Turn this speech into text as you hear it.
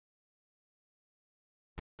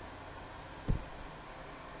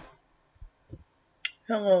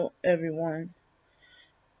Hello everyone,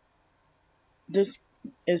 this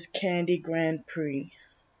is Candy Grand Prix,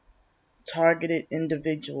 targeted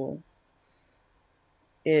individual.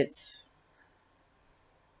 It's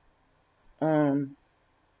um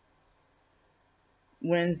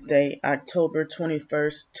Wednesday, October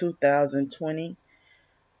 21st, 2020,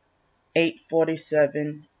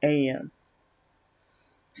 8:47 a.m.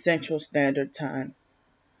 Central Standard Time.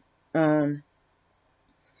 Um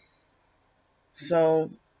so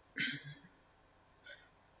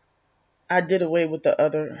I did away with the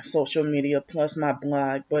other social media plus my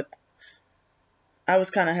blog, but I was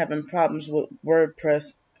kind of having problems with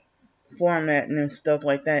WordPress formatting and stuff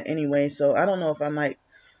like that anyway, so I don't know if I might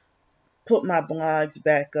put my blogs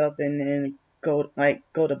back up and then go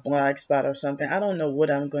to Blogspot or something. I don't know what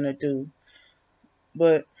I'm gonna do,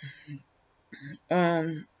 but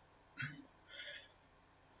um,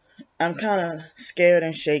 I'm kind of scared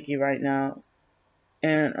and shaky right now.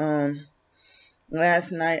 And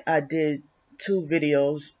last night I did 2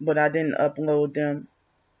 videos, but I didn't upload them.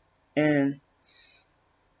 And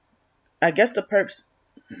I guess the perps,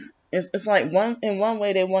 it's like in one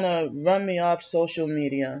way they want to run me off social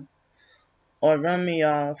media or run me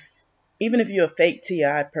off. Even if you're a fake TI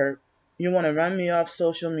perp, you want to run me off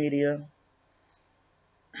social media,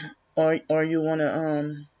 or you want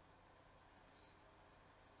to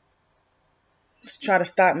try to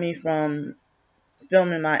stop me from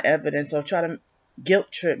filming my evidence, or try to guilt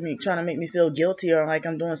trip me, trying to make me feel guilty or like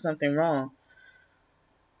I'm doing something wrong.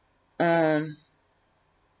 Um,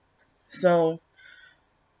 so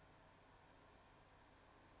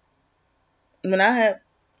when I have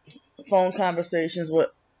phone conversations with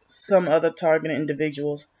some other targeted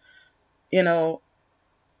individuals, you know,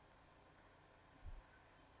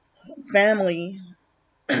 family,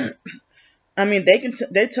 I mean,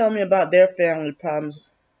 they tell me about their family problems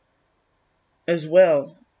as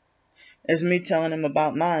well as me telling them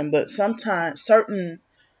about mine. But sometimes certain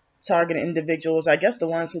targeted individuals, I guess the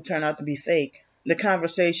ones who turn out to be fake, the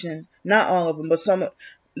conversation, not all of them, but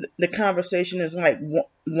the conversation is like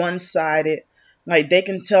one-sided. Like they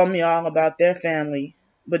can tell me all about their family,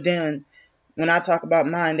 but then when I talk about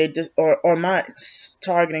mine, they just or my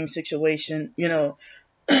targeting situation,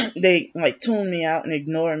 they like tune me out and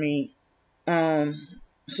ignore me.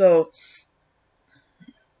 So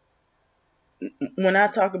when I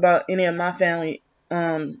talk about any of my family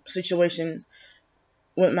situation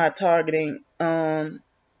with my targeting,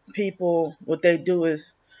 people, what they do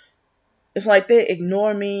is it's like they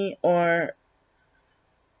ignore me, or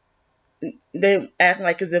they act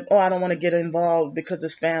like as if, oh, I don't want to get involved because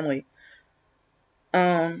it's family.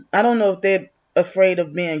 I don't know if they're afraid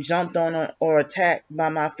of being jumped on or attacked by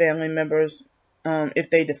my family members,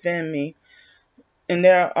 if they defend me. And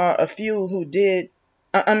there are a few who did.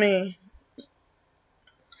 I mean,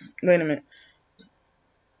 wait a minute.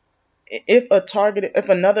 If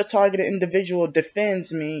another targeted individual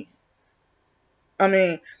defends me, I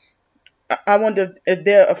mean, I wonder if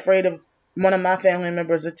they're afraid of one of my family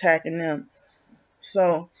members attacking them.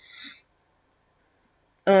 So,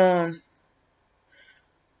 um,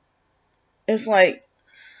 it's like,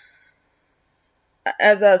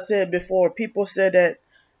 as I said before, people said that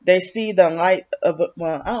they see the light of it.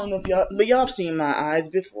 Well, I don't know if y'all have seen my eyes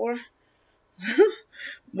before.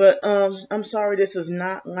 But I'm sorry, this is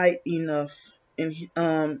not light enough in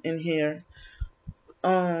here.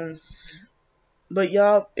 Um, but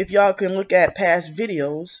y'all, if y'all can look at past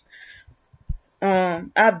videos,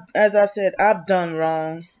 as I said, I've done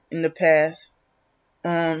wrong in the past.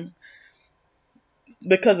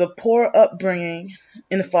 Because of poor upbringing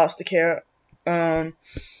in the foster care, and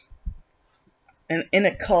in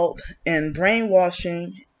a cult, and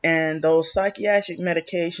brainwashing, and those psychiatric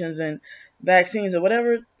medications and vaccines or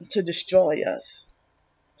whatever to destroy us.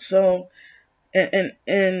 So,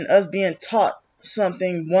 and us being taught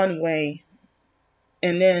something one way,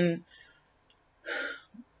 and then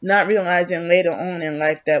not realizing later on in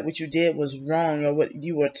life that what you did was wrong, or what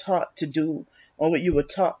you were taught to do, or what you were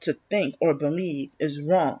taught to think or believe is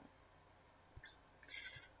wrong.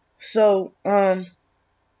 So,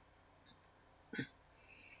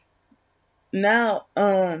 now,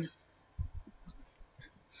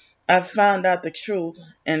 I've found out the truth,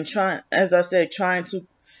 and as I said, trying to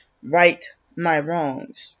right my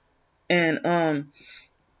wrongs, and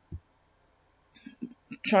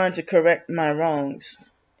trying to correct my wrongs.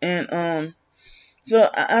 And so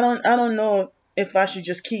I don't know if I should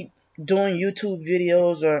just keep doing YouTube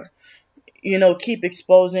videos, or keep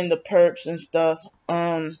exposing the perps and stuff.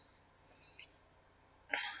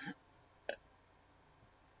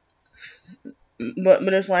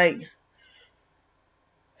 But it's like,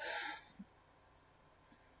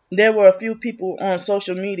 there were a few people on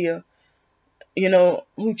social media,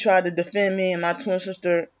 who tried to defend me and my twin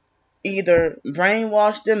sister, either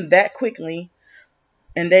brainwashed them that quickly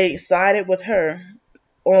and they sided with her,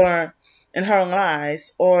 or in her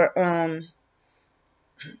lies, or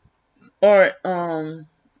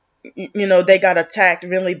they got attacked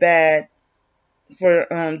really bad for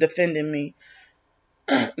defending me.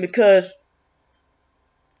 Because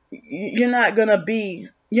you're not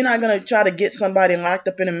gonna try to get somebody locked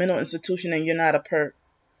up in a mental institution and you're not a perp.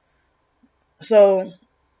 So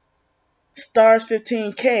Stars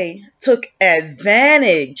 15K took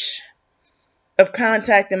advantage of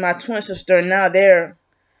contacting my twin sister. Now they're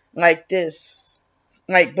like this,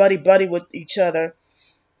 like buddy buddy with each other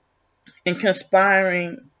and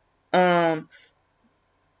conspiring. My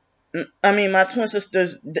twin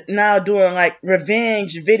sister's now doing like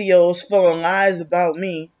revenge videos full of lies about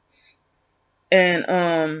me. And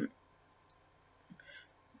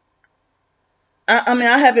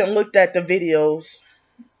I haven't looked at the videos,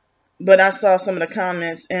 but I saw some of the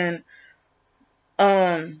comments, and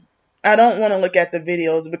I don't want to look at the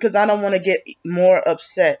videos because I don't want to get more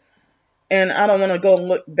upset, and I don't want to go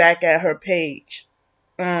look back at her page.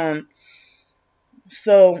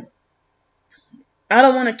 So I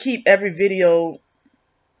don't want to keep every video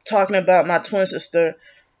talking about my twin sister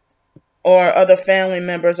or other family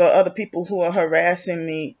members or other people who are harassing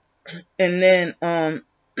me. And then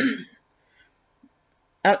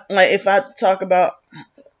if I talk about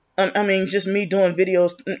just me doing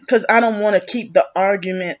videos, because I don't want to keep the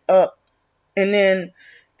argument up, and then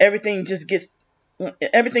everything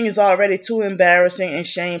is already too embarrassing and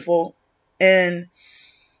shameful. And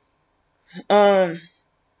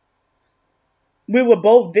we were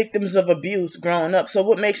both victims of abuse growing up, so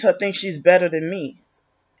what makes her think she's better than me?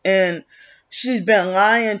 And she's been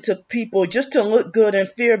lying to people just to look good and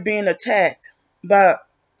fear being attacked by,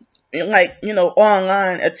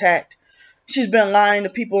 online attacked. She's been lying to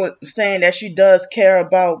people, saying that she does care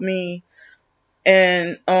about me,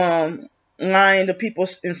 and lying to people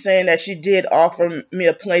and saying that she did offer me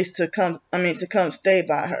a place to come stay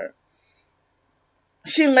by her.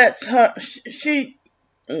 She lets her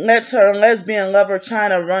lesbian lover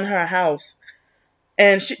China run her house,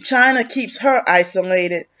 and China keeps her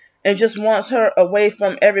isolated and just wants her away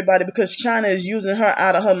from everybody because China is using her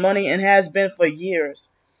out of her money and has been for years,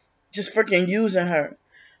 just freaking using her.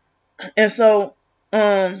 And so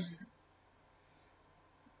and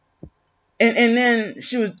then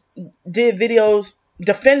she did videos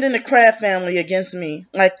defending the Kraft family against me,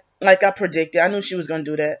 like I predicted. I knew she was gonna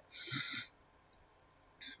do that.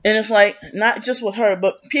 And it's like, not just with her,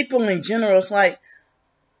 but people in general. It's like,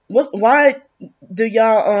 why do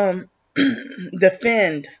y'all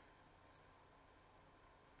defend?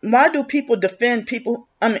 Why do people defend people?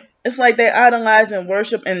 It's like they idolize and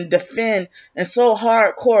worship and defend and so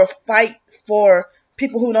hardcore fight for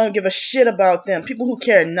people who don't give a shit about them, people who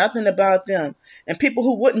care nothing about them, and people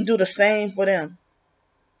who wouldn't do the same for them.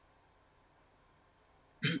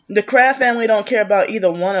 The Kraft family don't care about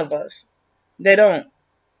either one of us. They don't.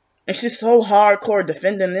 And she's so hardcore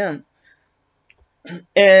defending them.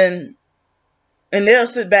 And they'll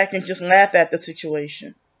sit back and just laugh at the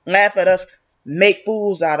situation. Laugh at us, make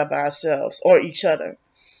fools out of ourselves or each other.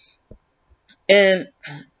 And,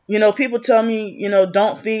 people tell me,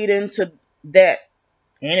 don't feed into that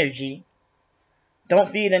energy. Don't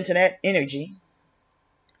feed into that energy.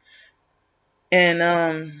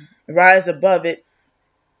 And rise above it.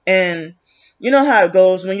 And you know how it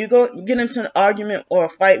goes when you get into an argument or a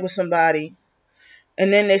fight with somebody,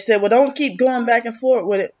 and then they say, well, don't keep going back and forth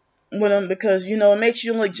with them because, it makes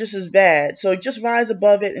you look just as bad. So just rise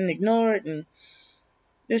above it and ignore it and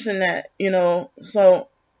this and that, So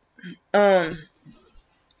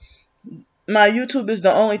my YouTube is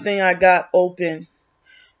the only thing I got open.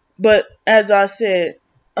 But as I said,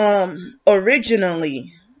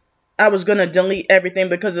 originally I was going to delete everything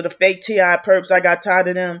because of the fake TI perps. I got tired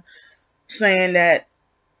of them saying that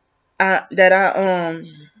I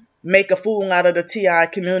make a fool out of the TI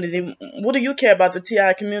community. What do you care about the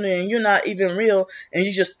TI community? And you're not even real, and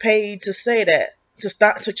you just paid to say that,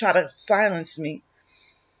 to try to silence me.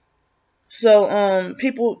 So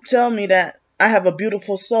people tell me that I have a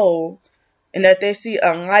beautiful soul, and that they see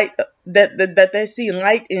a light, that they see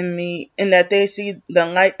light in me, and that they see the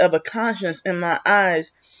light of a conscience in my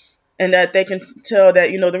eyes. And that they can tell that,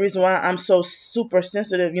 the reason why I'm so super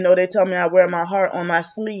sensitive, they tell me I wear my heart on my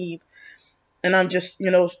sleeve. And I'm just,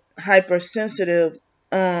 hypersensitive,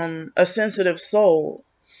 a sensitive soul.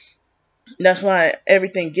 That's why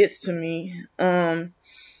everything gets to me. But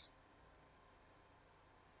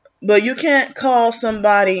you can't call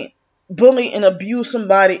somebody bully and abuse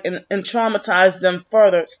somebody and traumatize them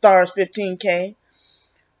further, stars 15K,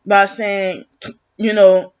 by saying, you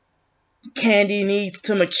know, Candy needs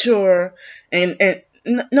to mature. And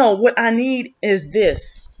no, what I need is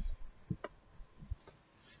this.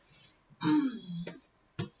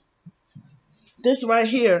 This right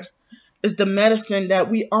here is the medicine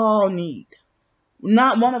that we all need.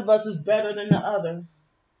 Not one of us is better than the other.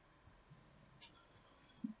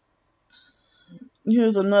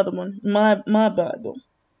 Here's another one. My Bible.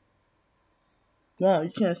 Wow,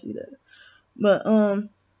 you can't see that. But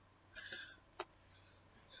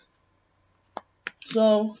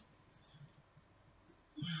so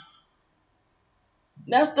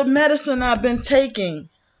that's the medicine I've been taking.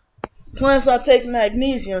 Plus I take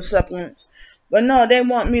magnesium supplements. But no, they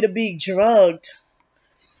want me to be drugged.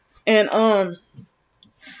 And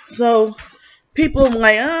so people be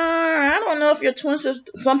like, I don't know if your twin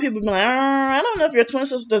sister. Some people be like, I don't know if your twin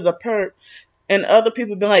sister's a perp. And other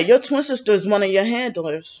people be like, your twin sister is one of your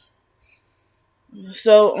handlers.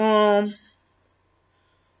 So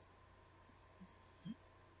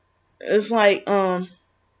it's like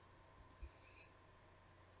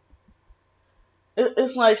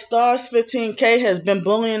it's like Stars 15K has been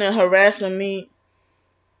bullying and harassing me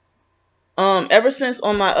ever since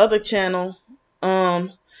on my other channel.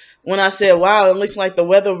 When I said, wow, it looks like the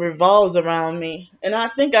weather revolves around me. And I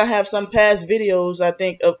think I have some past videos, I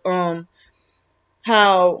think, of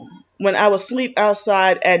how when I would sleep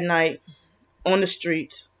outside at night on the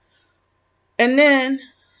streets, and then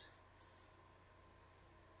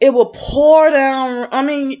it will pour down. I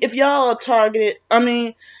mean, if y'all are targeted, I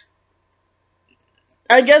mean,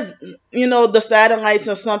 I guess, you know, the satellites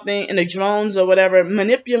or something and the drones or whatever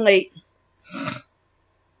manipulate,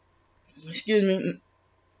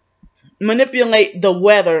 manipulate the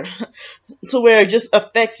weather to where it just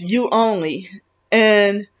affects you only.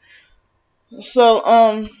 And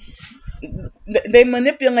so they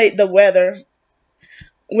manipulate the weather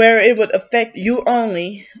where it would affect you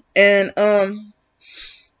only. And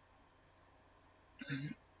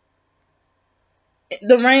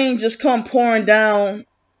the rain just come pouring down,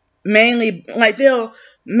 mainly like they'll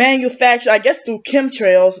manufacture, I guess through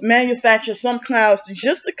chemtrails, manufacture some clouds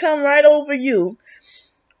just to come right over you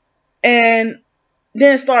and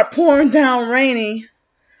then start pouring down raining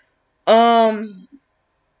to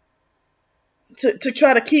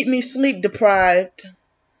try to keep me sleep deprived.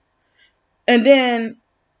 And then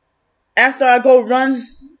after I go run,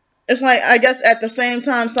 it's like, I guess at the same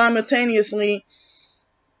time, simultaneously,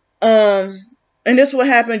 and this will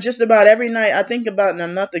happen just about every night, I think, about in the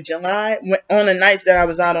month of July, on the nights that I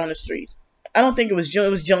was out on the streets. I don't think it was June. It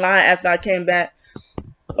was July after I came back.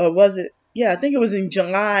 Or was it? Yeah, I think it was in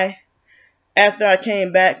July after I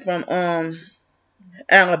came back from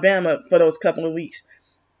Alabama for those couple of weeks.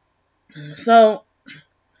 So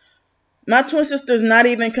my twin sister's not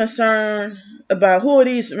even concerned about who are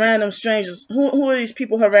these random strangers. Who are these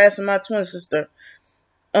people harassing my twin sister?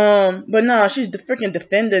 But no, she's freaking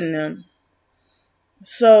defending them.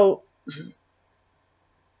 So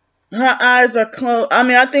her eyes are closed. I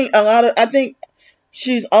mean, I think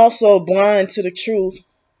she's also blind to the truth.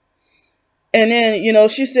 And then, you know,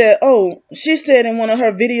 she said in one of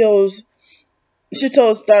her videos, she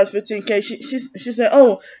told Stars 15K, she said,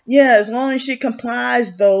 oh, yeah, as long as she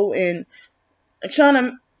complies, though, and trying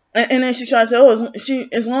to, and then she tried to say, oh,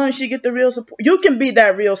 as long as she get the real support, you can be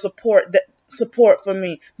that real support for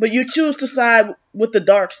me, but you choose to side with the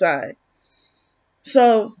dark side.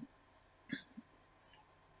 So,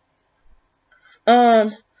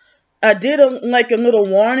 I did a little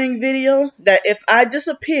warning video that if I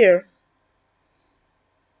disappear,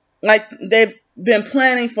 like they've been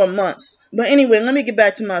planning for months. But anyway, let me get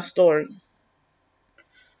back to my story.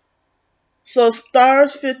 So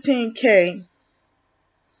Stars 15K,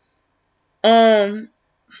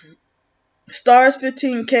 Stars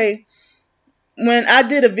 15K, when I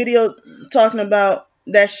did a video talking about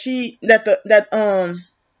I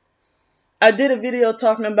did a video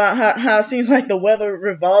talking about how it seems like the weather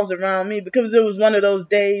revolves around me, because it was one of those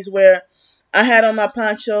days where I had on my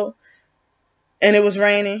poncho and it was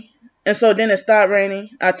raining. And so then it stopped raining.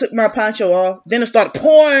 I took my poncho off. Then it started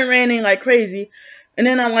pouring raining like crazy. And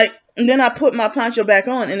then I put my poncho back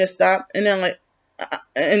on and it stopped. And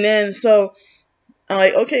then so I'm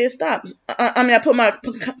like, okay, it stops. I put my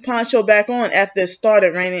poncho back on after it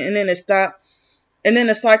started raining, and then it stopped. And then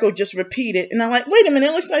the cycle just repeated. And I'm like, wait a minute,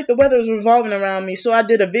 it looks like the weather is revolving around me. So I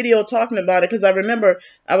did a video talking about it, because I remember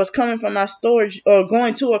I was coming from my storage, or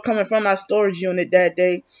going to or coming from my storage unit that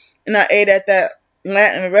day. And I ate at that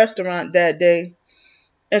Latin restaurant that day.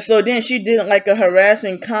 And so then she did like a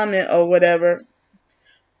harassing comment or whatever.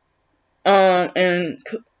 And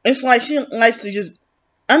it's like she likes to just.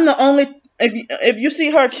 I'm the only. If you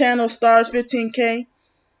see her channel stars 15K,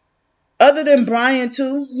 other than Brian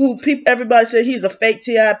too, who everybody said he's a fake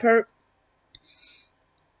TI perp.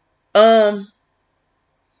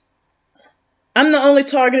 I'm the only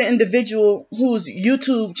targeted individual whose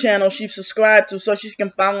YouTube channel she subscribed to so she can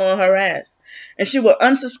follow on her ass. And she will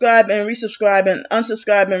unsubscribe and resubscribe and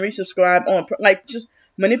unsubscribe and resubscribe on, like, just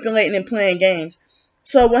manipulating and playing games.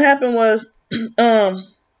 So what happened was,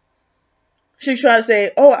 she tried to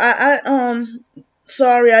say, oh,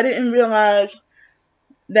 sorry, I didn't realize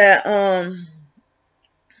that,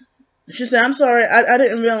 she said, I'm sorry, I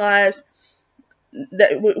didn't realize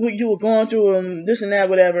that what you were going through and this and that,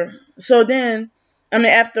 whatever. So then, I mean,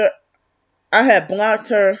 after I had blocked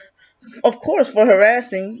her, of course, for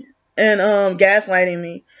harassing and gaslighting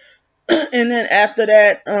me, and then after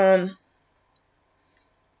that,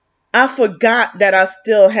 I forgot that I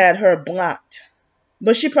still had her blocked,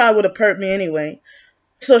 but she probably would have perked me anyway.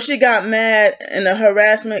 So she got mad, and the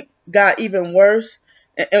harassment got even worse.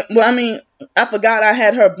 Well, I mean, I forgot I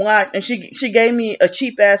had her blocked, and she gave me a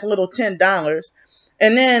cheap ass little $10.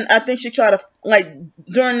 And then I think she tried to, like,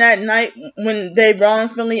 during that night when they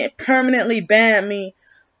wrongfully permanently banned me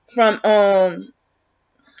from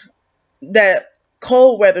that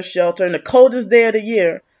cold weather shelter, in the coldest day of the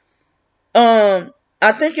year. I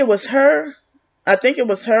think it was her. I think it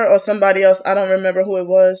was her or somebody else. I don't remember who it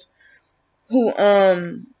was. Who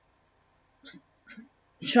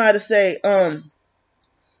tried to say I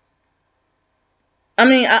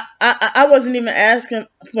mean, I wasn't even asking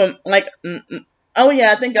for, like, oh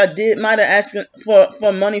yeah, I think I might have asked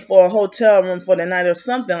for money for a hotel room for the night or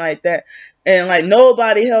something like that, and like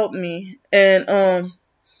nobody helped me, and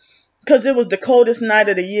because it was the coldest night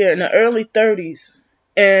of the year in the early 30s,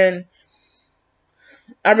 and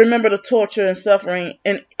I remember the torture and suffering,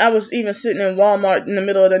 and I was even sitting in Walmart in the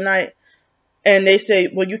middle of the night, and they say,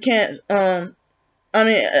 well, you can't, I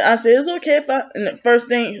mean, I said, it's okay if and the first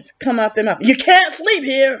thing come out their mouth, you can't sleep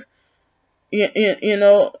here. You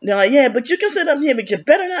know, they're like, yeah, but you can sit up here, but you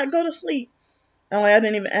better not go to sleep. I'm like, I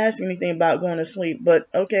didn't even ask anything about going to sleep, but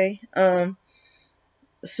okay.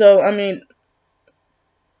 So, I mean,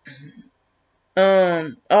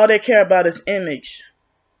 all they care about is image.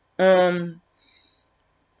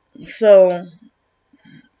 So,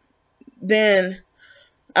 then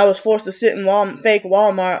I was forced to sit in fake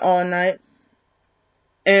Walmart all night,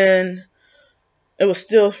 and it was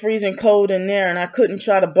still freezing cold in there, and I couldn't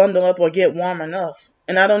try to bundle up or get warm enough.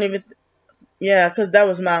 And I don't even, yeah, because that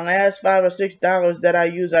was my last $5 or $6 that I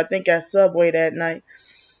used, I think, at Subway that night.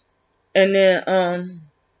 And then,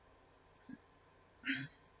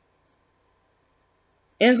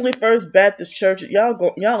 Inslee First Baptist Church,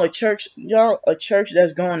 y'all a church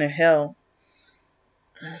that's going to hell.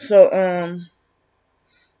 So,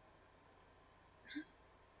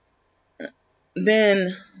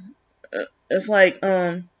 then it's like,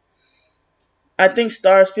 I think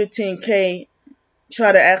Stars 15K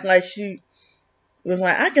tried to act like she was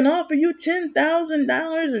like, I can offer you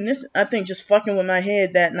 $10,000, and this, I think, just fucking with my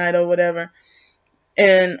head that night or whatever.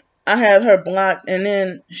 And I had her blocked, and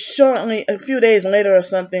then shortly, a few days later or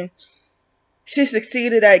something, she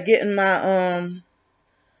succeeded at getting my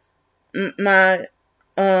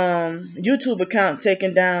YouTube account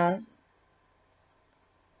taken down.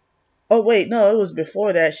 Oh wait, no, it was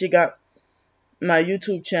before that. She got my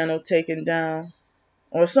YouTube channel taken down,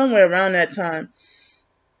 or somewhere around that time,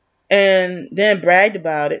 and then bragged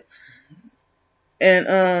about it.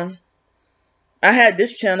 And I had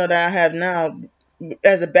this channel that I have now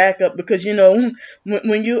as a backup, because, you know,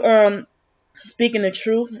 when you speaking the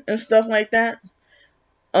truth and stuff like that,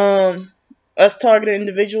 us targeted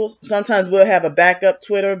individuals, sometimes we'll have a backup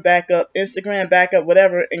Twitter, backup Instagram, backup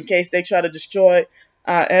whatever, in case they try to destroy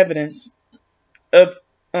our evidence of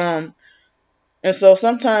and so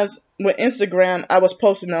sometimes with Instagram, I was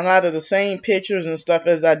posting a lot of the same pictures and stuff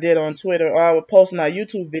as I did on Twitter, or I would post my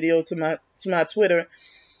YouTube video to my Twitter.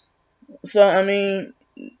 So, I mean,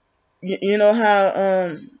 you know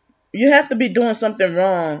how you have to be doing something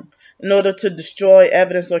wrong in order to destroy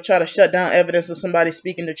evidence or try to shut down evidence of somebody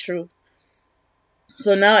speaking the truth.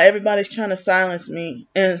 So now everybody's trying to silence me.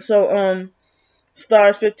 And so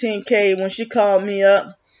Stars 15K, when she called me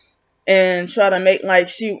up and tried to make like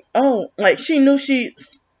she knew she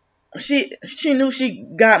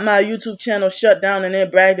got my YouTube channel shut down and then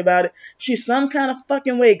bragged about it. She some kind of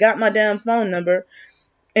fucking way got my damn phone number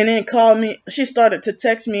and then called me. She started to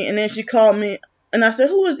text me, and then she called me, and I said,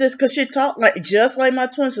 who is this? Because she talked like just like my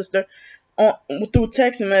twin sister through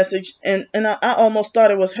text message, and I almost thought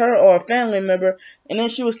it was her or a family member. And then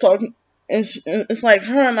she was talking it's like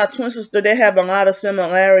her and my twin sister, they have a lot of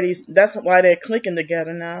similarities. That's why they're clicking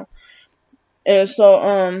together now. And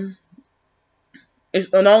so,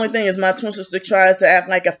 the only thing is my twin sister tries to act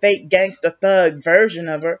like a fake gangster thug version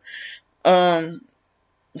of her.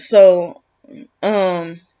 So,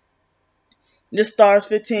 this Stars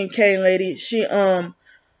 15K lady, she,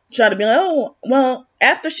 tried to be like, oh, well,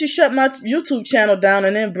 after she shut my YouTube channel down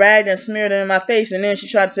and then bragged and smeared it in my face, and then she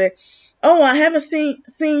tried to say, oh, I haven't seen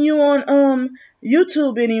you on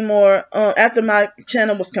YouTube anymore after my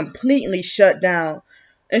channel was completely shut down.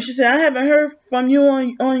 And she said, I haven't heard from you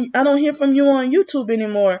I don't hear from you on YouTube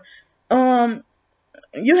anymore.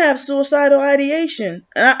 You have suicidal ideation.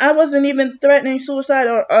 And I wasn't even threatening suicide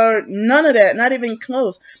or none of that, not even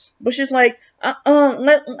close. But she's like,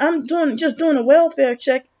 I'm just doing a welfare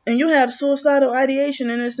check, and you have suicidal ideation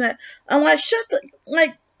and this and that. I'm like, shut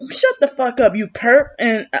the fuck up, you perp.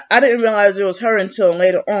 And I didn't realize it was her until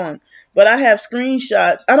later on. But I have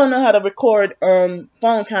screenshots. I don't know how to record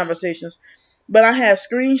phone conversations, but I have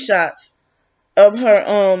screenshots of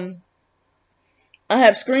her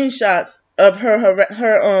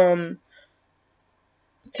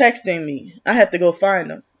texting me. I have to go find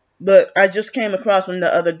them, but I just came across them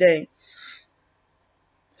the other day.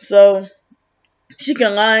 So she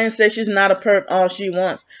can lie and say she's not a perp all she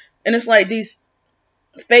wants, and it's like these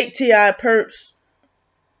fake TI perps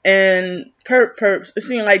and perps. It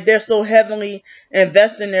seems like they're so heavily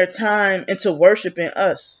investing their time into worshiping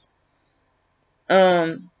us.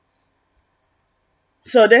 So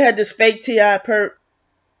they had this fake TI perp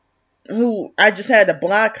who I just had to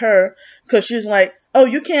block her because she's like, oh,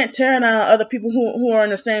 you can't tear down other people who are in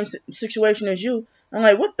the same situation as you. I'm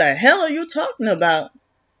like, what the hell are you talking about?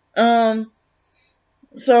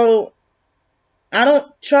 So I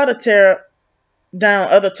don't try to tear down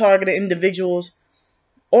other targeted individuals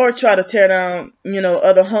or try to tear down,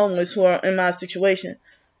 other homeless who are in my situation.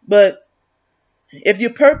 But if you're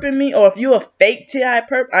perping me, or if you're a fake TI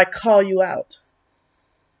perp, I call you out.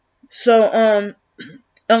 So,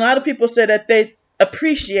 a lot of people say that they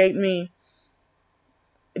appreciate me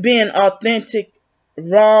being authentic,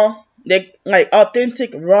 raw. They like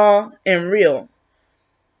authentic, raw, and real.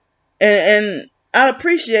 And I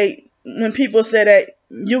appreciate when people say that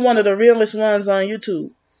you're one of the realest ones on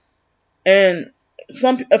YouTube. And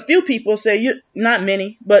a few people say, not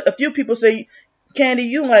many, but a few people say, Candy,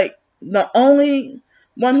 you like the only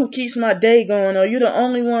one who keeps my day going, or you're the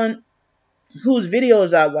only one whose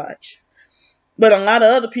videos I watch. But a lot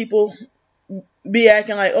of other people be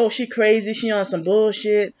acting like, oh, she crazy, she on some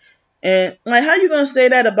bullshit. And like, how you gonna say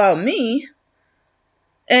that about me?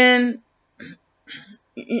 And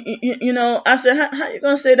I said, how you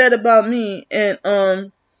gonna say that about me?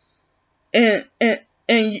 And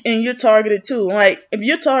you're targeted too. Like, if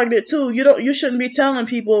you're targeted too, you shouldn't be telling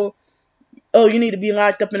people, oh, you need to be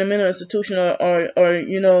locked up in a mental institution, or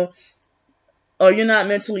you're not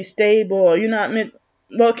mentally stable, or you're not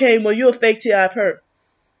okay, well, you're a fake TI perp.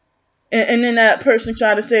 And then that person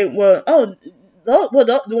tried to say, well,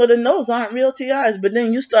 then those aren't real TIs. But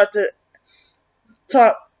then you start to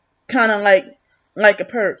talk kind of like a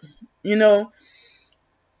perp,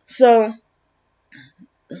 So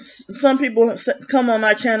some people come on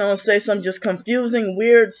my channel and say some just confusing,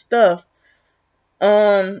 weird stuff.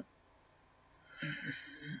 And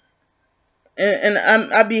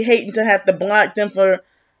I be hating to have to block them for,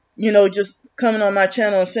 just coming on my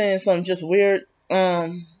channel and saying some just weird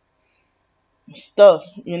stuff,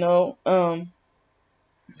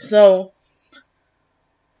 So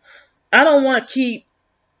I don't want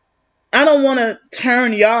to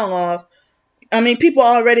turn y'all off. I mean, people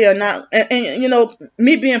already are not, and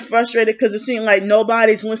me being frustrated because it seems like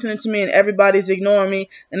nobody's listening to me and everybody's ignoring me,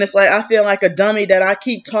 and it's like I feel like a dummy that I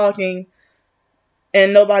keep talking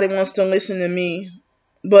and nobody wants to listen to me.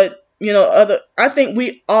 But I think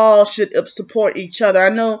we all should support each other. I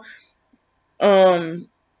know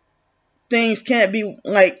things can't be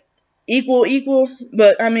like equal,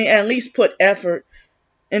 but I mean, at least put effort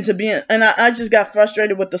into being. And I just got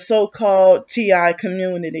frustrated with the so-called TI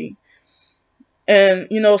community. And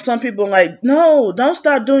some people are like, no, don't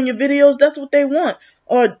stop doing your videos, that's what they want.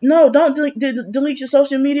 Or no, don't delete your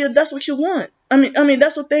social media, that's what you want. I mean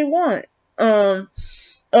that's what they want. Or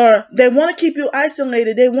they want to keep you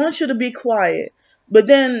isolated, they want you to be quiet. But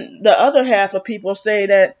then the other half of people say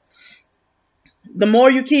that the more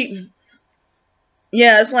you keep,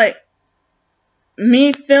 it's like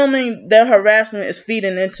me filming their harassment is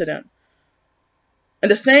feeding into them. And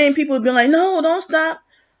the same people have been like, no, don't stop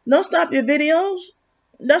your videos.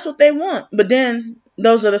 That's what they want. But then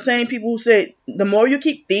those are the same people who say the more you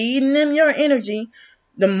keep feeding them your energy,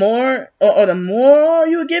 the more or the more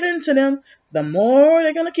you give in to them, the more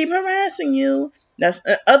they're gonna keep harassing you. That's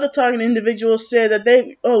other target individuals said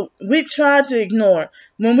that we've tried to ignore.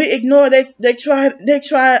 When we ignore, they try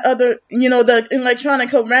other, the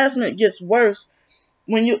electronic harassment gets worse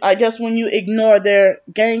when you ignore their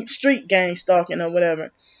street gang stalking or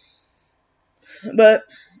whatever. But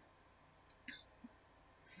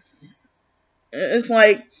it's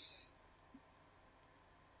like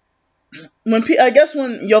when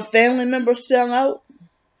your family members sell out,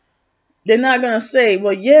 they're not gonna say,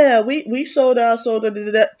 well, yeah, we sold our soul to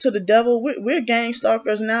the devil. We're gang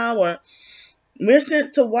stalkers now, or we're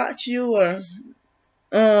sent to watch you, or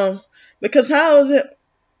because how is it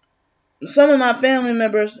some of my family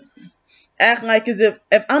members act like as if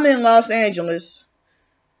I'm in Los Angeles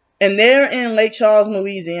and they're in Lake Charles,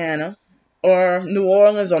 Louisiana, or New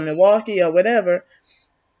Orleans or Milwaukee or whatever,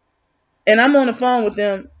 and I'm on the phone with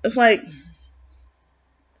them. It's like,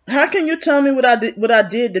 how can you tell me what I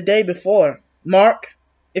did the day before, Mark?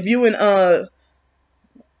 If you in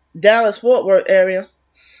Dallas Fort Worth area,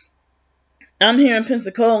 I'm here in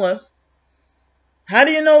Pensacola. How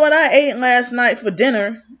do you know what I ate last night for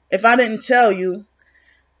dinner if I didn't tell you?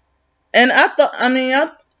 And I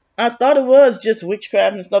thought it was just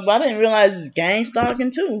witchcraft and stuff, but I didn't realize it's gang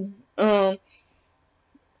stalking too.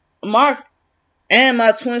 Mark and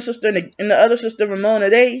my twin sister and the other sister Ramona,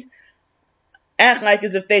 they act like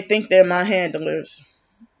as if they think they're my handlers.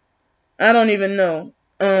 I don't even know.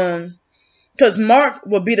 Because Mark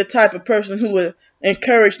would be the type of person who would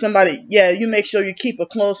encourage somebody, yeah, you make sure you keep a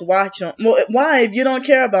close watch on. Well, why if you don't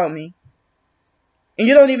care about me? And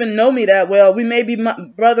you don't even know me that well. We may be my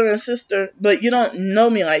brother and sister, but you don't know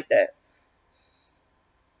me like that.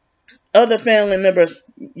 Other family members,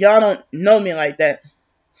 y'all don't know me like that.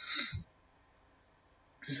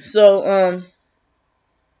 So,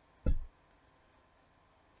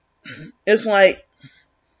 it's like,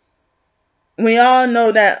 we all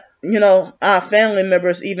know that, our family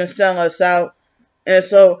members even sell us out. And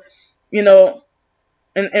so,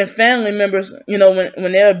 and family members,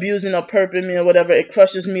 when they're abusing or perping me or whatever, it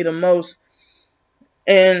crushes me the most.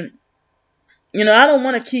 And, I don't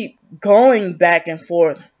want to keep going back and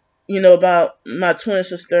forth, about my twin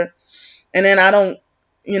sister. And then I don't,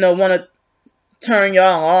 want to turn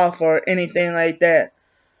y'all off or anything like that.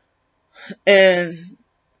 And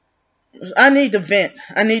I need to vent.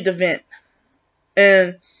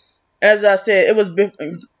 And as I said, it was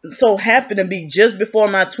so happened to be just before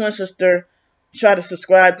my twin sister tried to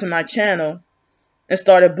subscribe to my channel and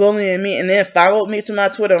started bullying me, and then followed me to my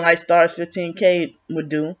Twitter like Stars15K would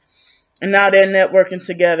do. And now they're networking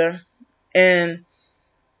together. And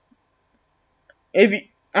if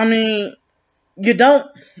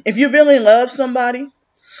you really love somebody,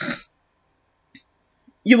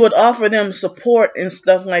 you would offer them support and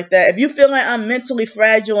stuff like that. If you feel like I'm mentally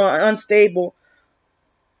fragile or unstable,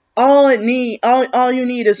 all you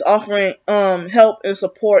need is offering help and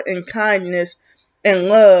support and kindness and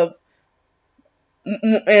love,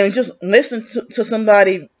 and just listen to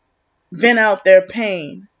somebody vent out their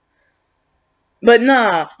pain. But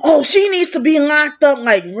nah, oh, she needs to be locked up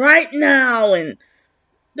like right now and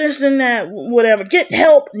this and that, whatever. Get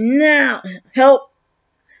help now. Help.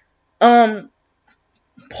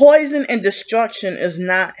 Poison and destruction is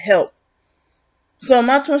not help. So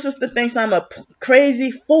my twin sister thinks I'm a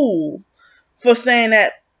crazy fool for saying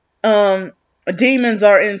that demons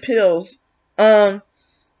are in pills. I've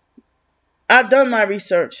done my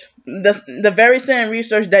research. The very same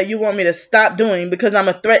research that you want me to stop doing because I'm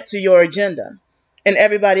a threat to your agenda and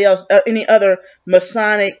everybody else, any other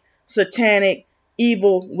Masonic, satanic,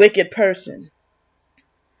 evil, wicked person.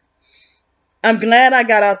 I'm glad I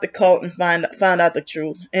got out the cult and found out the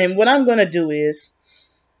truth. And what I'm going to do is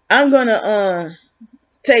I'm going to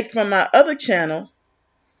take from my other channel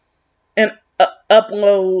and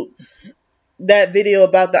upload that video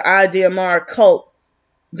about the IDMR cult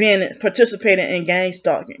participating in gang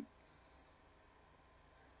stalking.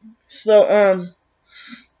 So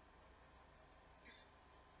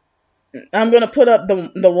I'm gonna put up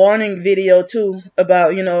the warning video too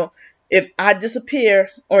about, if I disappear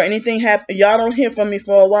or anything happen, y'all don't hear from me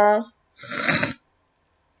for a while.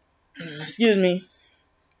 Excuse me.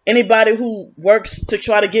 Anybody who works to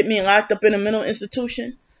try to get me locked up in a mental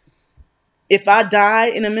institution, if I die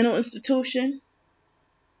in a mental institution,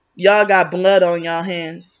 y'all got blood on y'all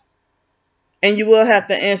hands. And you will have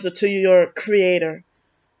to answer to your creator,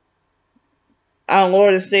 our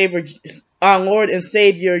Lord and Savior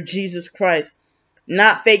Jesus Christ.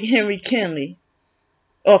 Not fake Henry Kinley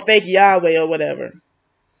or fake Yahweh or whatever.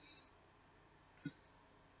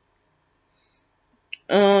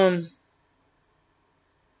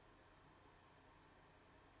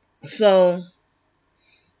 So,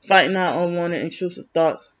 fighting our unwanted intrusive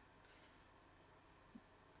thoughts.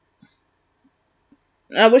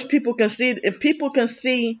 I wish people can see, if people can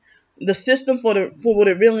see the system for what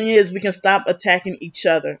it really is, we can stop attacking each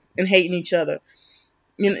other and hating each other.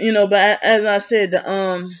 You know, but as I said,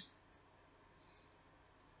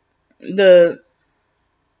 the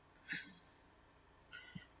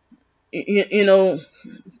you know,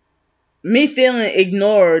 me feeling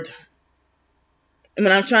ignored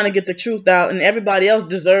when I'm trying to get the truth out, and everybody else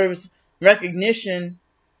deserves recognition.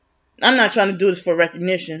 I'm not trying to do this for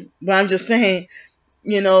recognition, but I'm just saying,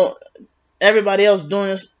 you know, everybody else doing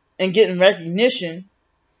this and getting recognition.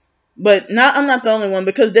 But I'm not the only one,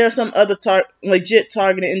 because there are some other legit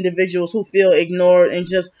targeted individuals who feel ignored and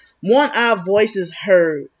just want our voices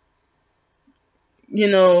heard. You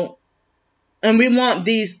know, and we want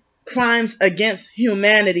these crimes against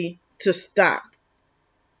humanity to stop.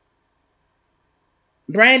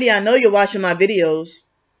 Brandy, I know you're watching my videos,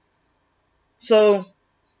 so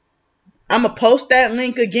I'm going to post that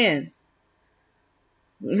link again.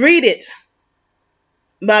 Read it,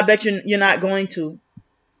 but I bet you're not going to.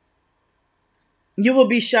 You will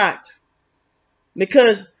be shocked,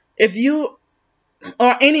 because if you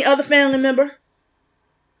or any other family member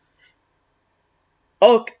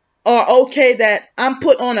are okay that I'm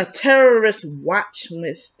put on a terrorist watch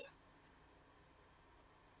list,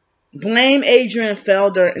 blame Adrian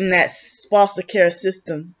Felder in that foster care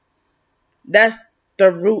system. That's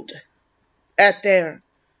the root at there.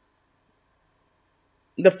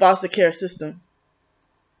 The foster care system.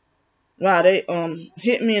 Wow, they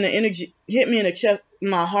hit me in the chest,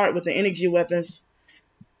 my heart, with the energy weapons.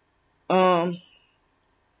 They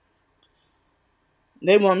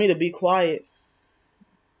want me to be quiet.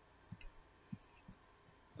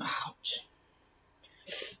 Ouch.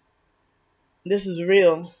 This is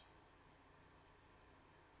real.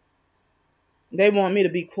 They want me to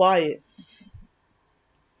be quiet.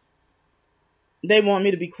 They want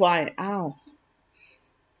me to be quiet. Ow.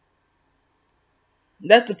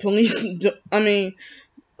 That's the police. I mean,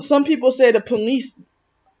 some people say the police,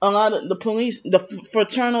 a lot of the police,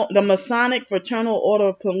 the Masonic Fraternal Order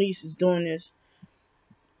of Police is doing this.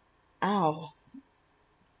 Ow.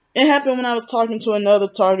 It happened when I was talking to another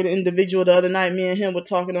targeted individual the other night. Me and him were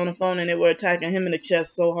talking on the phone, and they were attacking him in the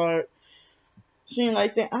chest so hard. Seemed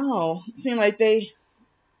like they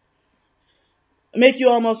make you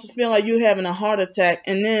almost feel like you're having a heart attack.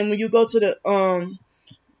 And then when you go to the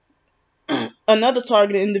another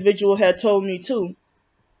targeted individual had told me too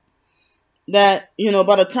that, you know,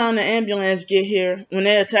 by the time the ambulance get here, when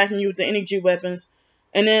they're attacking you with the energy weapons,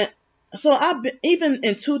 and then so even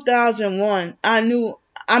in 2001, I knew.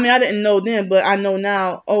 I mean, I didn't know then, but I know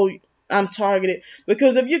now. Oh, I'm targeted,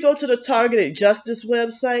 because if you go to the targeted justice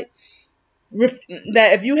website,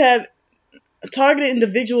 that if you have targeted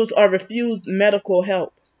individuals are refused medical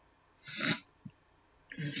help.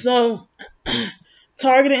 So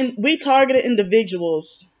we targeted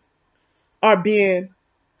individuals are being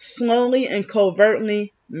slowly and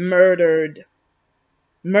covertly murdered.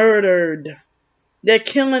 They're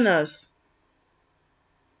killing us.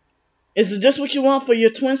 Is it just what you want for your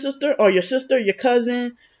twin sister or your sister, your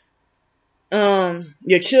cousin,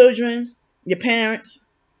 your children, your parents?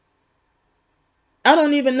 I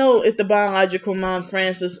don't even know if the biological mom,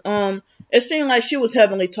 Frances, it seemed like she was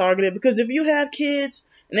heavily targeted, because if you have kids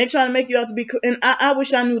and they try to make you out to be, and I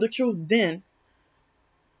wish I knew the truth then.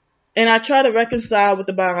 And I try to reconcile with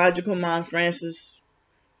the biological mom, Frances,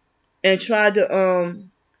 and try to,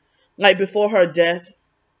 like before her death,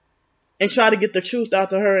 and try to get the truth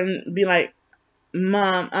out to her and be like,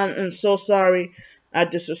 Mom, I'm so sorry I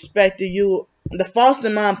disrespected you. The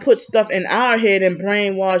foster mom put stuff in our head and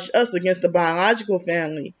brainwashed us against the biological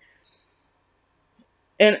family.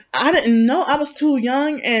 And I didn't know. I was too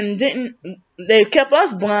young, and they kept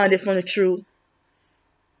us blinded from the truth.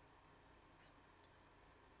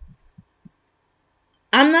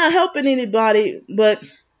 I'm not helping anybody, but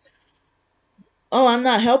I'm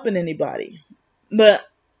not helping anybody. But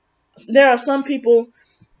there are some people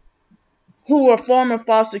who are former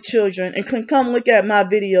foster children and can come look at my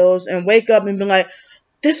videos and wake up and be like,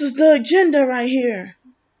 this is the agenda right here.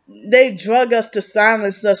 They drug us to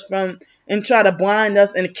silence us and try to blind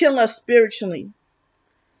us and kill us spiritually.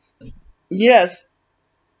 Yes.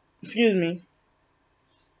 Excuse me.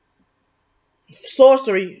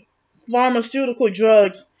 Sorcery. Pharmaceutical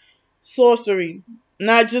drugs. Sorcery.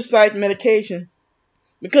 Not just like medication.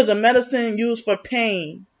 Because a medicine used for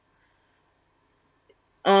pain.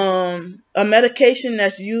 A medication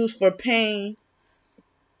that's used for pain.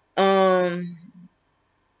 Can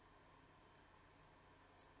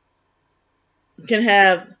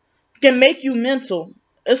have can make you mental.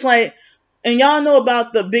 It's like, and y'all know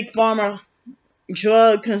about the big pharma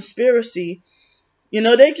drug conspiracy. You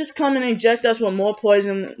know, they just come and inject us with more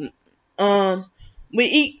poison. We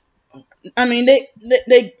eat. I mean,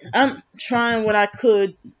 I'm trying what I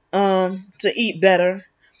could to eat better.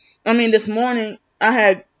 I mean, this morning I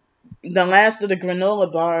had the last of the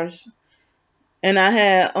granola bars, and I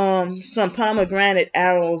had some pomegranate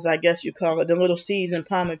arrows, I guess you call it, the little seeds in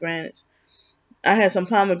pomegranates. I had some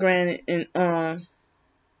pomegranate and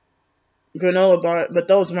granola bar, but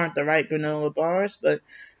those weren't the right granola bars. But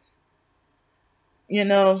you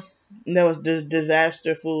know, there was this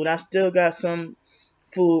disaster food. I still got some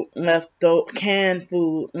food canned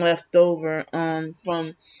food left over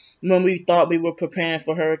from when we thought we were preparing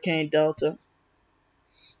for Hurricane Delta.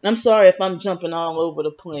 I'm sorry if I'm jumping all over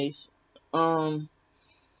the place. Cause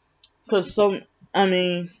I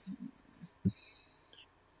mean,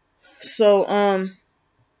 so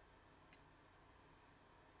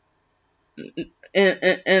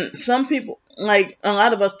and some people, like a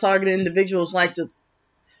lot of us targeted individuals, like to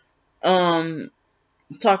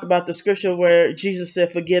talk about the scripture where Jesus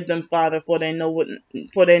said, "Forgive them, Father, for they know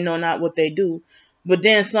not what they do." But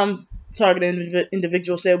then some targeted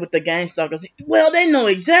individuals said with the gang stalkers, well, they know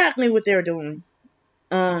exactly what they're doing.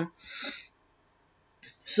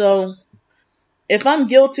 So if I'm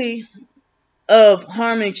guilty of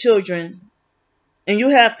harming children and you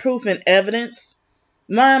have proof and evidence,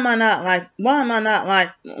 why am I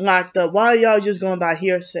not locked up? Why are y'all just going by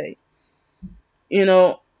hearsay? You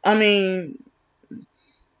know, I mean,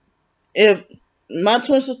 if my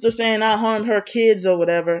twin sister saying I harmed her kids or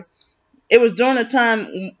whatever, it was during a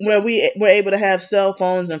time where we were able to have cell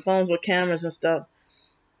phones and phones with cameras and stuff.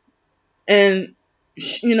 And,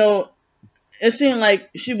 you know, it seemed like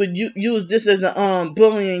she would use this as a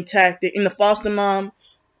bullying tactic. And the foster mom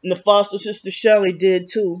and the foster sister Shelley did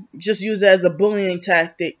too. Just use it as a bullying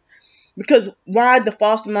tactic. Because why the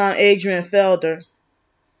foster mom Adrian Felder?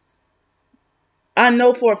 I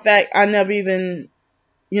know for a fact I never even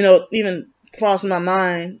crossed my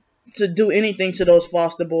mind to do anything to those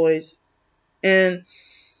foster boys. And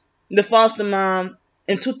the foster mom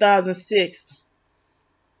in 2006,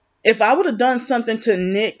 if I would have done something to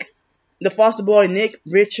Nick, the foster boy Nick,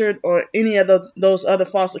 Richard, or any of those other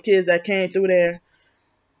foster kids that came through there,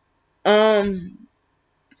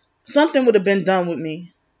 something would have been done with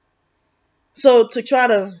me. So to try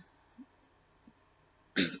to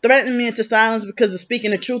threaten me into silence because of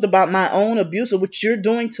speaking the truth about my own abuse of what you're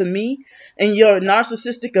doing to me and your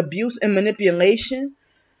narcissistic abuse and manipulation,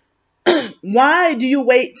 why do you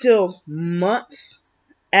wait till months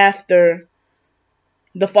after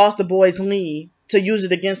the foster boys leave to use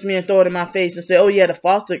it against me and throw it in my face and say, oh yeah,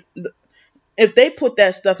 if they put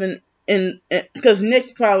that stuff in, because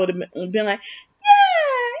Nick probably would have been like,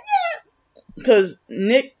 yeah, because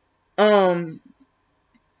Nick,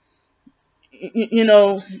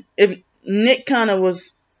 if Nick kind of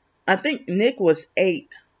was, I think Nick was 8,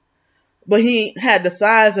 but he had the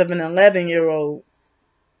size of an 11-year-old.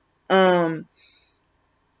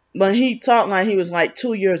 But he talked like he was like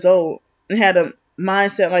 2 years old and had a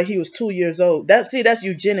mindset like he was 2 years old. That's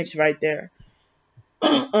eugenics right there.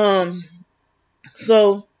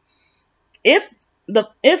 So if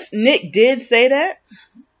Nick did say that,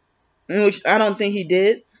 which I don't think he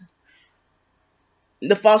did,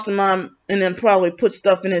 the foster mom and then probably put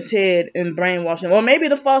stuff in his head and brainwash him. Or maybe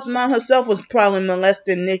the foster mom herself was probably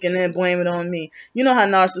molesting Nick and then blame it on me. You know how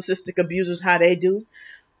narcissistic abusers, how they do.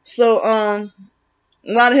 So,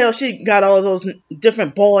 why the hell she got all those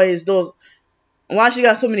different boys? Why she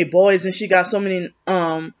got so many boys and she got so many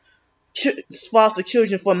foster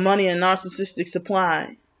children for money and narcissistic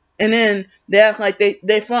supply? And then they act like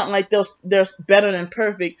they front like they're better than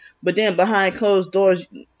perfect, but then behind closed doors,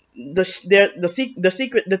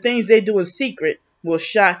 the things they do in secret will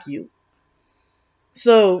shock you.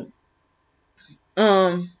 So,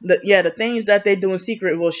 the things that they do in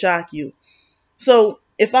secret will shock you. So,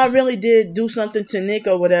 if I really did do something to Nick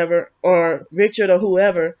or whatever, or Richard or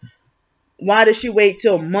whoever, why did she wait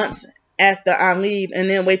till months after I leave and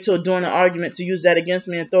then wait till during the argument to use that against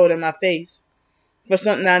me and throw it in my face for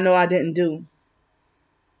something I know I didn't do?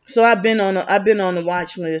 So I've been on the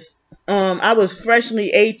watch list. I was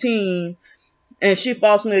freshly 18, and she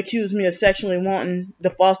falsely accused me of sexually wanting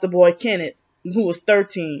the foster boy Kenneth, who was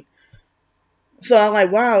 13. So I'm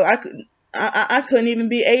like, wow, I couldn't even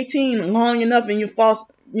be 18 long enough, and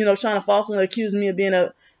trying to falsely accuse me of being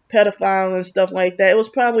a pedophile and stuff like that. It was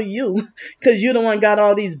probably you, because you're the one got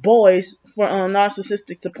all these boys for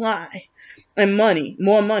narcissistic supply and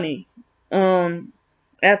more money.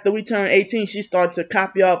 After we turned 18, she started to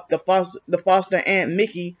copy off the foster aunt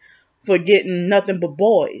Mickey for getting nothing but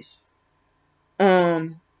boys.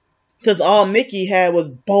 Because all Mickey had was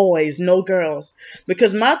boys, no girls.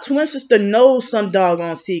 Because my twin sister knows some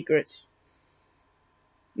doggone secrets.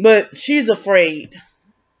 But she's afraid.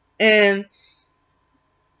 And,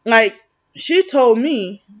 like, she told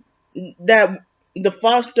me that the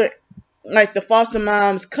foster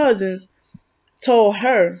mom's cousins told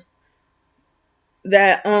her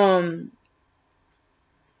that,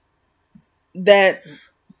 that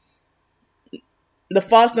the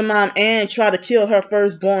foster mom Ann tried to kill her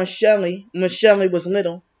firstborn Shelly when Shelly was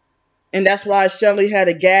little. And that's why Shelly had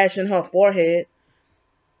a gash in her forehead.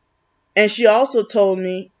 And she also told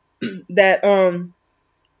me that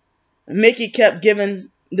Mickey kept giving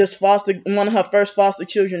one of her first foster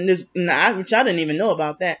children, which I didn't even know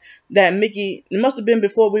about that. That Mickey, it must have been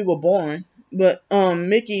before we were born, but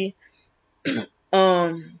Mickey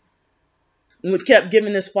kept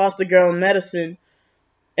giving this foster girl medicine,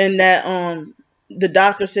 and that the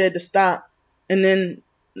doctor said to stop. And then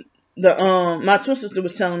my twin sister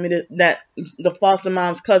was telling me that the foster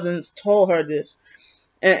mom's cousins told her this,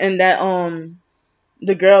 and that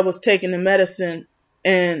the girl was taking the medicine,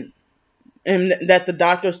 and that the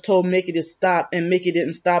doctors told Mickey to stop, and Mickey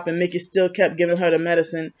didn't stop, and Mickey still kept giving her the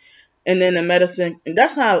medicine. And then the medicine, and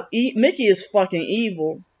that's how Mickey is fucking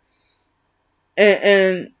evil.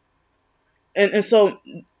 And so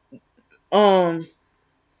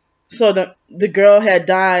the girl had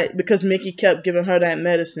died because Mickey kept giving her that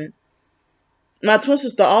medicine. My twin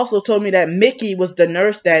sister also told me that Mickey was the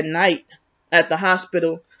nurse that night at the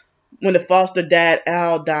hospital when the foster dad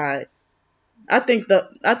Al died. I think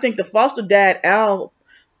the foster dad Al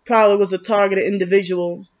probably was a targeted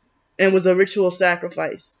individual and was a ritual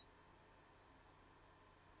sacrifice.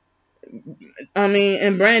 I mean,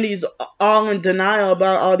 and Brandy's all in denial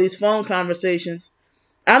about all these phone conversations.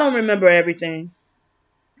 I don't remember everything,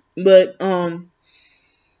 but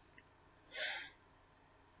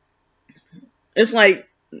it's like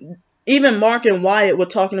even Mark and Wyatt were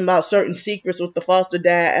talking about certain secrets with the foster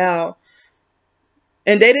dad Al,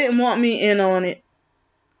 and they didn't want me in on it.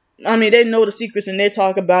 I mean, they know the secrets and they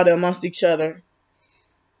talk about it amongst each other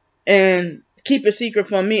and keep a secret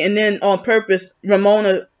from me. And then on purpose,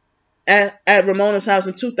 Ramona at Ramona's house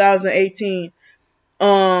in 2018,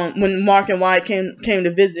 when Mark and Wyatt came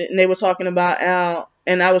to visit, and they were talking about Al,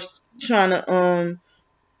 and I was trying to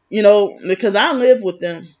because I lived with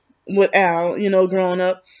Al, growing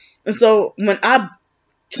up. And so when I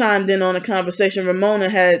chimed in on the conversation, Ramona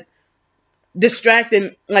had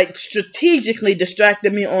strategically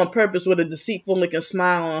distracted me on purpose with a deceitful looking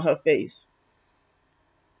smile on her face.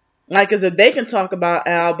 Like as if they can talk about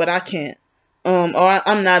Al, but I can't. Or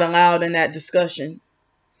I'm not allowed in that discussion.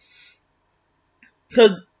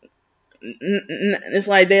 Because it's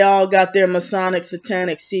like they all got their Masonic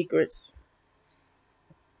satanic secrets.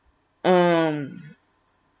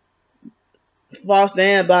 Foster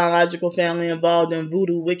and biological family involved in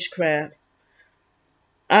voodoo witchcraft.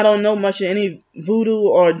 I don't know much of any voodoo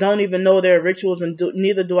or don't even know their rituals, and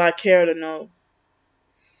neither do I care to know.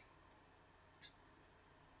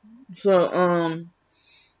 So,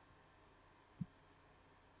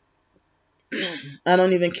 I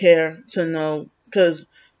don't even care to know, because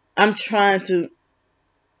I'm trying to,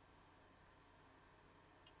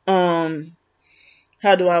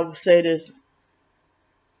 how do I say this?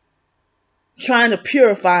 Trying to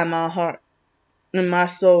purify my heart and my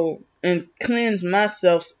soul and cleanse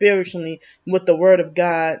myself spiritually with the word of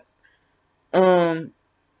God, to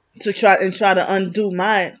try to undo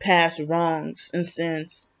my past wrongs and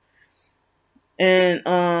sins. And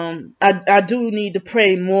I do need to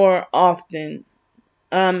pray more often.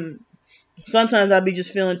 Sometimes I be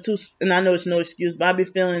just feeling too, and I know it's no excuse, but I be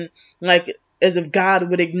feeling like as if God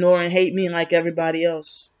would ignore and hate me like everybody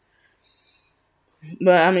else.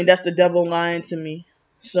 But I mean, that's the devil lying to me.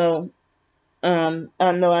 So I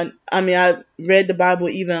know I read the Bible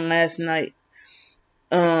even last night,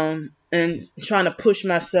 and trying to push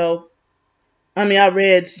myself. I mean, I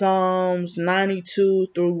read Psalms 92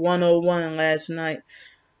 through 101 last night.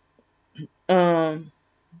 So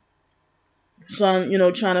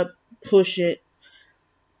I'm, trying to push it,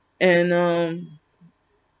 and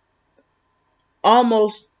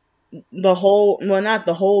almost the whole, well, not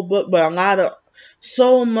the whole book, but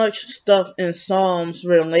so much stuff in Psalms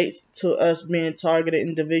relates to us being targeted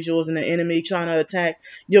individuals and the enemy trying to attack.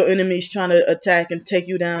 Your enemy's trying to attack and take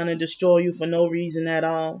you down and destroy you for no reason at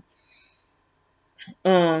all.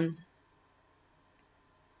 I'm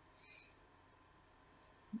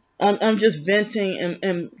just venting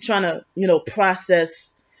and trying to,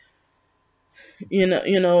 process,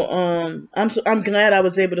 I'm glad I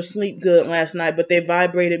was able to sleep good last night, but they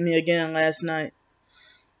vibrated me again last night.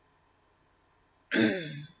 And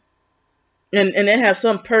they have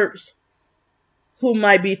some perps who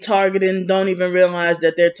might be targeted and don't even realize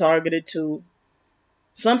that they're targeted too.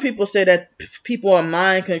 Some people say that people are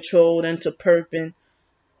mind controlled into perping.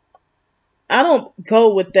 I don't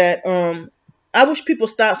go with that. I wish people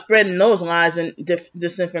stop spreading those lies and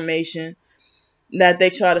disinformation that they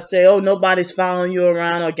try to say, oh, nobody's following you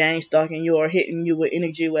around or gang stalking you or hitting you with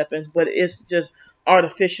energy weapons, but it's just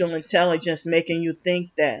artificial intelligence making you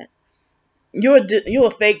think that. You're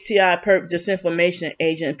a fake TI perp disinformation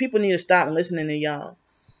agent. People need to stop listening to y'all.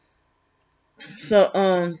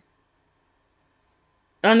 So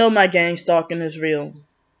I know my gang stalking is real.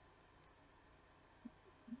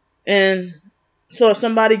 And so if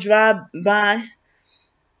somebody drive by,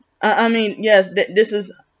 I mean, yes, this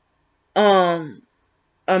is a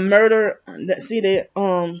murder. See, they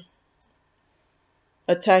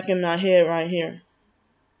attacking my head right here,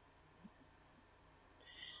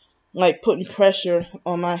 like putting pressure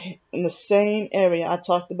on in the same area I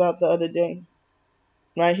talked about the other day,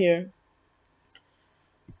 right here.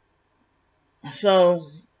 So,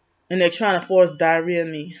 and they're trying to force diarrhea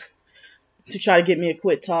me to try to get me to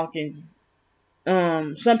quit talking.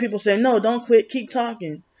 Some people say, no, don't quit, keep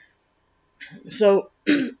talking. So,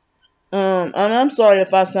 I'm sorry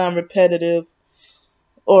if I sound repetitive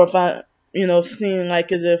or if I, seem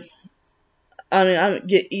like as if, I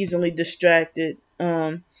get easily distracted.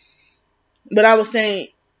 But I was saying,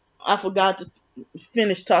 I forgot to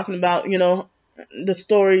finish talking about, the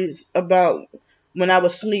stories about when I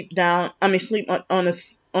would sleep on a,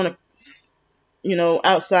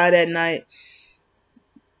 outside at night,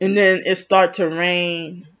 and then it start to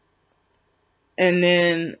rain, and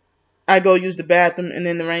then I go use the bathroom, and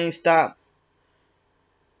then the rain stop,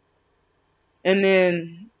 and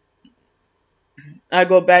then I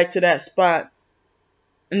go back to that spot,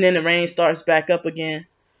 and then the rain starts back up again,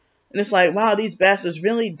 and it's like, wow, these bastards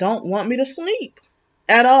really don't want me to sleep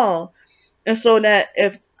at all. And so that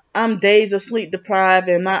if I'm days of sleep deprived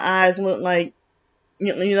and my eyes look like,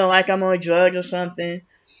 like I'm on drugs or something,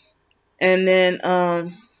 and then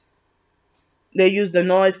they use the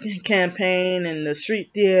noise campaign and the street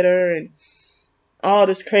theater and all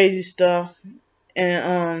this crazy stuff,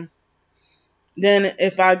 and then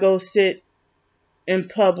if I go sit in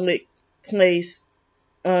public place,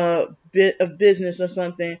 bit of business or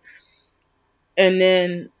something, and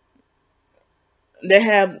then they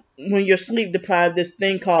have, when you're sleep deprived, this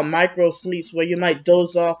thing called micro sleeps where you might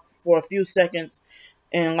doze off for a few seconds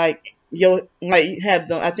and like have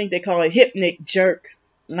the, I think they call it hypnic jerk,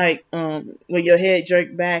 like where your head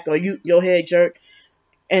jerk back or your head jerk,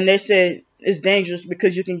 and they said it's dangerous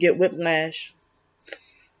because you can get whiplash.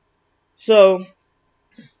 So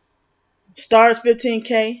stars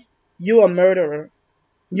 15K, you a murderer.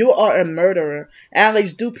 You are a murderer.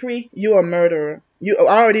 Alex Dupree, you a murderer. You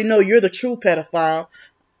already know you're the true pedophile.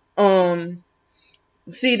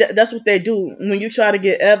 See, that's what they do. When you try to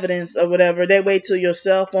get evidence or whatever, they wait till your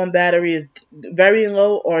cell phone battery is very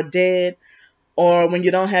low or dead, or when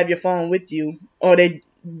you don't have your phone with you, or they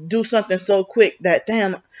do something so quick that,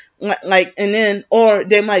 damn, like, and then, or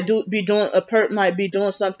they might a perp might be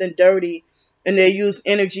doing something dirty, and they use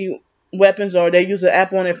energy weapons, or they use an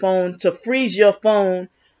app on their phone to freeze your phone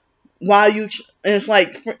while and it's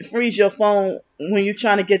like freeze your phone when you're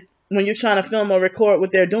trying to film or record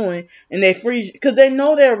what they're doing, and they freeze because they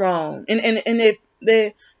know they're wrong, and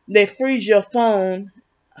they freeze your phone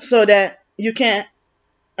so that you can't,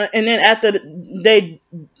 and then after they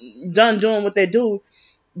done doing what they do,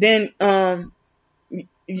 then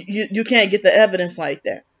you can't get the evidence like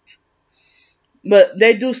that. But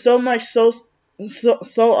they do so much so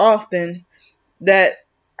often that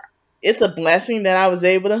it's a blessing that I was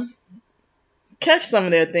able to catch some of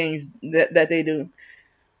their things that they do.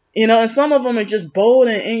 And some of them are just bold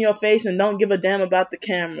and in your face and don't give a damn about the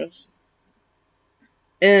cameras.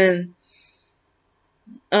 And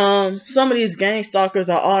some of these gang stalkers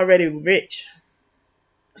are already rich.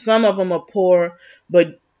 Some of them are poor,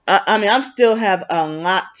 but I still have a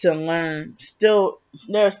lot to learn.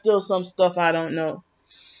 There's still some stuff I don't know.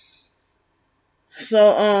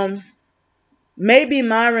 So maybe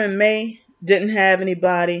Myron May didn't have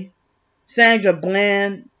anybody. Sandra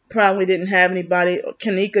Bland probably didn't have anybody.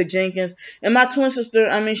 Kanika Jenkins. And my twin sister,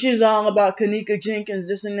 she's all about Kanika Jenkins,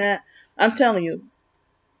 this and that. I'm telling you,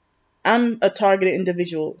 I'm a targeted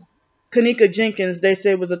individual. Kanika Jenkins, they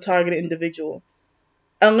say, was a targeted individual.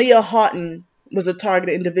 Aaliyah Houghton was a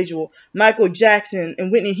targeted individual. Michael Jackson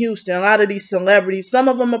and Whitney Houston, a lot of these celebrities, some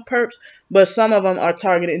of them are perps, but some of them are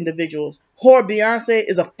targeted individuals. Whore Beyonce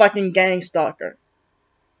is a fucking gang stalker.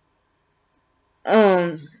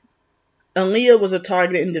 Aaliyah was a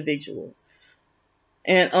targeted individual.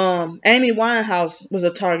 And Amy Winehouse was a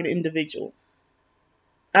targeted individual.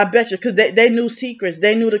 I bet you, because they knew secrets.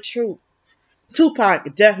 They knew the truth.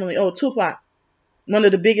 Tupac, definitely. Oh, Tupac. One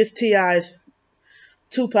of the biggest TIs.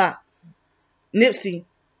 Tupac. Nipsey.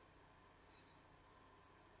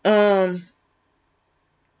 Oh,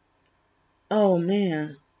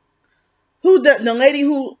 man. Who the lady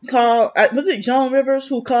who called, was it Joan Rivers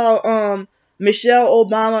who called Michelle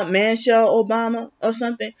Obama Manchelle Obama or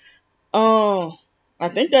something? I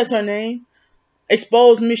think that's her name.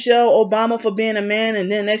 Exposed Michelle Obama for being a man,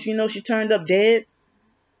 and then next you know she turned up dead.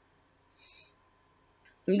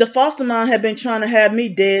 The foster mom had been trying to have me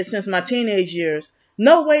dead since my teenage years.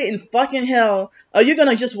 No way in fucking hell are you going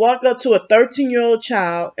to just walk up to a 13-year-old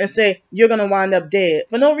child and say, you're going to wind up dead.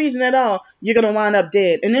 For no reason at all, you're going to wind up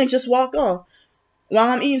dead. And then just walk off while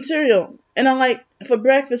I'm eating cereal. And I'm like, for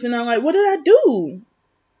breakfast, and I'm like, what did I do?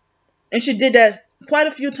 And she did that quite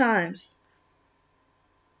a few times.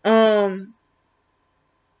 And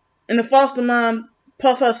the foster mom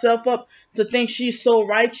puffed herself up to think she's so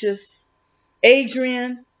righteous.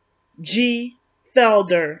 Adrian G.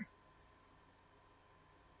 Felder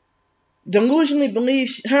delusionally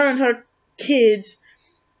believes her and her kids,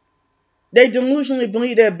 they delusionally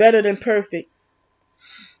believe they're better than perfect.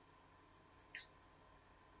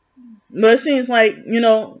 But it seems like,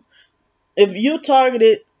 if you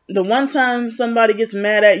targeted, the one time somebody gets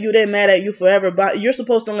mad at you, they're mad at you forever. But you're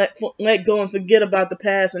supposed to let go and forget about the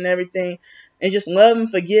past and everything, and just love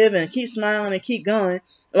and forgive and keep smiling and keep going,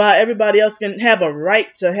 while everybody else can have a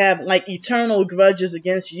right to have like eternal grudges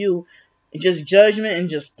against you, and just judgment and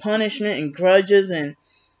just punishment and grudges and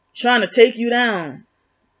trying to take you down.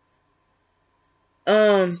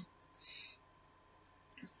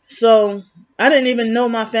 So I didn't even know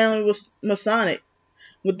my family was Masonic.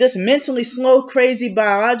 With this mentally slow, crazy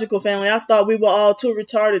biological family, I thought we were all too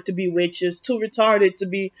retarded to be witches, too retarded to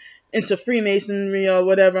be into Freemasonry or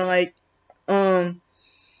whatever. Like, I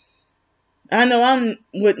know I'm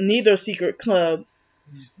with neither secret club.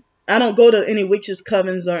 I don't go to any witches'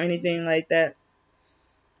 covens or anything like that.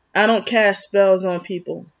 I don't cast spells on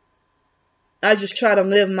people. I just try to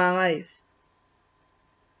live my life.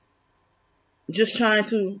 Just trying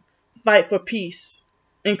to fight for peace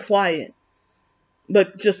and quiet.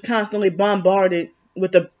 But just constantly bombarded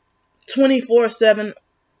with a 24/7,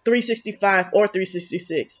 365 or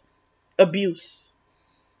 366 abuse.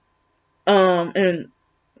 And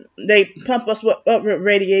they pump us up with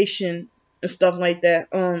radiation and stuff like that.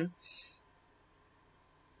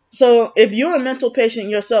 So if you're a mental patient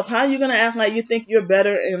yourself, how are you gonna act like you think you're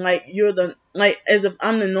better and like you're the as if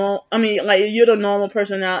I'm the normal? I mean, like you're the normal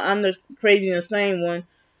person now. I'm the crazy and insane one.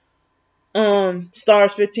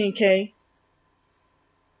 Stars 15K.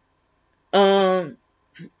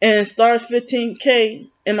 And Stars 15K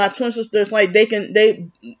and my twin sisters, like they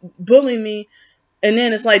bully me, and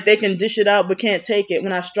then it's like they can dish it out but can't take it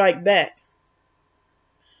when I strike back.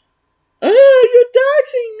 Oh, you're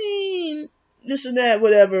doxing me, this and that,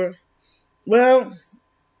 whatever. Well,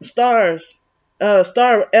 Star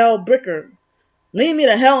L Bricker, leave me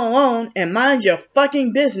the hell alone and mind your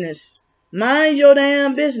fucking business. Mind your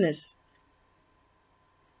damn business.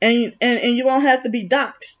 And you won't have to be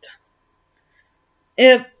doxed.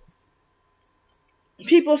 If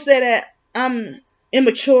people say that I'm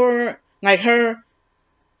immature like her,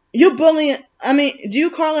 you're bullying. I mean, do you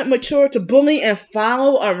call it mature to bully and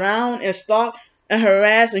follow around and stalk and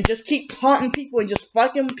harass and just keep taunting people and just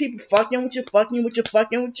fucking with people, fucking with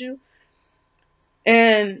you?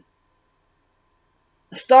 And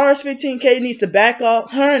Stars 15K needs to back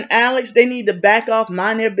off. Her and Alex, they need to back off,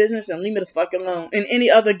 mind their business, and leave me the fuck alone. And any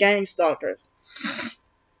other gang stalkers.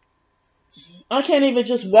 I can't even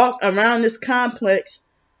just walk around this complex.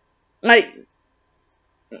 Like,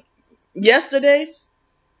 yesterday,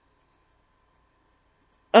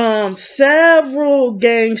 several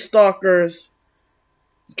gang stalkers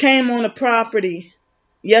came on the property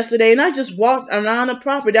yesterday, and I just walked around the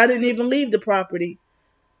property. I didn't even leave the property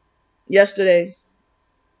yesterday.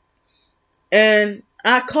 And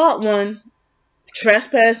I caught one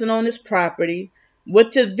trespassing on this property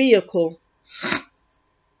with his vehicle,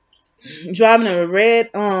 driving a red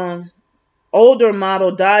older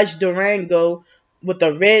model Dodge Durango with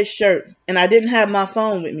a red shirt, and I didn't have my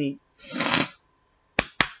phone with me.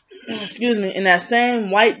 Excuse me. In that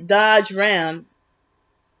same white Dodge Ram,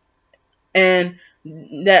 and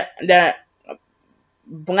that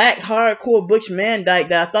black hardcore butch man dyke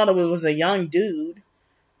that I thought it was a young dude.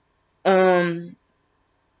 Came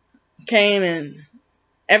and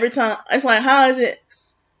every time it's like, how is it?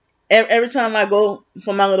 Every time I go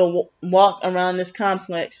for my little walk around this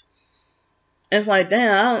complex, it's like,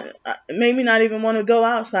 damn, it made me not even want to go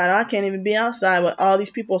outside. I can't even be outside with all these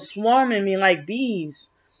people swarming me like bees.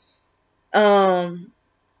 And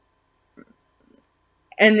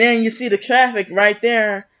then you see the traffic right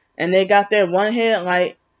there, and they got their one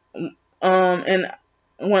headlight. And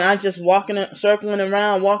when I just circling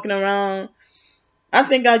around, walking around, I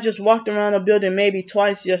think I just walked around a building maybe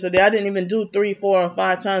twice yesterday. I didn't even do 3, 4, or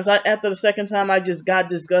 5 times. After the second time, I just got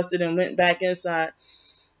disgusted and went back inside.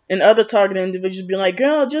 And other targeted individuals be like,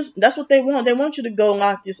 girl, that's what they want. They want you to go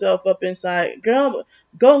lock yourself up inside. Girl,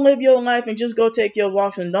 go live your life and just go take your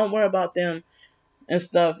walks and don't worry about them and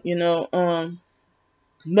stuff, you know.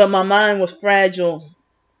 But my mind was fragile,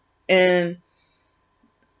 and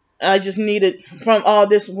I just needed, from all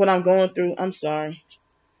this, what I'm going through, I'm sorry.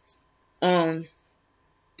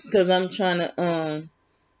 Because I'm trying to,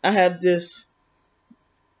 I have this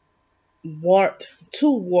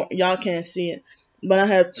two wart, y'all can't see it, but I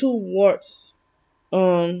have 2 warts,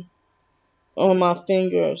 on my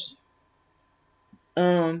fingers.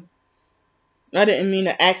 I didn't mean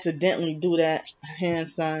to accidentally do that hand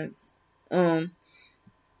sign.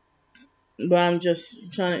 But I'm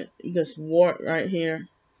just trying to, this wart right here.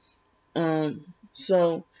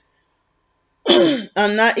 So,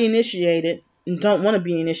 I'm not initiated and don't want to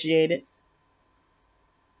be initiated.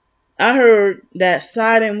 I heard that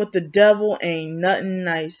siding with the devil ain't nothing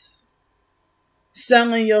nice.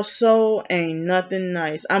 Selling your soul ain't nothing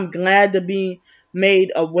nice. I'm glad to be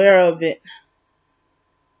made aware of it.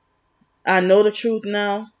 I know the truth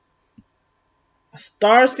now.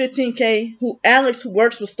 Stars 15K, Alex, who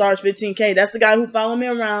works with Stars 15K, that's the guy who followed me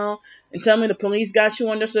around and tell me the police got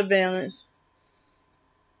you under surveillance.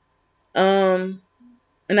 And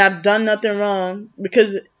I've done nothing wrong,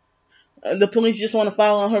 because the police just want to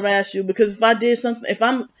follow and harass you. Because if I did something, if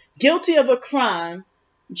I'm guilty of a crime,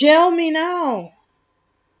 jail me now.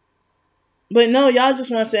 But no, y'all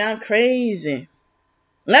just want to say I'm crazy.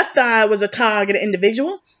 Left Eye was a targeted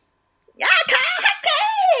individual. Y'all call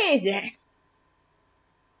her crazy.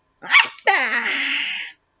 Left Eye.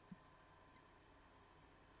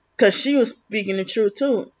 Because she was speaking the truth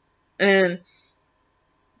too. And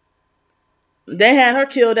they had her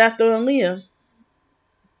killed after Aaliyah.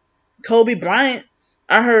 Kobe Bryant,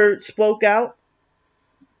 I heard, spoke out.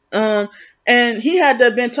 And he had to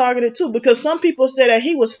have been targeted too, because some people say that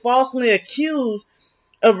he was falsely accused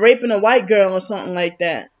of raping a white girl or something like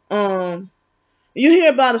that. You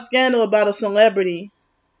hear about a scandal about a celebrity.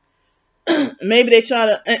 Maybe they try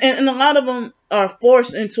to, and a lot of them are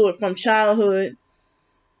forced into it from childhood.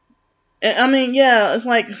 And I mean, yeah, it's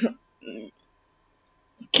like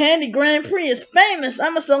Candy Grand Prix is famous.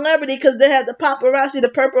 I'm a celebrity because they have the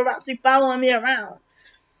paparazzi following me around.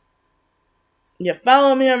 You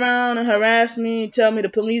follow me around and harass me, tell me the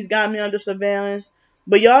police got me under surveillance.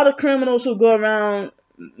 But y'all the criminals who go around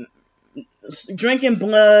drinking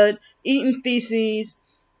blood, eating feces,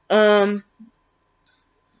 killing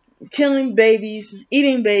babies,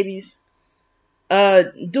 eating babies,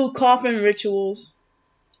 do coffin rituals.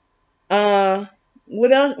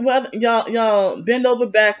 What else? Y'all bend over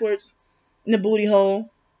backwards in the booty hole.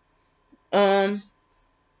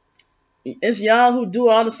 It's y'all who do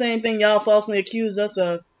all the same thing y'all falsely accuse us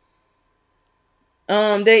of.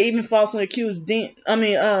 They even falsely accused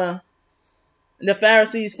the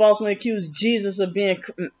Pharisees falsely accused Jesus of being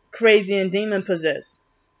crazy and demon possessed.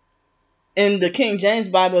 In the King James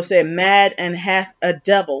Bible, it said mad and half a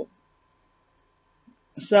devil.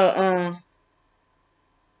 So,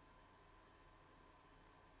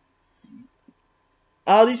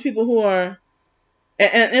 all these people who are,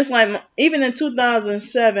 and it's like, even in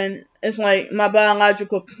 2007, it's like my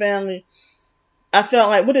biological family, I felt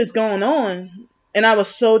like, what is going on? And I was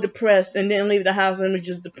so depressed and didn't leave the house and was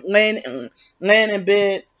just laying in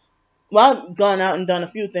bed. Well, I've gone out and done a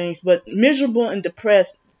few things, but miserable and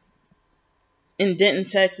depressed in Denton,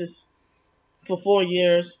 Texas for 4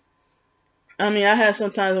 years. I mean, I had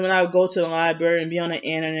some times when I would go to the library and be on the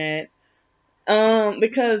internet.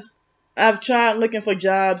 Because I've tried looking for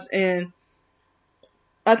jobs, and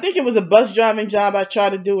I think it was a bus driving job I tried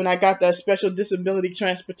to do, and I got that special disability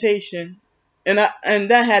transportation. And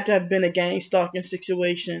that had to have been a gang stalking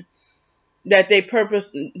situation that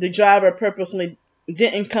the driver purposely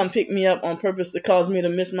didn't come pick me up on purpose to cause me to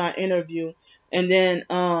miss my interview. And then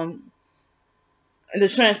the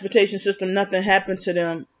transportation system, nothing happened to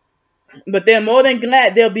them. But they're more than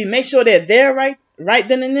glad. Make sure they're there right right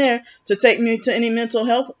then and there to take me to any mental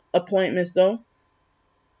health appointments, though.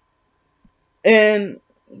 And,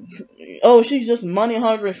 oh, she's just money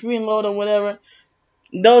hungry, freeload or whatever.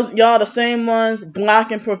 Those y'all the same ones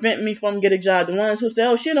block and prevent me from getting a job. The ones who say,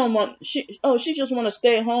 oh, she just want to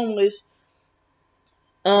stay homeless.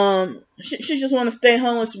 She just want to stay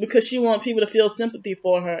homeless because she want people to feel sympathy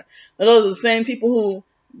for her. And those are the same people who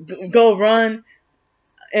go run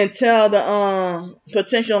and tell the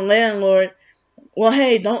potential landlord, well,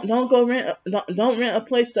 hey, don't go don't rent a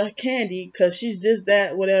place to Candy because she's this,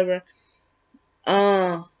 that, whatever.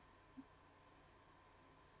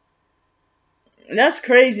 That's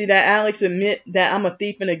crazy that Alex admit that I'm a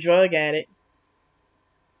thief and a drug addict.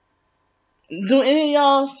 Do any of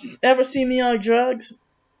y'all ever see me on drugs?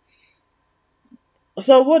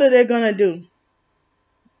 So what are they gonna do?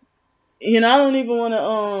 I don't even want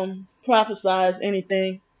to prophesize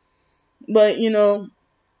anything, but even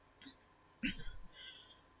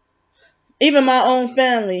my own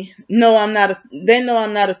family know I'm not they know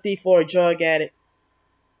I'm not a thief or a drug addict.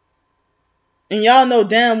 And y'all know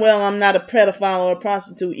damn well I'm not a pedophile or a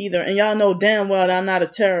prostitute either. And y'all know damn well that I'm not a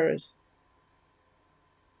terrorist.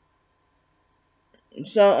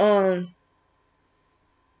 So,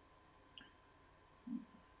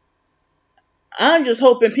 I'm just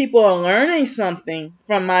hoping people are learning something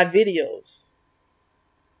from my videos.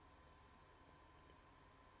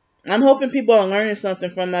 I'm hoping people are learning something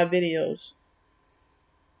from my videos.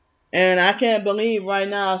 And I can't believe right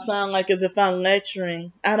now I sound like as if I'm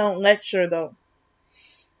lecturing. I don't lecture though.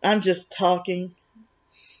 I'm just talking.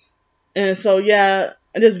 And so yeah,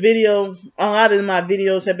 this video, a lot of my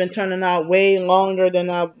videos have been turning out way longer than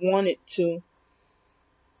I wanted to.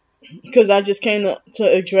 Because I just came to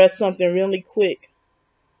address something really quick.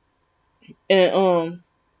 And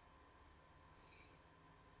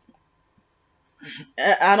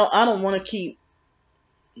I don't want to keep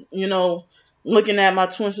looking at my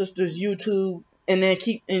twin sister's YouTube and then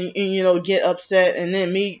keep and get upset and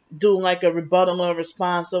then me do like a rebuttal or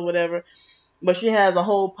response or whatever. But she has a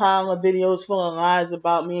whole pile of videos full of lies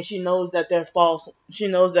about me, and she knows that they're false. She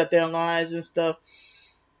knows that they're lies and stuff.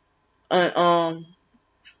 And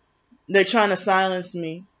they're trying to silence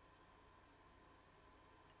me.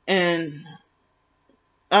 And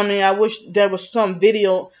I mean, I wish there was some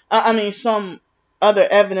video. I mean, some other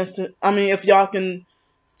evidence to. I mean, if y'all can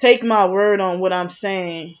take my word on what I'm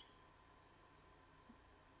saying,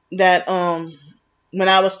 that when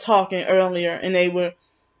I was talking earlier and they were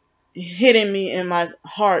hitting me in my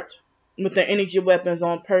heart with their energy weapons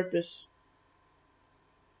on purpose.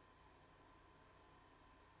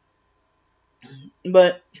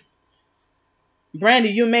 But Brandy,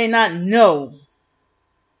 you may not know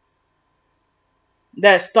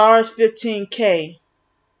that Stars 15K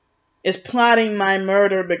is plotting my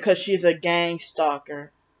murder because she's a gang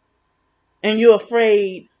stalker. And you're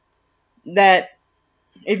afraid that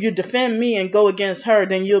if you defend me and go against her,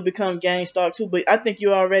 then you'll become gang stalked too. But I think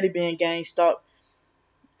you're already being gang stalked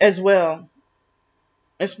as well.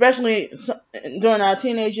 Especially during our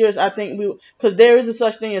teenage years, I think because there is a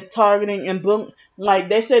such thing as targeting and bullying. Like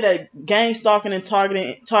they say that gang stalking and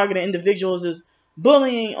targeting individuals is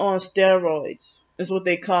bullying on steroids, is what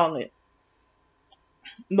they call it.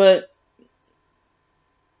 But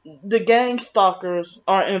the gang stalkers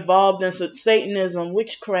are involved in Satanism,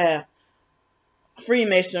 witchcraft,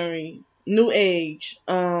 Freemasonry, New Age,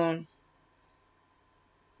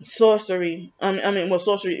 sorcery.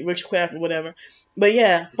 Sorcery, witchcraft, or whatever. But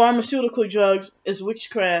yeah, pharmaceutical drugs is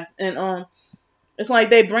witchcraft, and it's like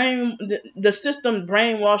the system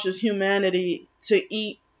brainwashes humanity to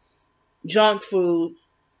eat junk food,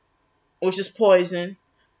 which is poison,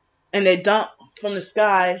 and they dump from the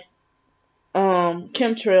sky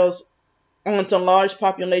chemtrails onto large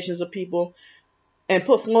populations of people and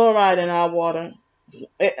put fluoride in our water.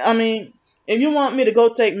 I mean, if you want me to go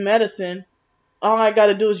take medicine, all I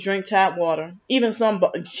gotta do is drink tap water. Even some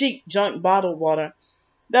cheap junk bottled water.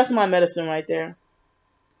 That's my medicine right there.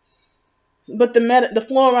 But the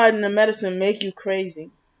fluoride in the medicine make you crazy.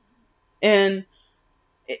 And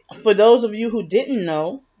for those of you who didn't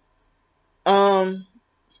know, fluoride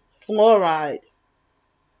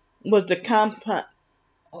was the compound.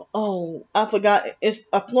 Oh, I forgot. It's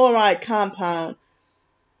a fluoride compound.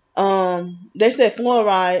 They say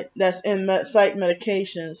fluoride that's in psych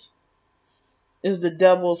medications is the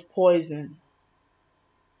devil's poison.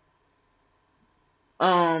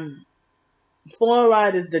 Fluoride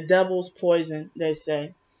is the devil's poison, they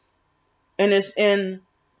say. And it's in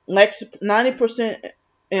 90%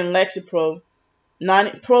 in Lexapro.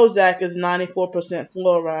 Prozac is 94%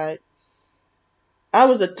 fluoride. I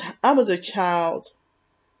was a child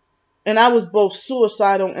And I was both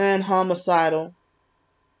suicidal and homicidal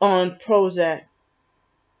on Prozac.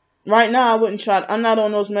 Right now, I wouldn't try. I'm not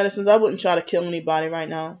on those medicines. I wouldn't try to kill anybody right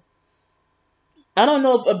now. I don't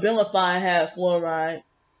know if Abilify had fluoride,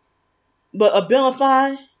 but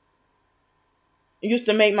Abilify used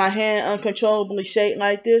to make my hand uncontrollably shake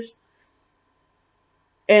like this,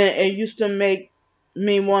 and it used to make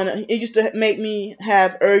me It used to make me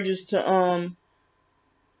have urges to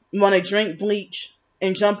want to drink bleach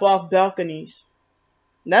and jump off balconies.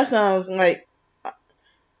 That sounds like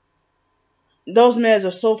those meds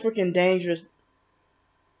are so freaking dangerous.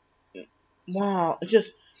 Wow, it's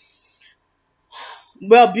just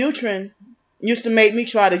Wellbutrin used to make me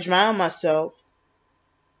try to drown myself,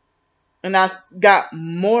 and I got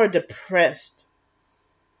more depressed.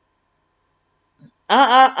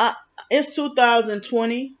 It's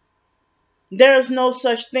 2020. There's no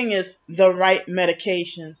such thing as the right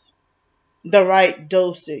medications, the right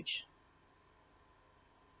dosage.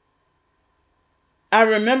 I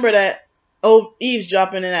remember that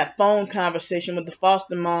eavesdropping in that phone conversation with the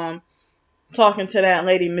foster mom, talking to that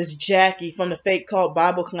lady, Miss Jackie, from the Fake Cult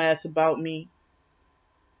Bible class about me.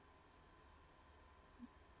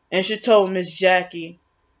 And she told Miss Jackie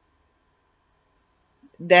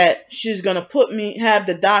that she's going to have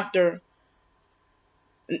the doctor,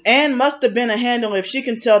 and must have been a handle if she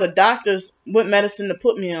can tell the doctors what medicine to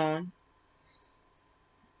put me on.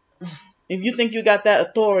 If you think you got that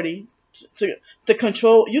authority to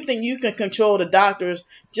control, you think you can control the doctors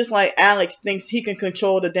just like Alex thinks he can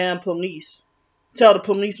control the damn police. Tell the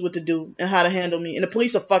police what to do and how to handle me. And the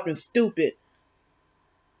police are fucking stupid.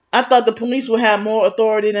 I thought the police would have more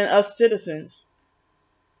authority than us citizens.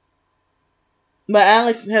 But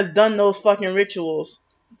Alex has done those fucking rituals.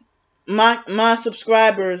 My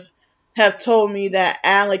subscribers have told me that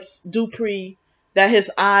Alex Dupree, that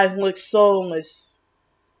his eyes look soulless.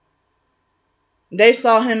 They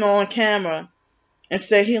saw him on camera and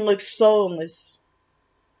said he looks soulless.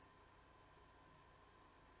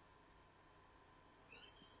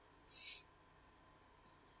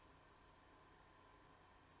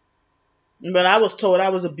 But I was told I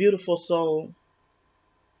was a beautiful soul.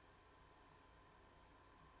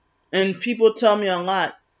 And people tell me a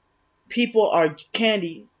lot. People are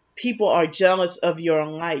candy. People are jealous of your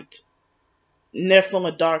light. And they're full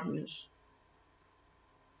of darkness.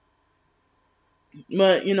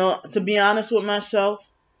 But, to be honest with myself,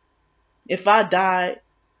 if I died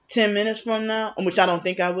 10 minutes from now, which I don't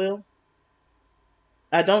think I will.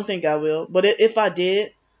 I don't think I will. But if I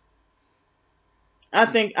did, I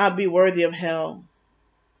think I'd be worthy of hell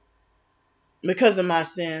because of my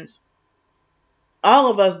sins.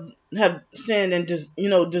 All of us have sinned and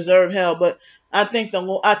deserve hell, but I thank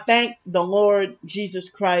the Lord Jesus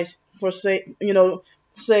Christ for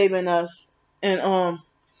saving us, and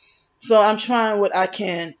so I'm trying what I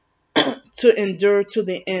can to endure to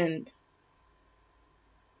the end.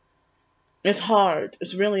 It's hard.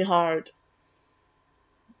 It's really hard,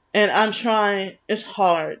 and I'm trying. It's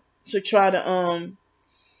hard to try to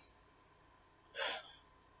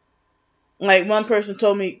like one person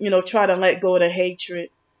told me, try to let go of the hatred.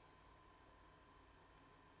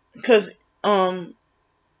 Because I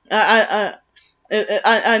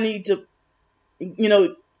need to,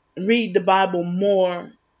 read the Bible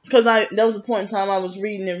more. Because there was a point in time I was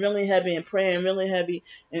reading it really heavy and praying really heavy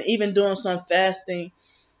and even doing some fasting.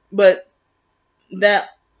 But I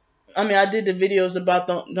did the videos about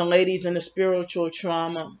the ladies and the spiritual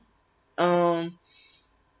trauma. And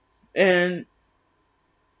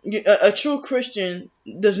a true Christian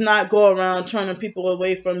does not go around turning people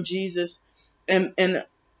away from Jesus and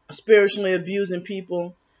spiritually abusing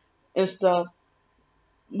people and stuff.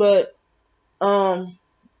 But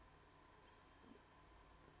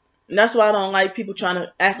that's why I don't like people trying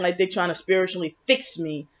to act like they're trying to spiritually fix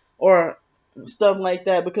me or stuff like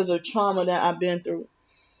that because of trauma that I've been through.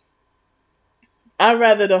 I'd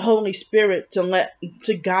rather the Holy Spirit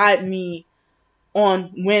to guide me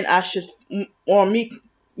on when I should, or me,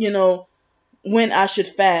 when I should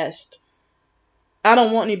fast. I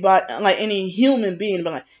don't want anybody, like any human being, to be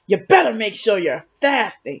like, you better make sure you're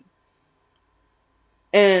fasting.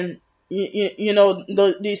 And,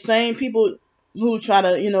 these same people who try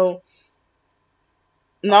to,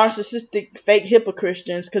 narcissistic, fake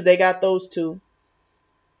hypocristians, because they got those too.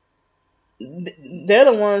 They're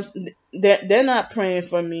the ones that they're not praying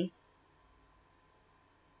for me.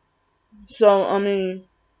 So,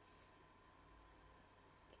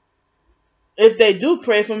 if they do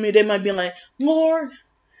pray for me, they might be like, Lord,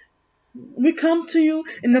 we come to you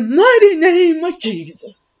in the mighty name of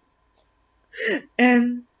Jesus.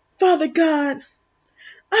 And Father God,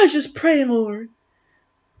 I just pray, Lord,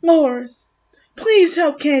 Lord, please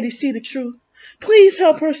help Candy see the truth. Please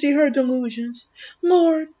help her see her delusions.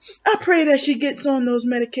 Lord, I pray that she gets on those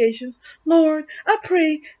medications. Lord, I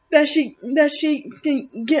pray that she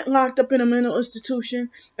can get locked up in a mental institution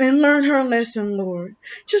and learn her lesson, Lord.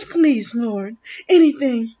 Just please, Lord,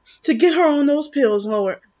 anything to get her on those pills,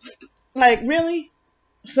 Lord. Like, really?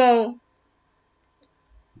 So,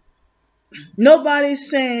 nobody's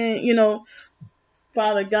saying,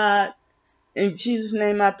 Father God, in Jesus'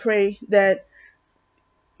 name I pray that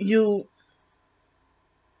you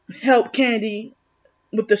help Candy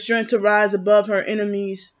with the strength to rise above her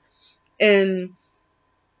enemies and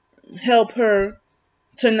help her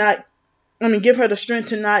to not, give her the strength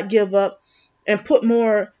to not give up and put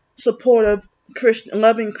more supportive,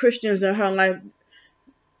 loving Christians in her life,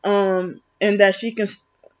 and that she can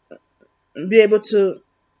be able to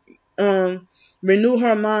renew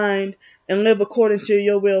her mind and live according to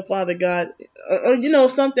your will, Father God.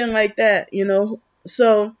 Something like that,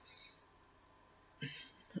 So,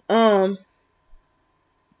 I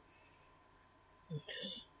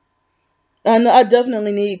know I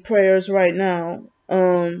definitely need prayers right now.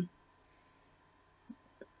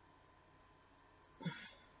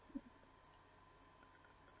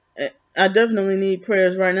 I definitely need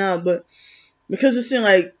prayers right now, but because it seems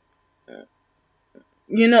like,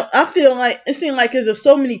 I feel like it seems like there's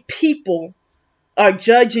so many people are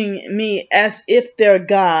judging me as if they're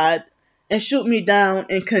God and shoot me down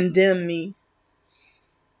and condemn me.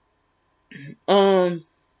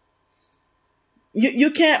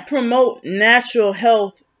 You can't promote natural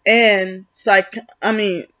health and psych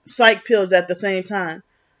pills at the same time.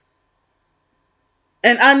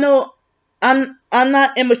 And I know I'm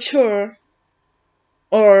not immature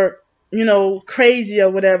or crazy or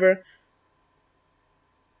whatever.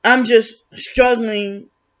 I'm just struggling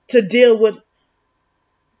to deal with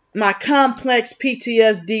my complex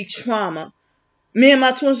PTSD trauma. Me and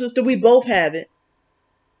my twin sister, we both have it.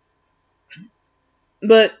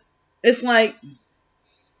 But it's like,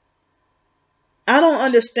 I don't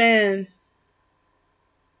understand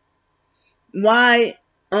why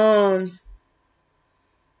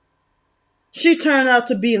she turned out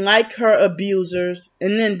to be like her abusers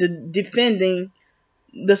and then defending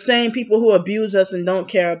the same people who abuse us and don't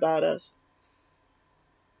care about us.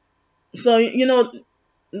 So,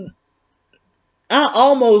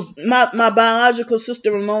 my biological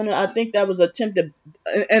sister Ramona, I think that was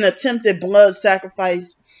an attempted blood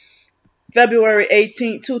sacrifice February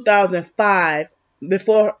 18, 2005,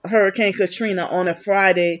 before Hurricane Katrina on a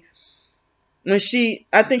Friday, when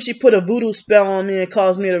I think she put a voodoo spell on me and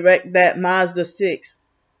caused me to wreck that Mazda 6.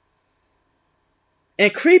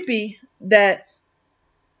 And creepy that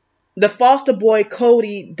the foster boy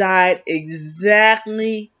Cody died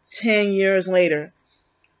exactly 10 years later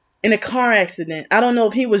in a car accident. I don't know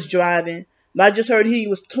if he was driving, but I just heard he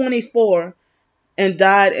was 24 and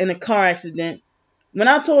died in a car accident. When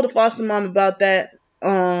I told the foster mom about that,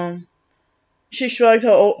 she shrugged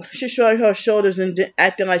her shoulders and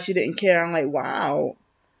acting like she didn't care. I'm like, wow.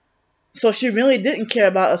 So she really didn't care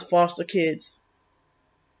about us foster kids.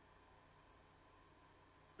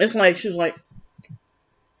 It's like she was like,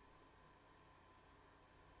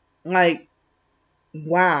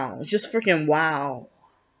 wow, just freaking wow.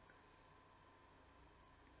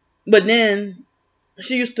 But then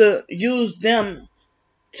she used to use them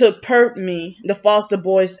to perp me, the foster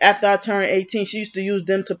boys. After I turned 18, she used to use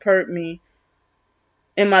them to perp me.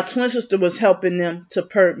 And my twin sister was helping them to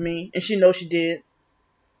perp me. And she knows she did.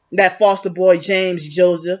 That foster boy, James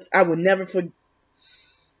Joseph. I would never forget.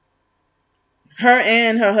 Her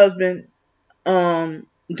and her husband,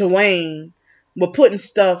 Dwayne, were putting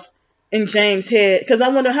stuff in James' head. Because I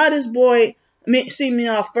wonder how this boy see me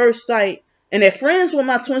off first sight. And they're friends with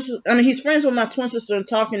my twin sister. He's friends with my twin sister and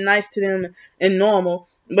talking nice to them and normal.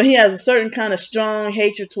 But he has a certain kind of strong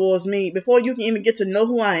hatred towards me before you can even get to know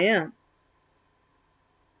who I am.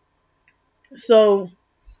 So,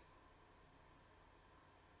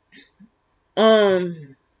 I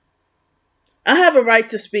have a right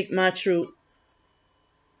to speak my truth.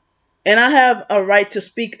 And I have a right to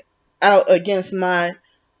speak out against my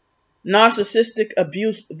narcissistic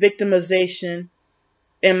abuse victimization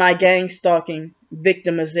and my gang stalking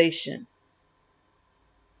victimization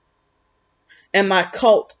and my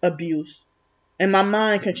cult abuse and my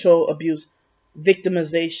mind control abuse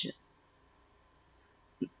victimization.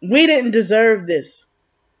 We didn't deserve this.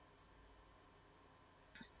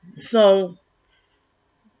 So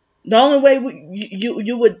the only way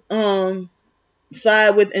you would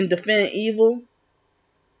side with and defend evil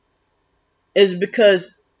is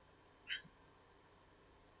because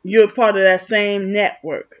You're part of that same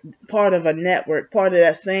network, part of a network, part of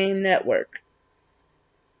that same network.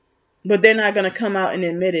 But they're not going to come out and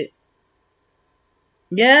admit it.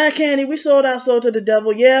 Yeah, Candy, we sold our soul to the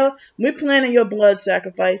devil. Yeah, we're planning your blood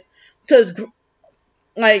sacrifice. Because,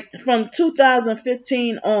 like, from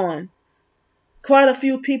 2015 on, quite a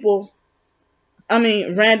few people, I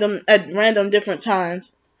mean, at random different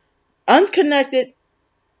times, unconnected,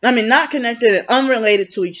 I mean, not connected and unrelated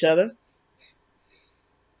to each other,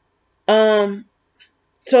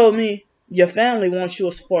 told me, your family wants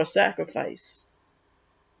you for a sacrifice.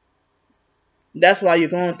 That's why you're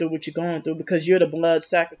going through what you're going through, because you're the blood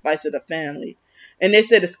sacrifice of the family. And they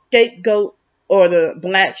said the scapegoat or the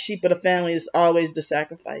black sheep of the family is always the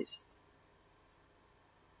sacrifice.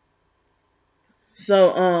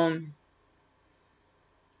 So,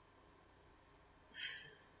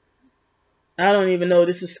 I don't even know.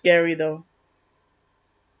 This is scary though.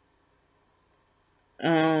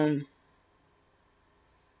 Um,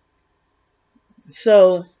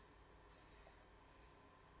 so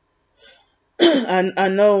I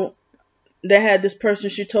know they had this person.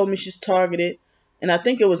 She told me she's targeted, and I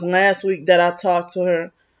think it was last week that I talked to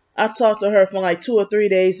her. I talked to her for like 2 or 3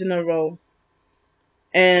 days in a row,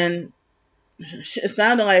 and it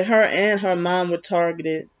sounded like her and her mom were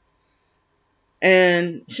targeted.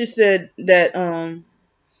 And she said that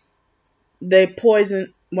they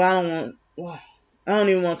poisoned. Well, I don't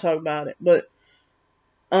even want to talk about it, but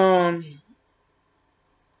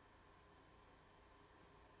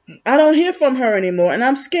I don't hear from her anymore, and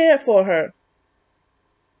I'm scared for her.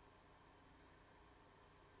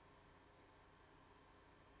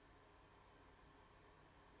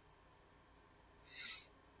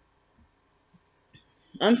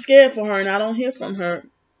 I'm scared for her, and I don't hear from her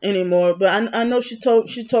anymore. But I know she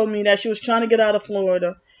told me that she was trying to get out of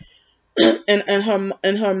Florida, and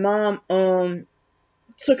her mom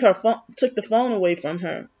took the phone away from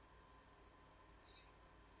her.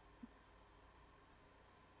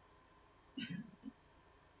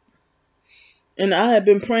 And I had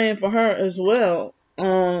been praying for her as well,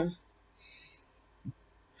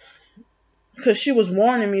 because she was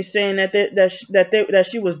warning me, saying that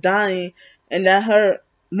she was dying, and that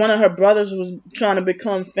one of her brothers was trying to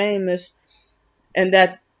become famous, and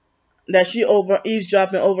that she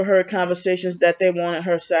eavesdropping overheard conversations that they wanted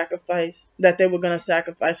her sacrifice, that they were going to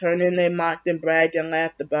sacrifice her, and then they mocked and bragged and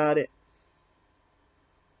laughed about it.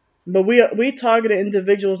 But we targeted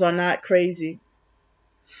individuals are not crazy.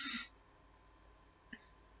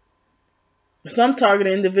 Some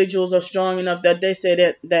targeted individuals are strong enough that they say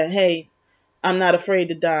that hey, I'm not afraid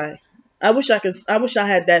to die. I wish I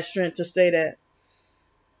had that strength to say that.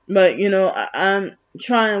 But I'm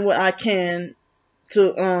trying what I can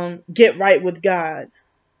to get right with God,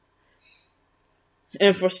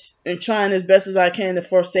 and trying as best as I can to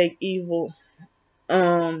forsake evil.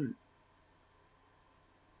 Trying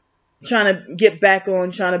to get back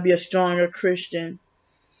on, trying to be a stronger Christian.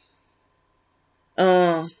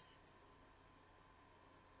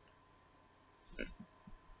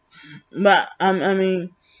 But I mean,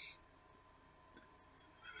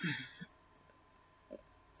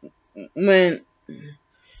 when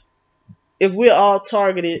if we're all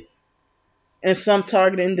targeted, and some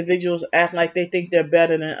targeted individuals act like they think they're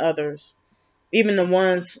better than others, even the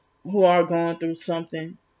ones who are going through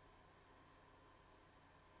something.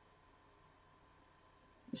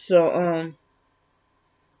 So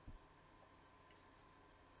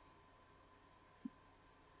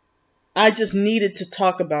I just needed to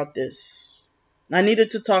talk about this. I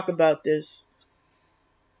needed to talk about this.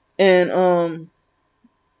 And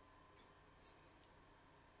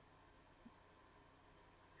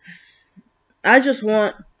I just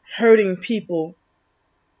want hurting people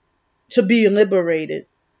to be liberated.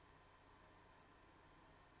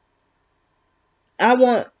 I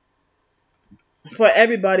want for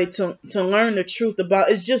everybody to learn the truth about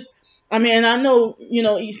it's just I mean, and I know,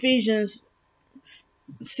 Ephesians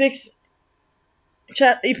 6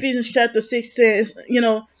 Ephesians chapter 6 says,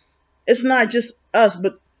 it's not just us,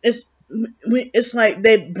 but it's like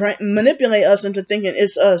they manipulate us into thinking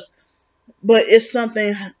it's us, but it's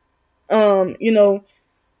something. For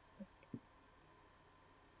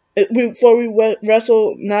we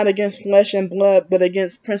wrestle not against flesh and blood, but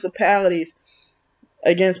against principalities,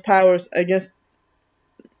 against powers, against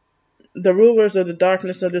the rulers of the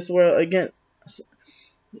darkness of this world, against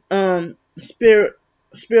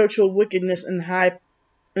spiritual wickedness in high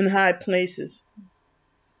places.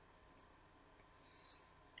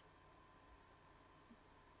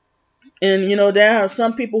 And there are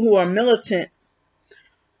some people who are militant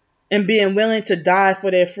and being willing to die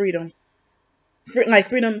for their freedom, like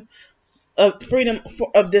freedom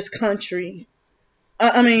of this country.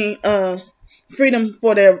 I mean, freedom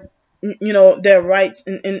for their, their rights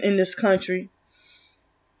in this country.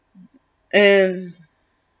 And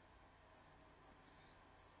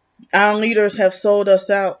our leaders have sold us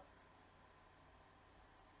out.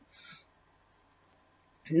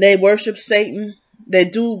 They worship Satan. They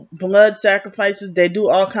do blood sacrifices. They do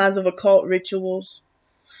all kinds of occult rituals.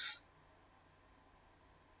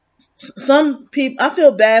 Some people, I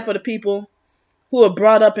feel bad for the people who are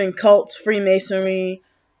brought up in cults, Freemasonry,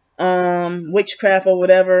 witchcraft, or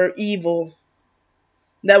whatever evil,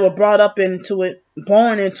 that were brought up into it,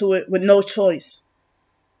 born into it with no choice,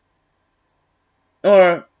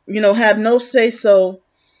 or have no say so.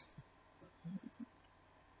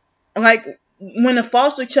 Like when a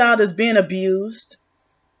foster child is being abused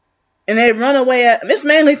and they run away, it's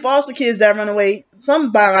mainly foster kids that run away.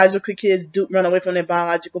 Some biological kids do run away from their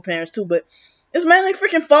biological parents too, but it's mainly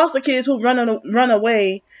freaking foster kids who run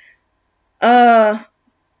away.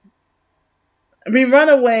 We run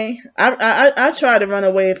away. I tried to run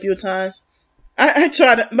away a few times. I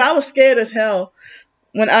tried to, but I was scared as hell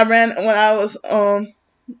when I was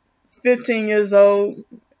 15 years old,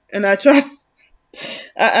 and I tried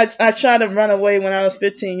to run away when I was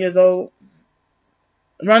 15 years old,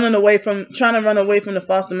 trying to run away from the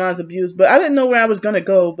foster mom's abuse. But I didn't know where I was gonna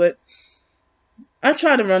go. But I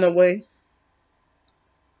tried to run away.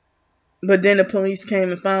 But then the police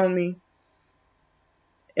came and found me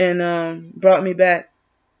and brought me back.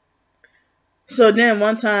 So then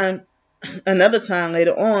another time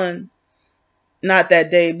later on, not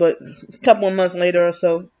that day, but a couple of months later or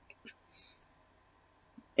so,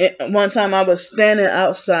 one time I was standing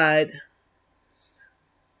outside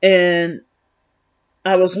and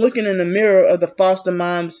I was looking in the mirror of the foster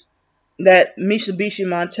moms, that Mitsubishi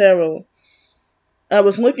Montero. I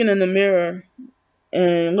was looking in the mirror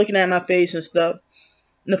and looking at my face and stuff.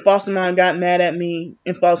 And the foster mom got mad at me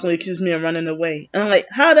and falsely accused me of running away. And I'm like,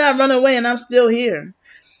 how did I run away and I'm still here?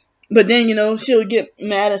 But then, she'll get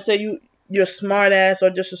mad and say you're smart ass or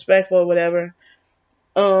disrespectful or whatever.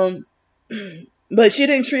 But she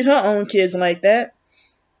didn't treat her own kids like that.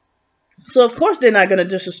 So of course they're not gonna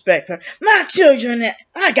disrespect her. My children,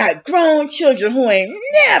 I got grown children who ain't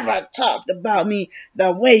never talked about me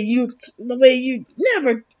the way you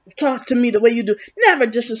never talk to me the way you do, never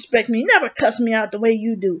disrespect me, never cuss me out the way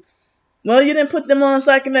you do. Well, you didn't put them on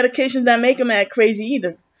psychic medications that make them act crazy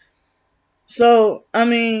either. So I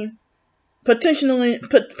mean, potentially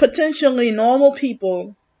normal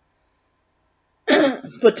people,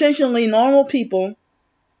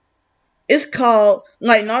 it's called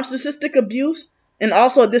like narcissistic abuse, and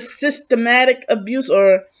also this systematic abuse,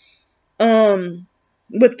 or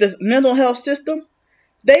with this mental health system.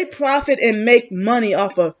 They profit and make money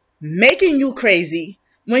off of making you crazy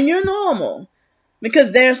when you're normal,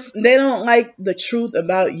 because they don't like the truth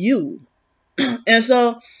about you. And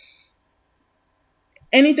so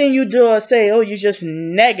anything you do or say, oh, you're just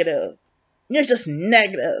negative. You're just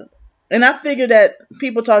negative. And I figure that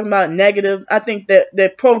people talking about negative, I think that they're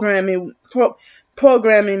programming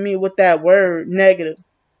me with that word negative.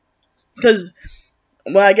 Because,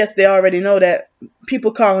 well, I guess they already know that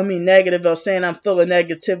people calling me negative or saying I'm full of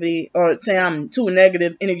negativity or saying I'm too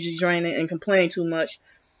negative, energy draining, and complain too much.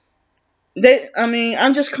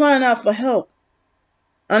 I'm just crying out for help.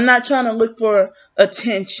 I'm not trying to look for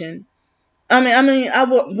attention. I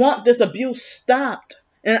would want this abuse stopped.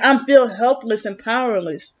 And I feel helpless and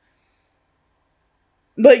powerless.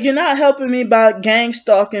 But you're not helping me by gang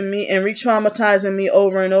stalking me and re-traumatizing me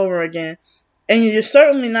over and over again. And you're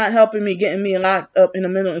certainly not helping me getting me locked up in a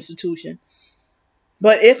mental institution.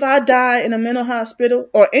 But if I die in a mental hospital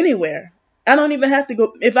or anywhere, I don't even have to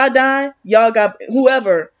go. If I die, y'all got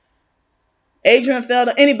whoever, Adrian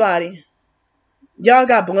Felder, anybody, y'all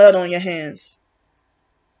got blood on your hands.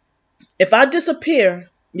 If I disappear,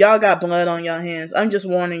 y'all got blood on your hands. I'm just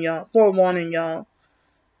forewarning y'all.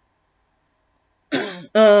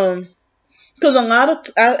 Because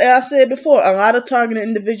I said before, a lot of targeted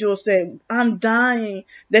individuals say, I'm dying.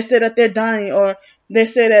 They say that they're dying, or they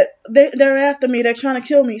say that they're after me, they're trying to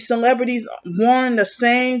kill me. Celebrities warn the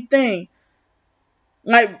same thing.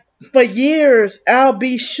 Like, for years, Al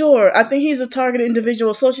B. Sure, I think he's a targeted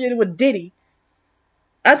individual associated with Diddy.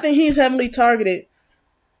 I think he's heavily targeted.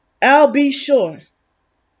 Al B. Sure.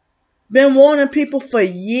 Been warning people for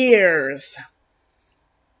years.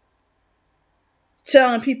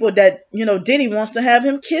 Telling people that, Diddy wants to have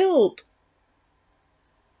him killed.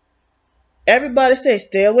 Everybody say,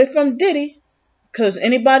 stay away from Diddy. Because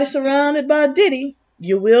anybody surrounded by Diddy,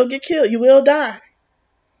 you will get killed. You will die.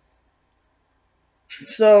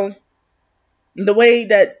 So, the way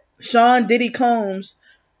that Sean Diddy Combs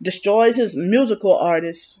destroys his musical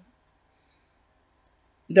artists.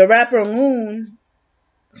 The rapper Loon,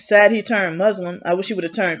 sad he turned Muslim. I wish he would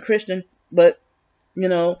have turned Christian, but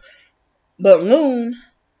Loon,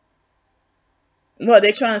 what,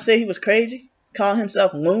 they trying to say he was crazy? Call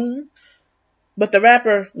himself Loon? But the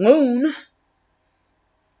rapper Loon,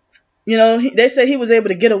 they say he was able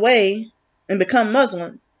to get away and become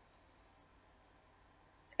Muslim.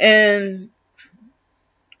 And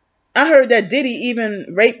I heard that Diddy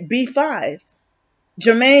even raped B5.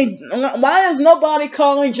 Jermaine, why is nobody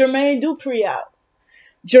calling Jermaine Dupri out?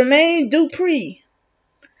 Jermaine Dupri,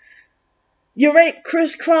 you raped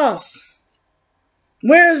Chris Cross.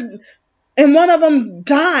 And one of them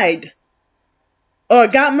died or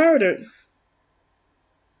got murdered.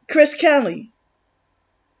 Chris Kelly.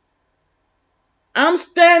 I'm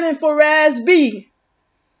standing for Raz B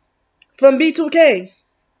from B2K.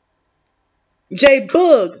 J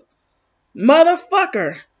Boog,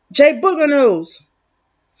 motherfucker. J Booger Nose.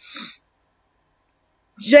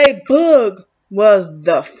 J Boog was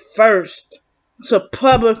the first to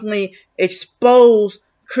publicly expose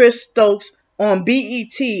Chris Stokes on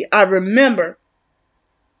BET. I remember.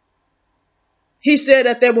 He said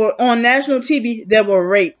that they were on national TV, they were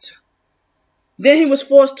raped. Then he was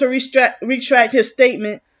forced to retract his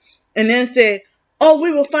statement and then said, oh,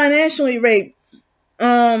 we were financially raped.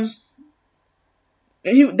 They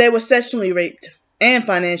were sexually raped and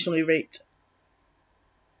financially raped.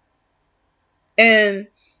 And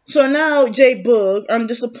so now, J Boog, I'm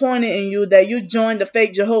disappointed in you that you joined the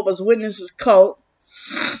fake Jehovah's Witnesses cult.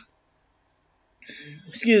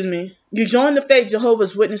 Excuse me. You joined the fake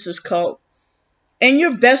Jehovah's Witnesses cult. And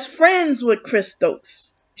you're best friends with Chris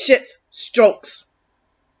Stokes. Strokes.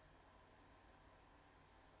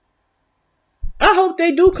 I hope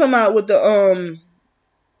they do come out with the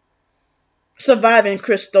Surviving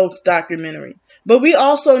Chris Stokes documentary. But we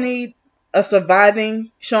also need a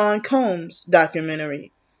Surviving Sean Combs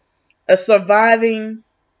documentary. A surviving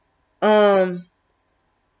we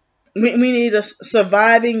need a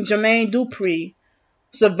Surviving Jermaine Dupri.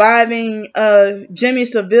 Surviving Jimmy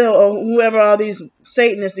Savile or whoever all these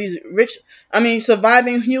Satanists,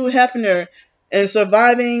 surviving Hugh Hefner and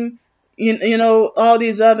surviving all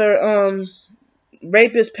these other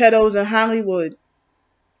rapist pedos in Hollywood.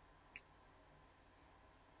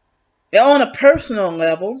 And on a personal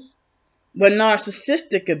level, with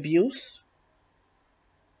narcissistic abuse,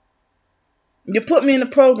 you put me in the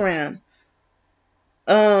program.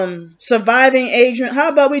 Surviving Adrian. How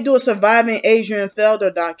about we do a Surviving Adrian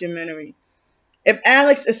Felder documentary? If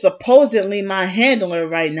Alex is supposedly my handler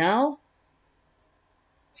right now,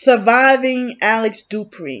 Surviving Alex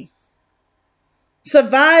Dupree.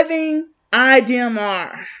 Surviving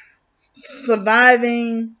IDMR.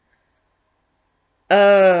 Surviving,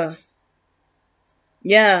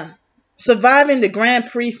 Surviving the Grand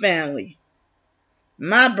Prix family.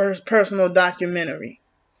 My personal documentary.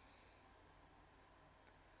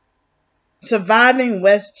 Surviving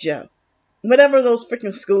WestJet. Whatever those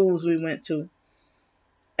freaking schools we went to.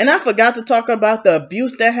 And I forgot to talk about the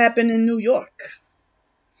abuse that happened in New York.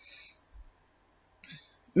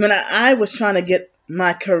 When I was trying to get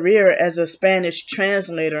my career as a Spanish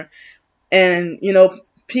translator, and,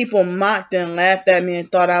 people mocked and laughed at me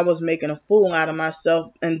and thought I was making a fool out of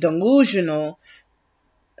myself and delusional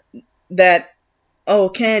that, oh,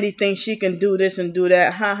 Candy thinks she can do this and do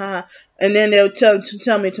that, ha ha. And then they'll tell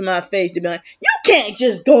me to my face, they'll be like, you can't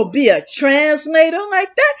just go be a translator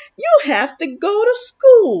like that. You have to go to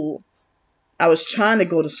school. I was trying to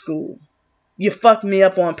go to school. You fucked me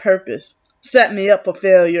up on purpose. Set me up for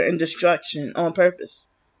failure and destruction on purpose.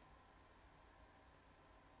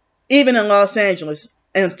 Even in Los Angeles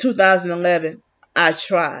in 2011, I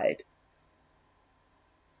tried.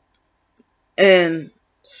 And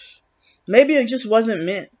maybe it just wasn't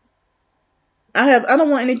meant. I don't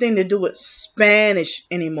want anything to do with Spanish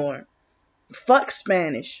anymore. Fuck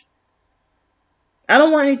Spanish. I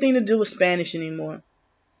don't want anything to do with Spanish anymore.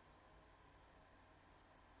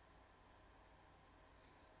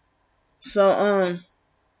 So,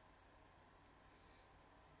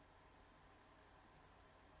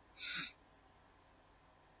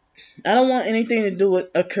 I don't want anything to do with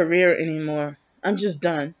a career anymore. I'm just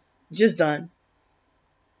done. Just done.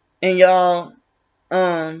 And y'all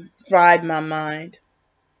fried my mind.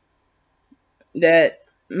 That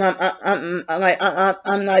I'm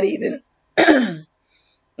not even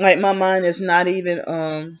like my mind is not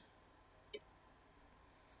even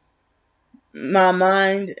my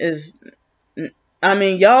mind is,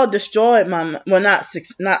 y'all destroyed my, well,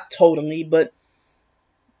 not totally, but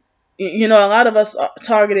a lot of us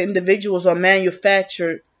targeted individuals are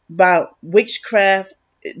manufactured about witchcraft,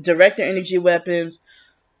 director energy weapons,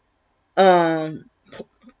 um,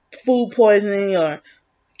 food poisoning, or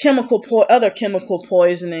other chemical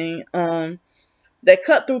poisoning, that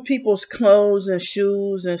cut through people's clothes and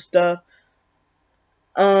shoes and stuff,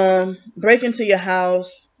 break into your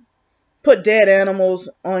house, put dead animals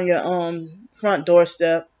on your front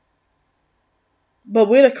doorstep. But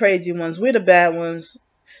we're the crazy ones. We're the bad ones.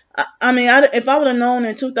 If I would have known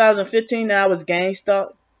in 2015 that I was gang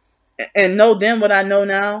stalked and know then what I know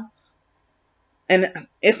now, and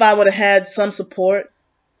if I would have had some support,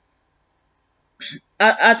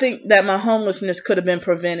 I think that my homelessness could have been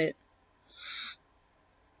prevented.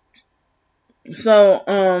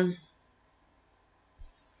 So,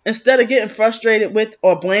 instead of getting frustrated with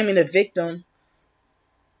or blaming the victim,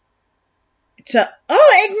 ignore,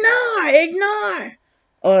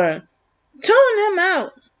 or tune them out.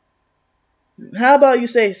 How about you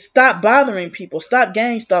say, stop bothering people, stop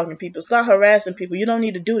gang stalking people, stop harassing people. You don't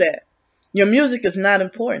need to do that. Your music is not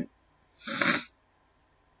important.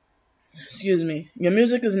 Excuse me. Your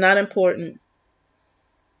music is not important.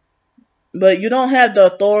 But you don't have the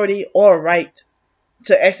authority or right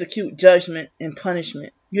to execute judgment and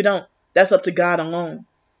punishment. You don't. That's up to God alone.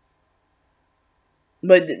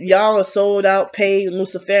 But y'all are sold out, paid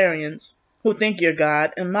Luciferians who think you're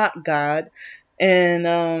God and mock God.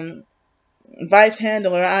 And Vice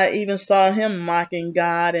Handler, I even saw him mocking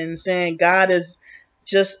God and saying God is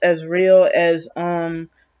just as real as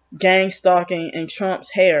gang stalking and Trump's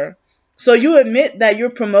hair. So you admit that you're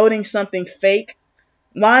promoting something fake.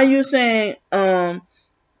 Why are you saying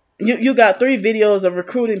you got 3 videos of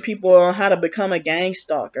recruiting people on how to become a gang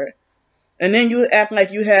stalker? And then you act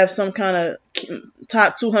like you have some kind of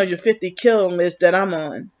top 250 kill list that I'm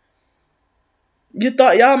on.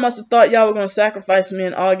 Y'all must have thought y'all were going to sacrifice me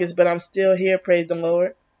in August, but I'm still here, praise the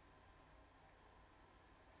Lord.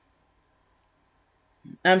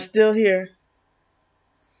 I'm still here.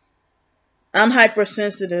 I'm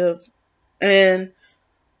hypersensitive. And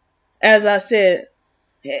as I said,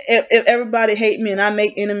 if everybody hate me and I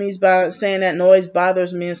make enemies by saying that noise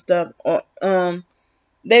bothers me and stuff, or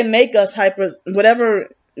they make us whatever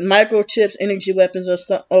microchips, energy weapons, or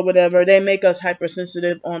stuff or whatever, they make us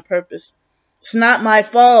hypersensitive on purpose. It's not my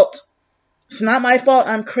fault. It's not my fault.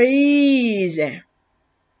 I'm crazy.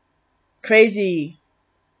 Crazy.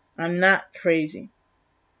 I'm not crazy.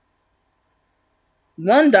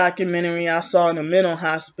 One documentary I saw in a mental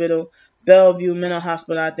hospital, Bellevue Mental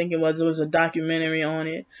Hospital, I think it was a documentary on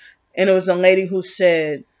it. And it was a lady who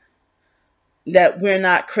said that we're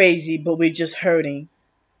not crazy, but we're just hurting.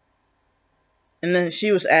 And then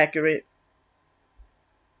she was accurate.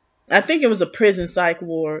 I think it was a prison psych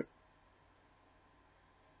ward.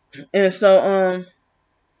 And so,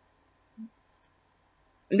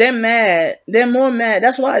 they're mad. They're more mad.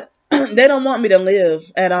 That's why they don't want me to live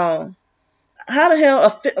at all. How the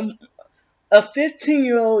hell a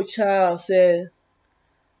 15-year-old child said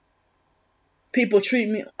people treat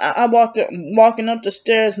me? I walking up the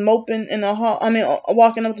stairs moping in the hall.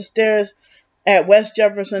 Walking up the stairs at West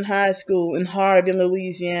Jefferson High School in Harvey,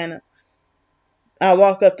 Louisiana. I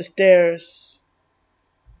walk up the stairs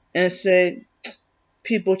and said,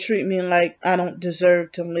 people treat me like I don't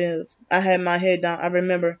deserve to live. I had my head down. I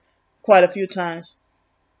remember quite a few times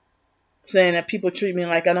saying that people treat me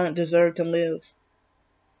like I don't deserve to live.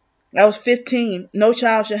 I was 15. No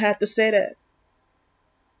child should have to say that.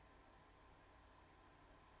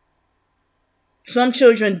 Some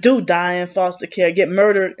children do die in foster care, get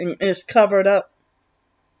murdered, and it's covered up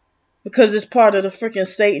because it's part of the freaking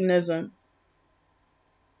Satanism.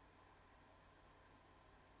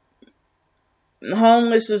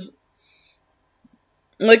 Homeless is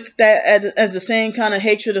looked at as the same kind of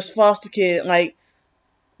hatred as foster kid. Like,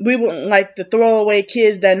 we wouldn't like the throwaway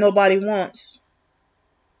kids that nobody wants.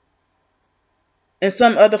 And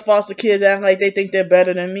some other foster kids act like they think they're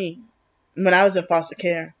better than me when I was in foster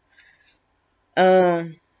care.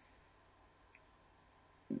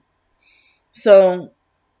 So,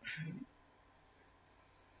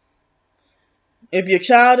 if your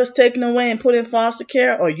child is taken away and put in foster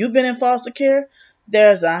care, or you've been in foster care,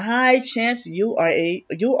 there's a high chance you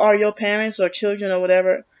are your parents or children or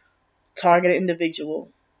whatever targeted individual,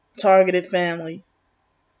 targeted family.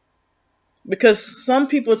 Because some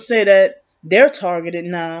people say that they're targeted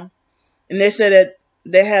now, and they say that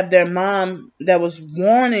they have their mom that was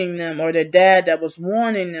warning them or their dad that was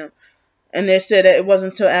warning them, and they said that it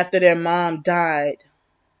wasn't until after their mom died,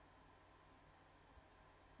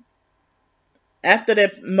 after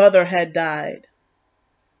their mother had died,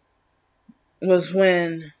 was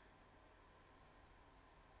when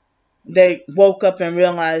they woke up and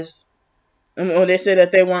realized or they say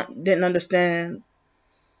that they didn't understand.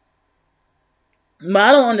 But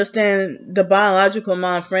I don't understand the biological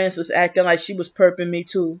mom, Frances, acting like she was perping me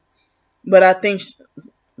too. But I think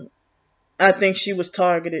she was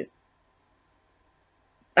targeted.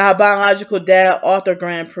 Our biological dad, Arthur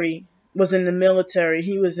Grand Prix, was in the military.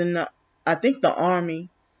 He was in I think the army.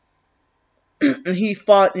 And he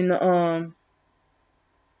fought in the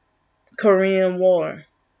Korean War.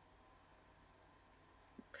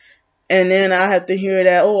 And then I have to hear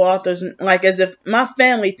that, oh, Arthur's, like, as if my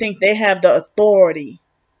family think they have the authority.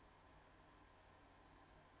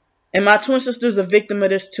 And my twin sister's a victim of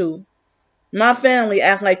this too. My family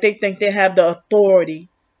act like they think they have the authority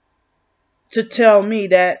to tell me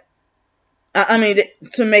that, I mean,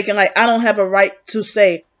 to make it like I don't have a right to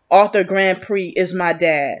say Arthur Grand Prix is my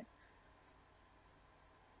dad.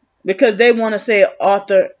 Because they want to say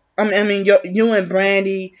Arthur, I mean, you and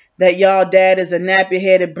Brandy, that y'all dad is a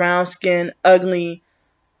nappy-headed, brown-skinned, ugly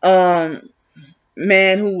man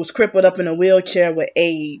who was crippled up in a wheelchair with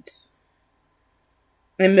AIDS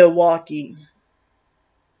in Milwaukee.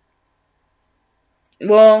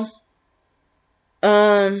 Well,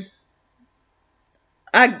 I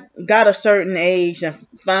got a certain age and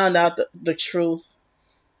found out the truth.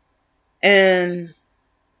 And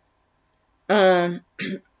I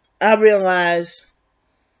realized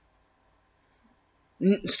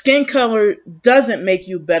skin color doesn't make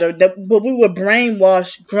you better. But we were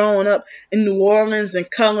brainwashed growing up in New Orleans and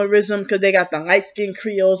colorism because they got the light-skinned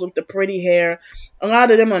Creoles with the pretty hair. A lot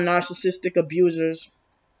of them are narcissistic abusers.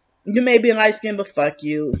 You may be light-skinned, but fuck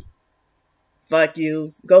you. Fuck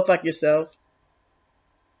you. Go fuck yourself.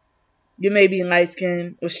 You may be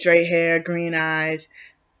light-skinned with straight hair, green eyes,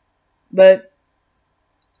 but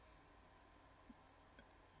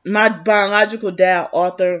my biological dad,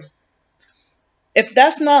 Arthur, if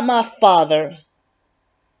that's not my father,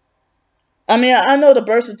 I mean, I know the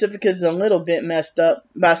birth certificate is a little bit messed up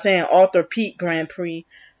by saying Arthur Pete Grand Prix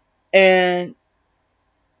and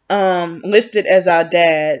listed as our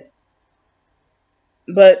dad,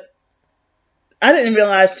 but I didn't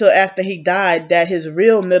realize till after he died that his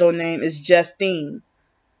real middle name is Justine.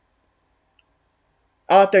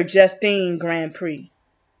 Arthur Justine Grand Prix.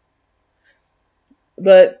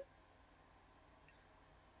 But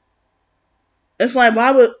it's like,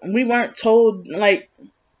 why would we weren't told that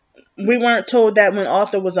when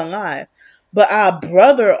Arthur was alive. But our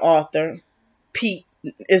brother Arthur, Pete,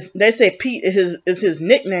 they say Pete is his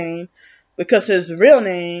nickname because his real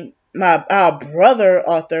name, our brother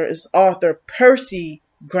Arthur, is Arthur Percy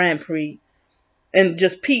Grand Prix, and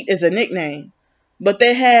just Pete is a nickname. But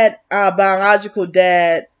they had our biological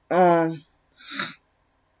dad,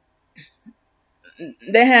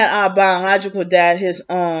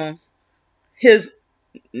 his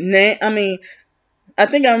name, I mean, I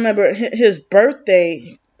think I remember his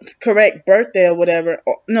birthday, correct birthday or whatever.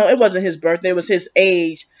 No, it wasn't his birthday. It was his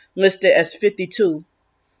age listed as 52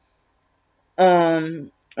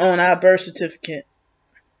 on our birth certificate.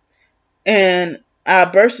 And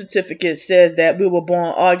our birth certificate says that we were born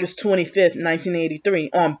August 25th,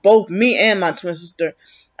 1983 on both me and my twin sister,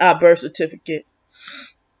 our birth certificate.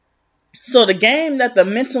 So the game that the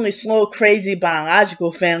mentally slow, crazy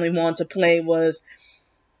biological family wanted to play was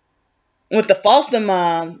with the foster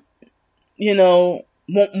mom,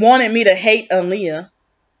 wanted me to hate Aaliyah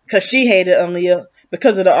because she hated Aaliyah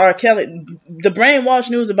because of the R. Kelly, the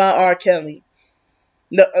brainwash news about R. Kelly.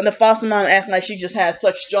 The foster mom acting like she just had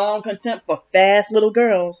such strong contempt for fast little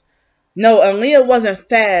girls. No, Aaliyah wasn't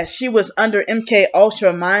fast. She was under MK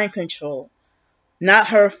Ultra mind control. Not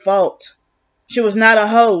her fault. She was not a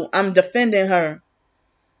hoe. I'm defending her.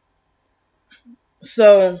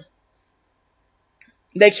 So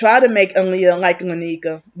they tried to make Aaliyah like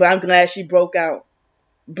Lanika, but I'm glad she broke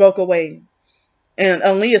away. And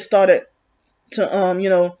Aaliyah started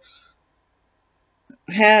to,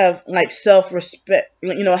 have like self-respect,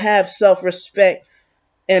 have self-respect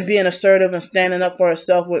and being assertive and standing up for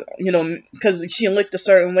herself with, because she looked a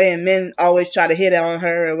certain way and men always try to hit on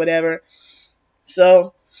her or whatever.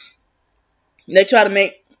 So they try to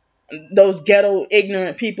make those ghetto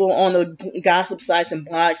ignorant people on the gossip sites and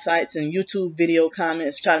blog sites and YouTube video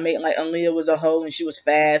comments try to make like Aaliyah was a hoe and she was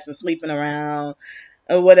fast and sleeping around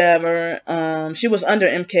or whatever. She was under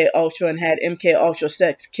MK Ultra and had MK Ultra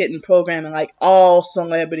sex kitten programming like all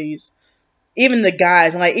celebrities, even the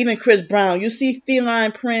guys, like even Chris Brown. You see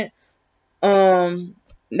feline print,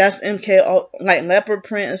 that's MK, like leopard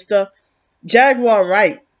print and stuff. Jaguar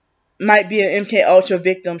Wright might be an MK Ultra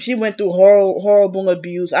victim. She went through horrible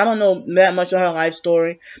abuse. I don't know that much of her life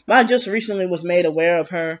story, but I just recently was made aware of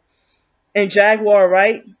her. And Jaguar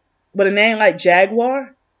Wright, with a name like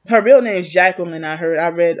Jaguar, Her real name is Jacqueline. I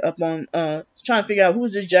read up on trying to figure out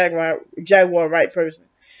who's this Jaguar Wright person.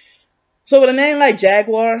 So with a name like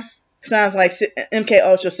Jaguar, sounds like MK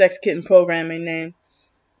Ultra Sex Kitten programming name.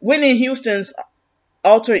 Whitney Houston's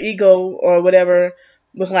alter ego or whatever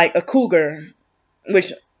was like a cougar,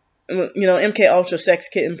 which, you know, MK Ultra Sex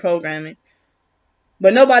Kitten programming.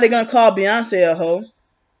 But nobody gonna call Beyonce a hoe.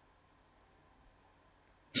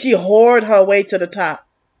 She whored her way to the top.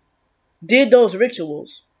 Did those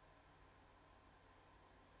rituals.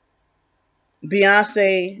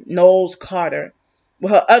 Beyonce Knowles Carter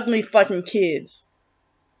with her ugly fucking kids.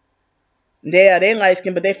 Yeah, they light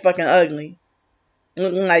skinned, but they fucking ugly.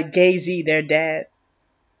 Looking like Gay-Z, their dad.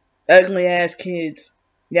 Ugly ass kids.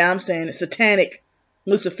 Yeah, I'm saying it. Satanic,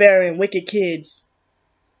 Luciferian, wicked kids.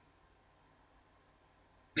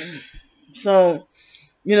 So,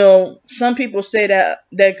 you know, some people say that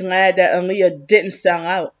they're glad that Aaliyah didn't sell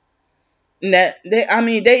out. And that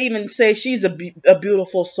they even say she's a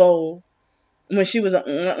beautiful soul. When she was,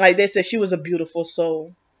 like they said, she was a beautiful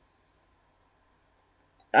soul.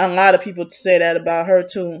 A lot of people say that about her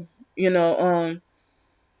too. You know,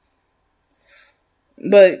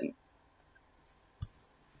 but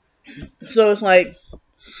so it's like,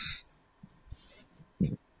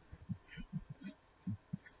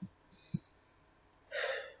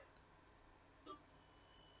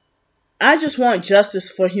 I just want justice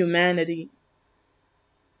for humanity.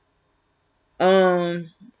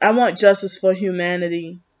 I want justice for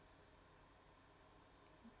humanity.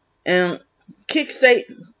 And kick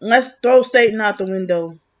Satan. Let's throw Satan out the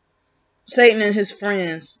window. Satan and his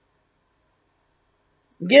friends.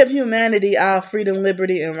 Give humanity our freedom,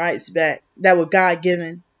 liberty, and rights back that were God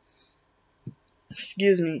given.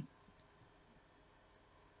 Excuse me.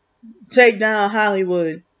 Take down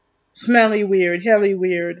Hollywood. Smelly weird, helly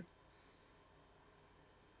weird.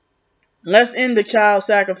 Let's end the child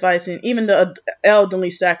sacrificing, even the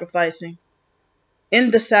elderly sacrificing.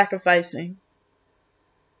 End the sacrificing.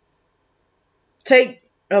 Take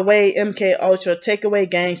away MK Ultra, take away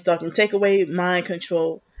gang stalking, take away mind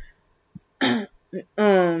control.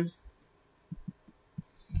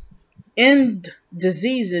 End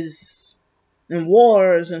diseases and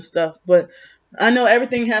wars and stuff. But I know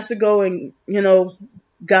everything has to go in, you know,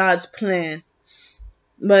 God's plan.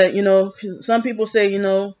 But, you know, some people say, you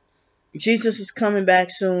know, Jesus is coming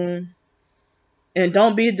back soon. And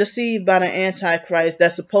don't be deceived by the Antichrist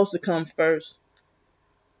that's supposed to come first.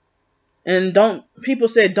 And people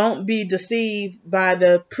say don't be deceived by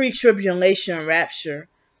the pre-tribulation rapture.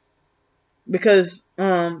 Because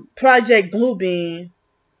Project Bluebeam,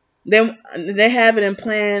 they have it in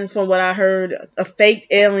plan, from what I heard, a fake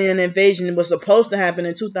alien invasion was supposed to happen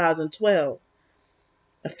in 2012.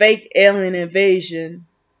 A fake alien invasion.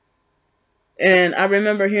 And I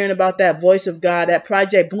remember hearing about that Voice of God, that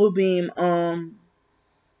Project Bluebeam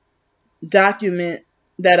document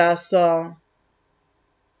that I saw.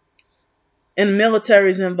 And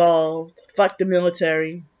military's involved. Fuck the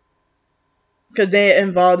military. Because they're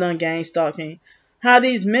involved on gang stalking. How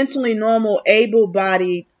these mentally normal,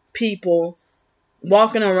 able-bodied people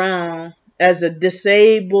walking around as a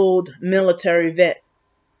disabled military vet.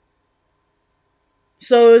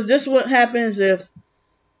 So is this what happens if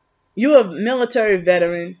you're a military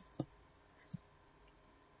veteran?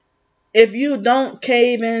 If you don't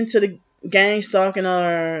cave into the gang stalking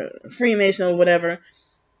or Freemason or whatever,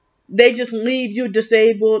 they just leave you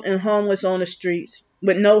disabled and homeless on the streets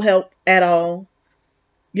with no help at all.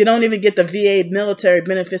 You don't even get the VA military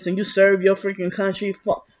benefits, and you serve your freaking country,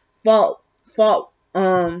 fought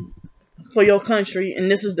for your country, and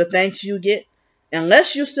this is the thanks you get.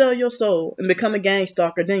 Unless you sell your soul and become a gang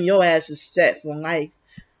stalker, then your ass is set for life,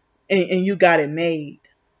 and you got it made.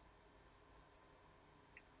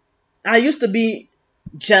 I used to be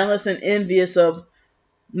jealous and envious of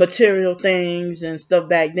material things and stuff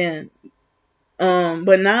back then.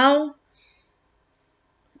 But now,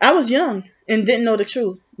 I was young and didn't know the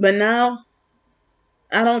truth. But now,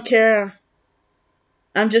 I don't care.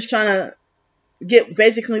 I'm just trying to get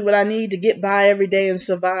basically what I need to get by every day and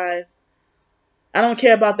survive. I don't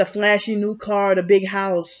care about the flashy new car or the big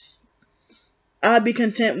house. I'd be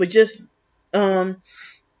content with just a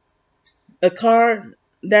car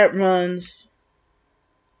that runs,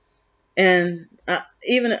 and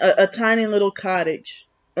even a tiny little cottage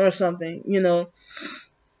or something, you know.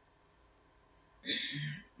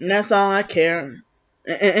 And that's all I care.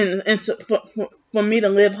 And for me to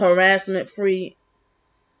live harassment free.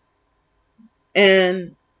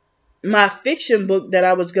 And my fiction book that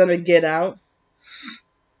I was going to get out,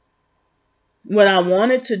 what I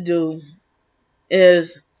wanted to do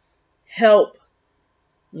is help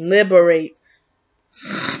liberate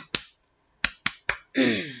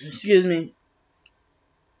excuse me,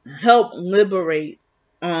 help liberate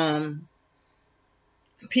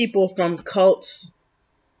people from cults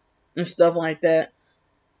and stuff like that.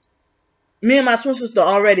 Me and my twin sister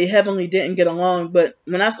already heavily didn't get along, but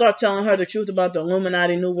when I start telling her the truth about the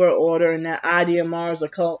Illuminati New World Order and that idea Mars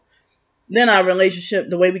occult, then our relationship,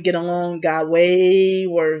 the way we get along, got way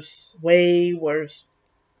worse, way worse.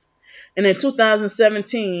 And in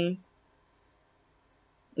 2017,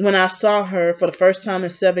 when I saw her for the first time in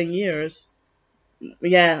 7 years,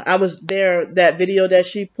 yeah, I was there, that video that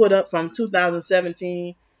she put up from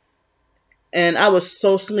 2017, and I was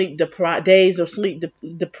so sleep deprived, days of sleep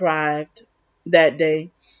deprived that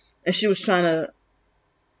day. And she was trying to,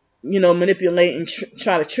 manipulate and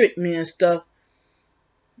try to trick me and stuff.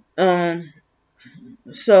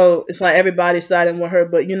 So it's like everybody's siding with her,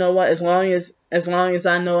 but you know what? As long as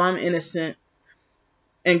I know I'm innocent,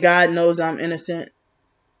 and God knows I'm innocent,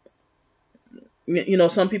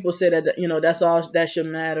 some people say that that's all that should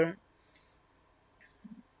matter.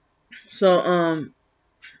 So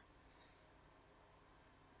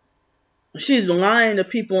she's lying to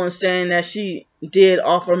people and saying that she did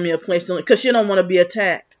offer me a place because she don't want to be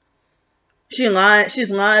attacked. She's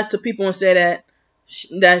lies to people and say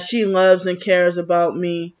that she loves and cares about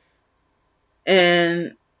me,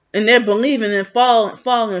 and they're believing and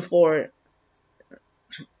falling for it.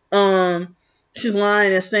 She's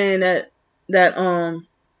lying and saying that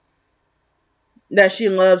she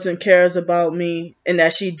loves and cares about me, and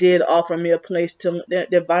that she did offer me a place to.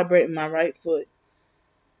 They're vibrating my right foot.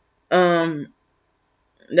 That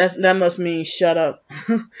must mean shut up.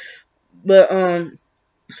 But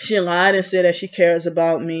she lied and said that she cares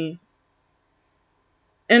about me.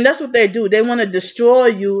 And that's what they do. They want to destroy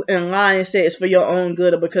you and lie and say it's for your own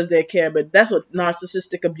good or because they care. But that's what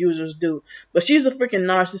narcissistic abusers do. But she's a freaking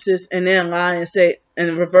narcissist, and then lie and say,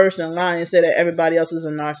 and reverse and lie and say that everybody else is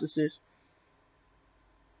a narcissist.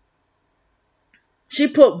 She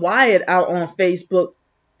put Wyatt out on Facebook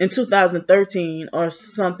in 2013 or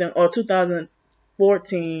something, or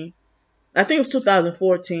 2014. I think it was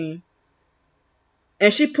 2014.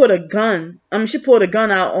 And she put a gun. She pulled a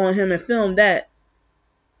gun out on him and filmed that.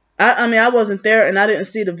 I wasn't there and I didn't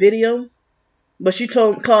see the video, but she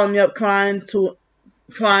called me up crying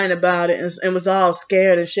about it and was all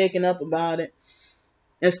scared and shaken up about it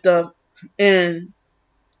and stuff. And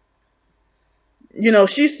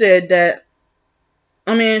she said that.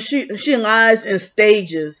 She lies in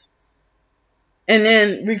stages, and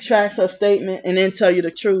then retracts her statement, and then tell you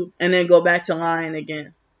the truth, and then go back to lying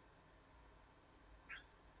again.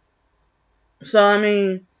 So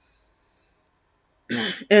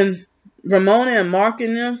and Ramona and Mark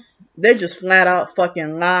and them, they just flat out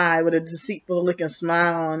fucking lie with a deceitful looking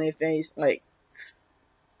smile on their face, like,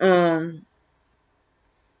 and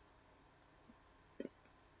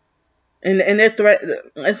they're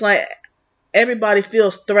it's like everybody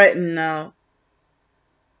feels threatened now.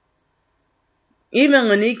 Even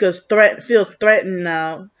Lanika's feels threatened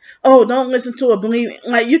now. Oh, don't listen to her. Believe,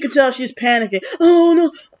 like, you can tell she's panicking.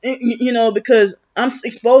 Oh no, because I'm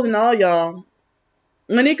exposing all y'all.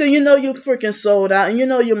 Lanika, you freaking sold out, and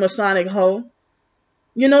you're Masonic hoe.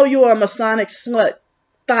 You are a Masonic slut,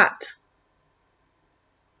 thought.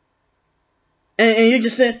 And you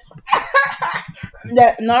just said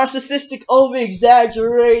that narcissistic,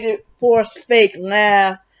 over-exaggerated, forced fake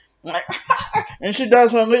laugh. Like, and she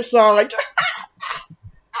does her lip song like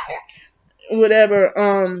whatever.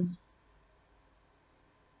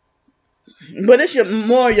 But it's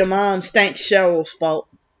more your mom, Stank Cheryl's fault.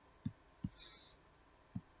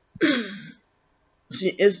 She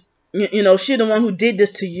is, she the one who did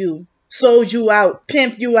this to you, sold you out,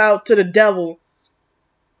 pimped you out to the devil.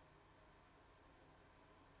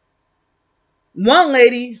 One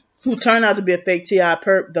lady, who turned out to be a fake T.I.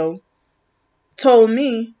 perp though, told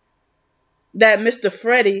me that Mr.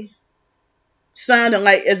 Freddie sounded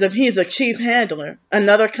like as if he's a chief handler,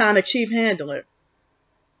 another kind of chief handler.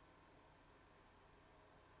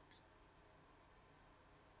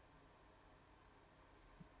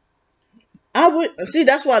 I would see,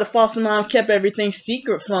 that's why the foster mom kept everything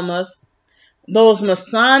secret from us. Those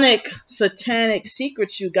Masonic, satanic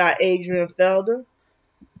secrets you got, Adrian Felder.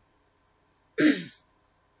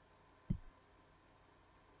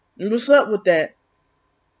 What's up with that?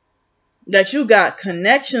 That you got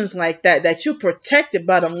connections like that, that you protected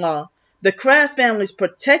by the law. The Kraft family's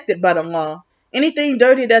protected by the law. Anything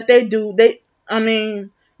dirty that they do, the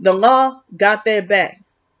law got their back.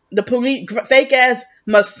 The police, fake ass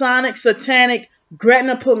Masonic, satanic,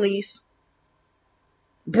 Gretna police.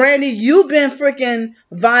 Brandy, you've been freaking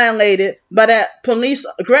violated by that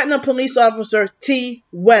Gretna police officer T.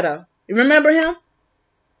 Wetter. You remember him?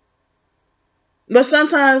 But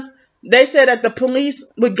sometimes they say that the police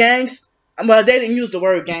with gangs, well, they didn't use the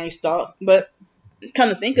word gang stalk, but come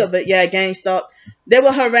to think of it, yeah, gang stalk. They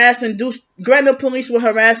will harass and do, Gretna police will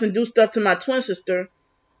harass and do stuff to my twin sister,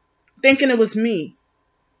 thinking it was me.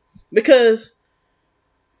 Because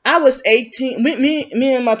I was 18,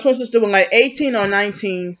 me and my twin sister were like 18 or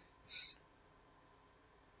 19.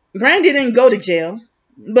 Brandy didn't go to jail,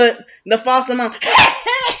 but the foster mom,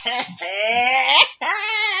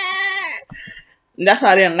 that's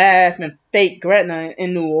how they laugh and fake Gretna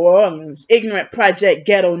in New Orleans. Ignorant Project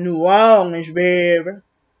Ghetto, New Orleans, baby.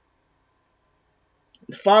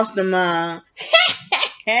 The foster mom.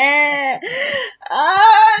 Oh,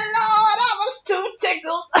 Lord, I was too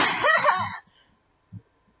tickled.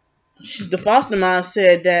 The foster mom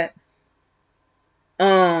said that,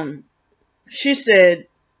 she said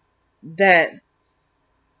that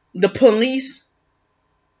the police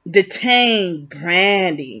detained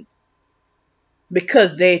Brandy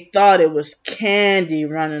because they thought it was Candy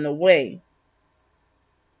running away.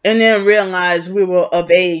 And then realized we were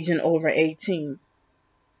of age and over 18.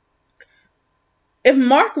 If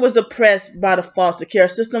Mark was oppressed by the foster care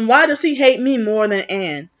system, why does he hate me more than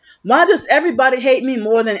Ann? Why does everybody hate me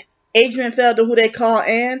more than Adrian Felder, who they call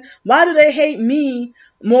Ann? Why do they hate me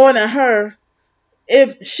more than her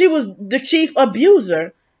if she was the chief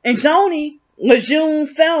abuser? And Joni, Lejeune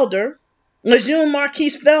Felder, Lejeune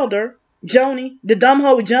Marquise Felder, Joni, the dumb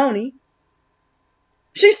hoe Joni,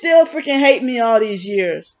 she still freaking hate me all these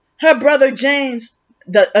years. Her brother James,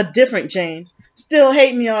 a different James, still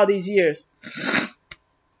hate me all these years.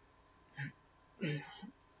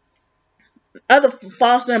 Other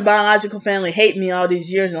foster and biological family hate me all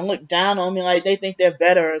these years and look down on me like they think they're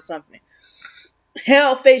better or something.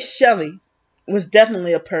 Hellface Shelly was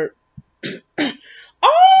definitely a perp. Oh,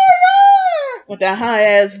 yeah! With that high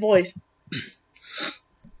ass voice.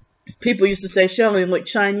 People used to say Shelly looked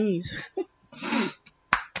Chinese.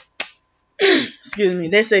 Excuse me.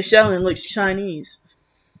 They say Shelly looks Chinese.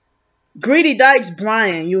 Greedy Dykes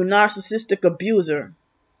Brian, you narcissistic abuser.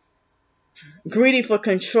 Greedy for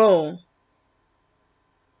control.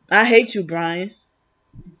 I hate you, Brian.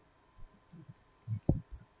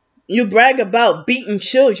 You brag about beating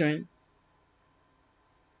children.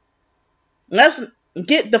 Let's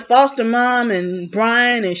get the foster mom and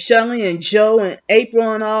Brian and Shelly and Joe and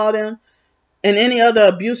April and all them and any other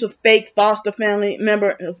abusive fake foster family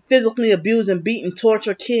member physically abuse and beat and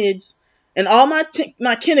torture kids. And all my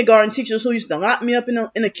kindergarten teachers who used to lock me up in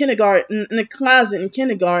the kindergarten, in the closet in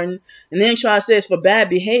kindergarten, and then try to say it's for bad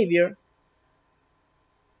behavior.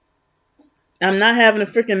 I'm not having a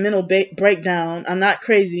freaking mental breakdown. I'm not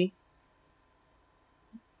crazy.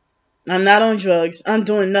 I'm not on drugs. I'm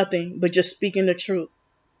doing nothing but just speaking the truth.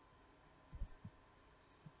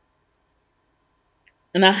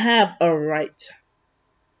 And I have a right.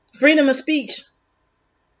 Freedom of speech.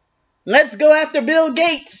 Let's go after Bill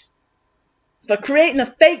Gates for creating a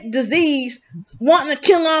fake disease, wanting to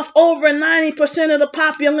kill off over 90% of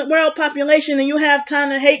the world population, and you have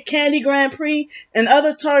time to hate Candy Grand Prix and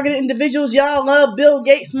other targeted individuals. Y'all love Bill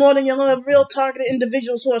Gates more than you love real targeted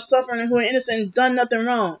individuals who are suffering and who are innocent and done nothing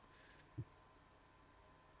wrong.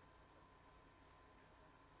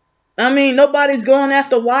 I mean, nobody's going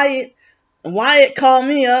after Wyatt. Wyatt called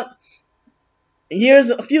me up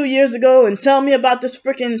a few years ago and tell me about this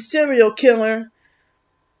freaking serial killer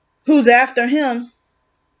who's after him.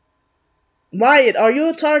 Wyatt, are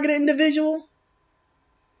you a targeted individual?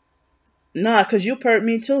 Nah, because you perked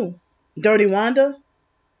me too. Dirty Wanda,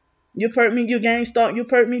 you perked me, you gang stalk, you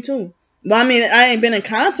perked me too. Well, I mean, I ain't been in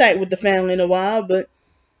contact with the family in a while, but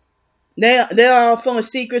they're all full of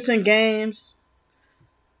secrets and games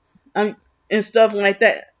and stuff like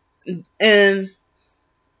that. And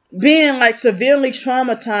being like severely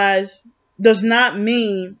traumatized does not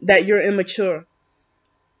mean that you're immature.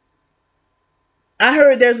 I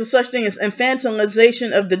heard there's a such thing as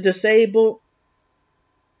infantilization of the disabled,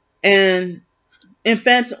 and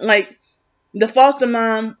like the foster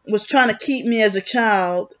mom was trying to keep me as a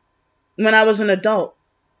child when I was an adult.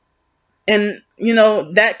 And, you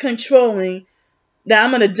know, that controlling, that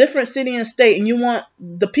I'm in a different city and state, and you want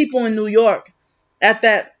the people in New York at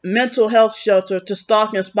that mental health shelter to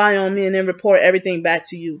stalk and spy on me and then report everything back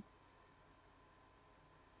to you.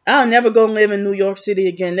 I'll never go live in New York City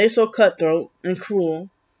again. They're so cutthroat and cruel.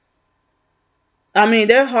 I mean,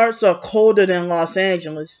 their hearts are colder than Los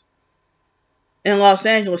Angeles. In Los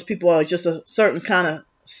Angeles, people are just a certain kind of,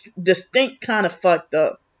 distinct kind of fucked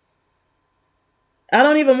up. I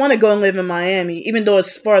don't even want to go and live in Miami, even though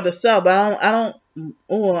it's further south. But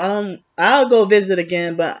I'll go visit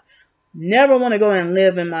again, but never want to go and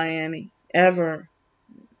live in Miami, ever.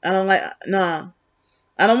 I don't like, nah.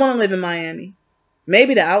 I don't want to live in Miami.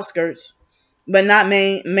 Maybe the outskirts, but not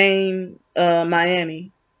main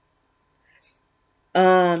Miami.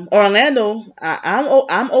 Orlando.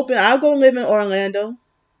 I'm open. I'll go live in Orlando.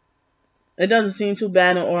 It doesn't seem too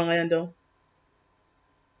bad in Orlando.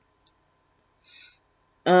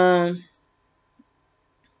 Um,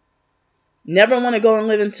 Never want to go and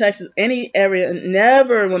live in Texas. Any area.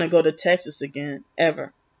 Never want to go to Texas again.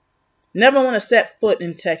 Ever. Never want to set foot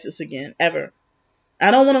in Texas again. Ever.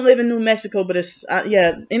 I don't want to live in New Mexico, but it's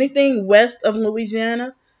yeah. Anything west of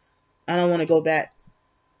Louisiana, I don't want to go back.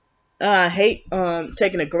 I hate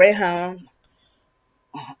taking a Greyhound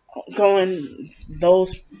going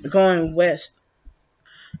going west.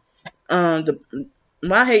 The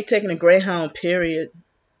I hate taking a Greyhound. Period.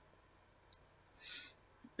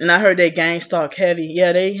 And I heard they gang stalk heavy.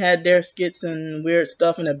 Yeah, they had their skits and weird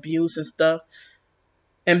stuff and abuse and stuff.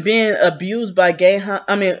 And being abused by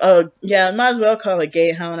Gayhound, yeah, I might as well call it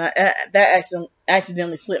Gayhound. That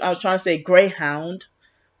accidentally slipped. I was trying to say Greyhound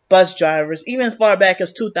bus drivers, even as far back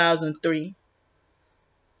as 2003.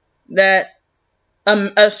 That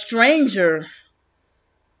a stranger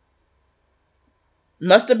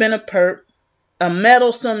must have been a perp, a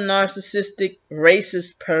meddlesome, narcissistic,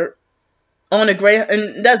 racist perp on a gray,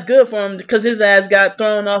 and that's good for him because his ass got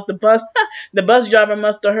thrown off the bus. The bus driver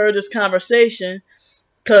must have heard this conversation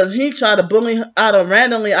because he tried to bully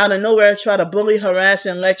randomly out of nowhere, try to bully, harass,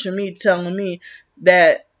 and lecture me, telling me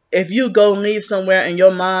that if you go and leave somewhere and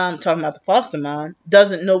your mom, talking about the foster mom,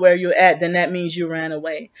 doesn't know where you're at, then that means you ran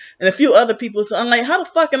away. And a few other people, so I'm like, how the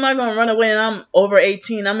fuck am I going to run away and I'm over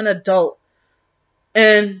 18? I'm an adult.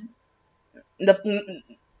 And the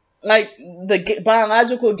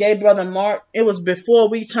biological gay brother Mark, it was before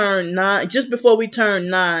we turned 9, just before we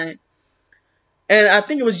turned 9. And I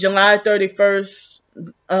think it was July 31st,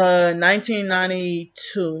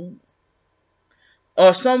 1992.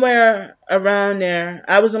 Or somewhere around there.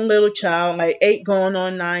 I was a little child, like 8 going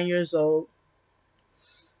on 9 years old.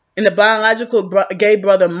 And the biological gay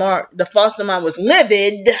brother Mark, the foster mom, was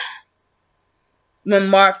livid when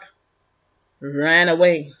Mark ran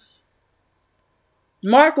away.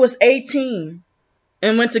 Mark was 18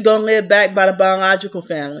 and went to go live back by the biological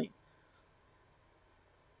family.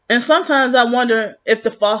 And sometimes I wonder if the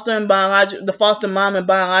foster mom and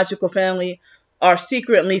biological family are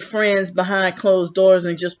secretly friends behind closed doors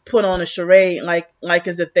and just put on a charade like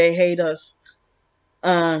as if they hate us.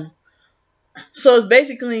 So it's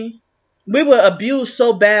basically, we were abused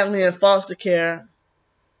so badly in foster care.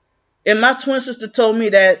 And my twin sister told me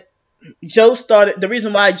that the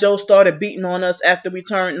reason why Joe started beating on us after we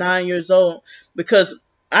turned 9 years old, because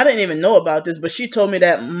I didn't even know about this, but she told me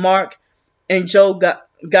that Mark and Joe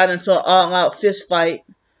got into an all-out fist fight,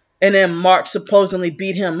 and then Mark supposedly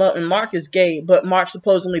beat him up, and Mark is gay, but Mark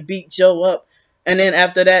supposedly beat Joe up, and then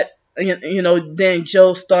after that, then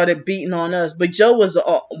Joe started beating on us, but Joe was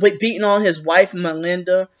beating on his wife,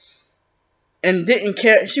 Melinda, and didn't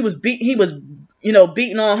care. He was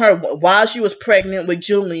beating on her while she was pregnant with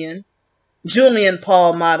Julian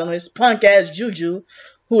Paul modelist, punk ass Juju,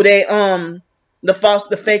 who the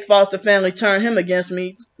fake foster family turned him against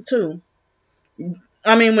me too.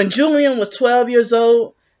 I mean, when Julian was 12 years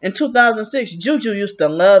old in 2006, Juju used to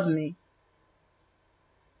love me,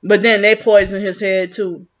 but then they poisoned his head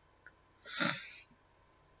too.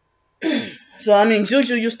 So I mean,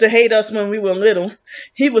 Juju used to hate us when we were little.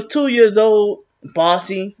 He was 2 years old,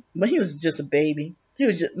 bossy, but he was just a baby.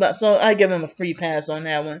 So I give him a free pass on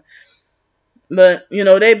that one. But,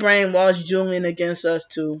 they brainwashed Julian against us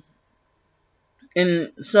too.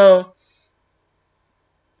 And so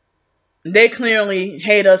they clearly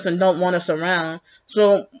hate us and don't want us around.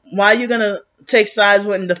 So why are you going to take sides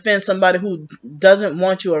with and defend somebody who doesn't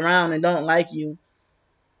want you around and don't like you?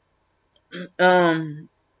 And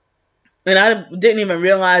I didn't even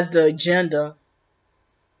realize the agenda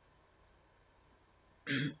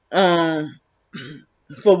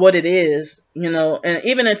for what it is, and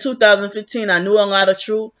even in 2015 I knew a lot of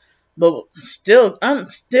truth, but I'm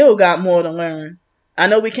still got more to learn. I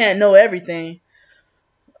know we can't know everything,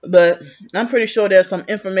 but I'm pretty sure there's some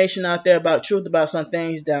information out there about truth about some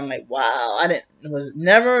things that I'm like, wow, I was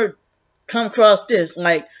never come across this.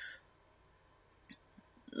 Like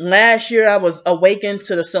last year I was awakened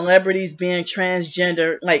to the celebrities being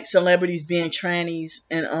transgender, like celebrities being trannies,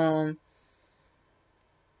 and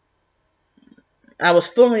I was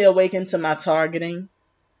fully awakened to my targeting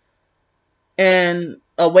and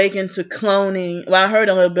awakened to cloning. Well, I heard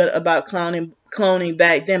a little bit about cloning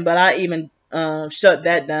back then, but I even shut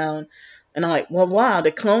that down. And I'm like, well, wow,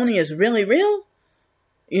 the cloning is really real?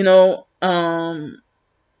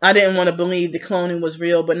 I didn't want to believe the cloning was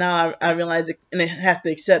real, but now I realize it, and I have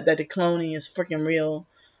to accept that the cloning is freaking real.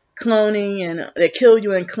 Cloning, and they kill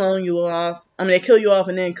you and clone you off. I mean, they kill you off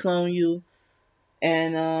and then clone you.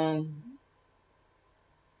 And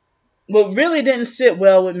what really didn't sit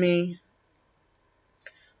well with me,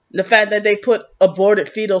 the fact that they put aborted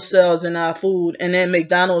fetal cells in our food, and then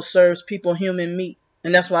McDonald's serves people human meat,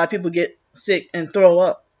 and that's why people get sick and throw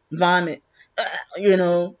up, vomit. You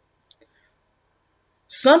know,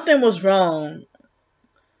 something was wrong.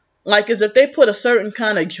 Like, as if they put a certain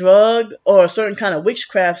kind of drug or a certain kind of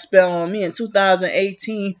witchcraft spell on me in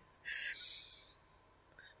 2018,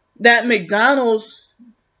 that McDonald's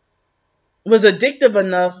was addictive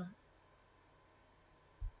enough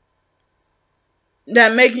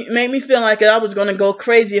that made me feel like I was going to go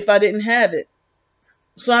crazy if I didn't have it.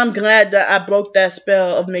 So I'm glad that I broke that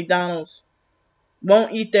spell of McDonald's.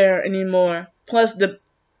 Won't eat there anymore. Plus, the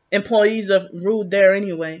employees are rude there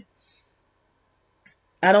anyway.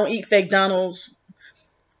 I don't eat fake Donald's.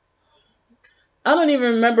 I don't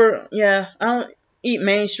even remember. Yeah, I don't eat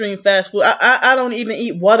mainstream fast food. I don't even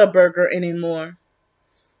eat Whataburger anymore.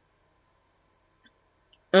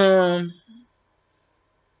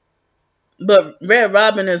 But Red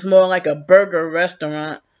Robin is more like a burger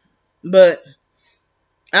restaurant. But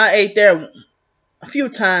I ate there a few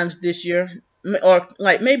times this year, or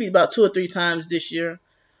like maybe about 2 or 3 times this year.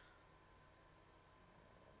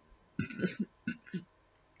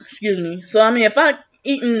 Excuse me. So I mean, if I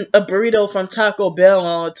eating a burrito from Taco Bell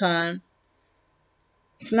all the time,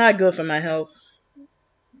 it's not good for my health.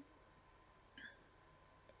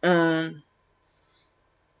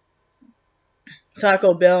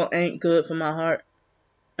 Taco Bell ain't good for my heart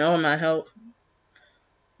or my health.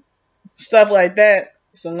 Stuff like that.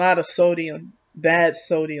 It's a lot of sodium, bad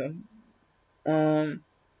sodium.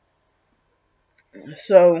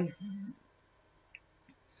 So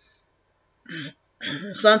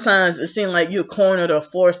sometimes it seems like you're cornered or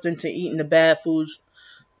forced into eating the bad foods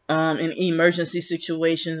in emergency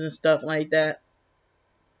situations and stuff like that,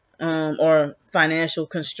 or financial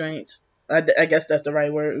constraints. I guess that's the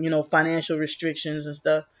right word. You know, financial restrictions and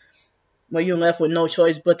stuff, where you're left with no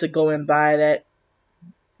choice but to go and buy that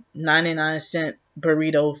 99-cent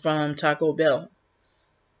burrito from Taco Bell.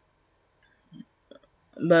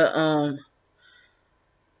 But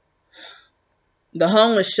the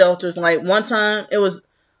homeless shelters, like one time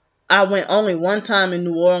I went only one time in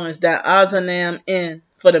New Orleans, that Ozanam Inn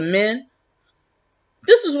for the men.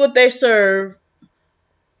 This is what they serve: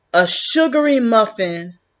 a sugary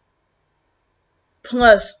muffin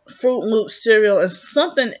plus Fruit Loop cereal and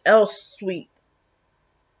something else sweet.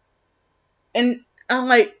 And I'm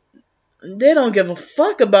like, they don't give a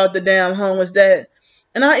fuck about the damn homeless.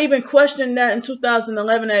 And I even questioned that in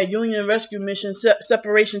 2011 at Union Rescue Mission,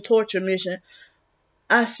 Separation Torture Mission.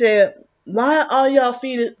 I said, why are y'all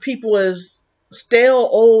feeding people as stale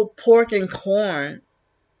old pork and corn?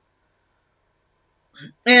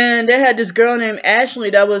 And they had this girl named Ashley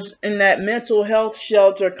that was in that mental health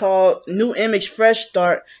shelter called New Image Fresh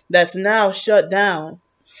Start that's now shut down.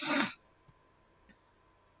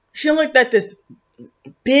 She looked at this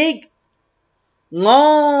big,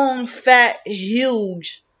 long, fat,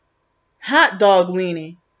 huge hot dog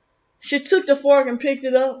weenie. She took the fork and picked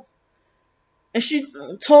it up. And she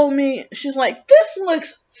told me, she's like, this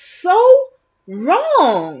looks so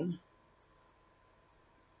wrong.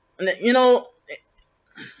 And, you know,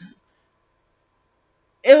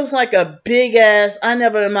 it was like a big ass, I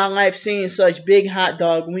never in my life seen such big hot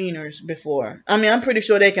dog wieners before. I mean, I'm pretty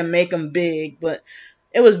sure they can make them big, but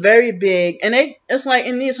it was very big. And it's like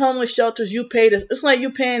in these homeless shelters, it's like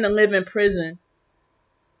you paying to live in prison.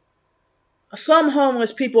 Some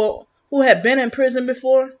homeless people who have been in prison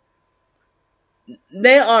before,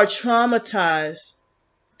 they are traumatized,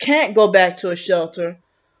 can't go back to a shelter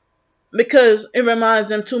because it reminds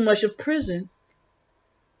them too much of prison.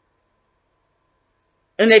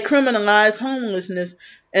 And they criminalize homelessness,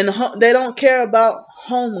 and they don't care about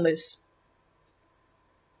homeless.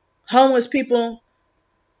 Homeless people,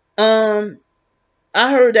 I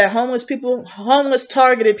heard that homeless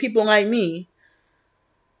targeted people like me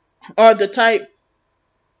are the type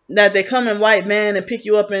that they come in white van and pick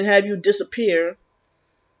you up and have you disappear.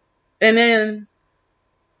 And then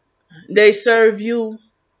they serve you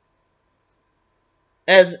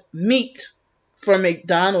as meat for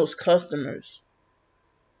McDonald's customers.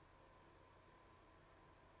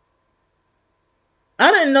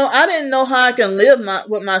 I didn't know how I can live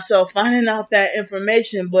with myself finding out that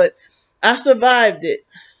information, but I survived it.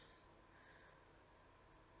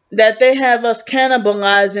 That they have us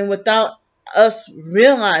cannibalizing without us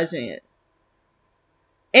realizing it.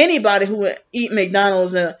 anybody who would eat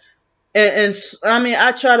McDonald's, and I mean,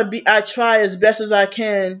 I try as best as I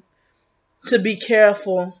can to be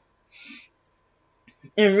careful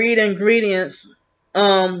and read ingredients,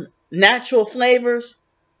 natural flavors,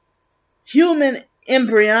 human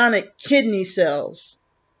embryonic kidney cells.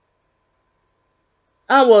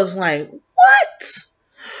 I was like, what?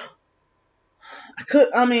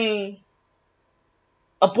 I mean,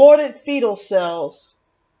 aborted fetal cells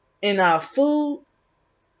in our food,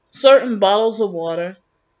 certain bottles of water,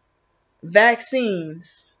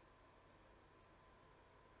 vaccines.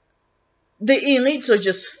 The elites are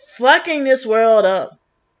just fucking this world up.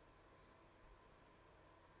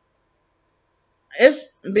 It's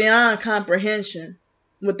beyond comprehension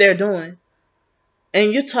what they're doing.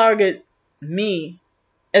 And you target me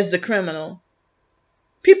as the criminal.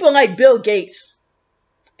 People like Bill Gates,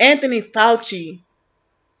 Anthony Fauci,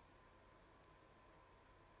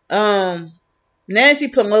 Nancy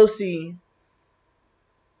Pelosi,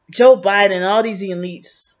 Joe Biden, all these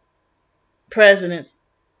elites, presidents,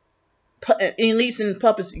 elites and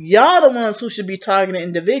puppets, y'all the ones who should be targeting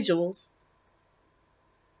individuals.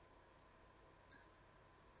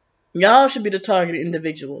 Y'all should be the targeted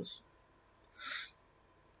individuals.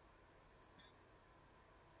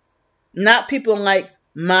 Not people like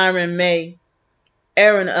Myron May,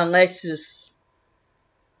 Aaron Alexis,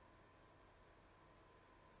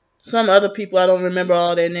 some other people, I don't remember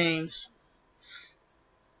all their names.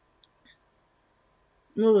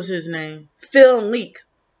 What was his name? Phil Leak,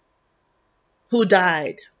 who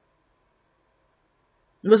died,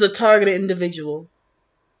 was a targeted individual.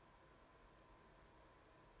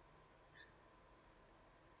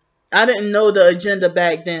 I didn't know the agenda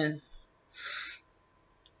back then.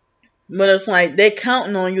 But it's like they're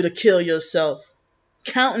counting on you to kill yourself.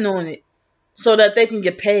 Counting on it so that they can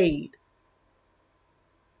get paid.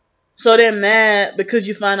 So they're mad because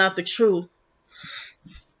you find out the truth.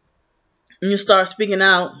 And you start speaking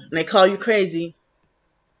out and they call you crazy.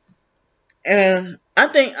 And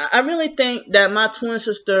I really think that my twin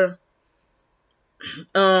sister,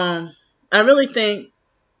 I really think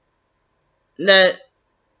that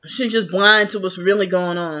she's just blind to what's really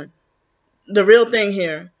going on. The real thing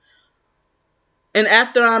here. And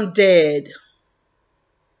after I'm dead,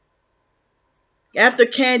 after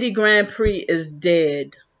Candy Grand Prix is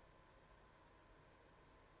dead,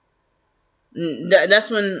 that's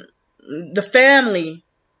when the family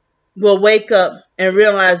will wake up and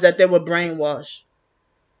realize that they were brainwashed.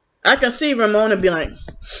 I can see Ramona be like,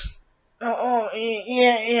 oh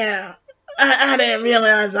yeah, I didn't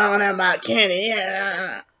realize all that about Candy,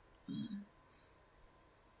 yeah.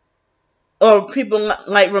 Or people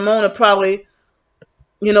like Ramona probably,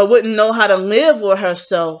 wouldn't know how to live with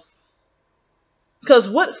herself. Because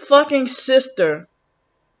what fucking sister?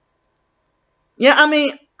 Yeah, I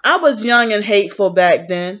mean, I was young and hateful back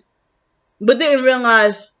then, but didn't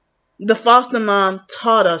realize the foster mom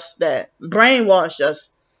taught us that, brainwashed us.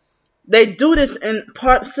 They do this in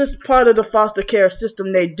part of the foster care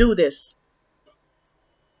system. They do this.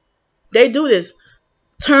 They do this.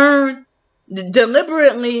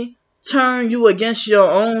 Deliberately turn you against your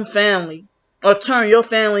own family, or turn your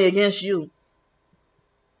family against you.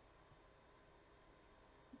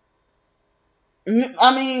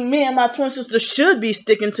 I mean, me and my twin sister should be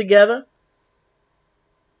sticking together.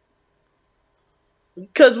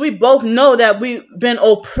 Because we both know that we've been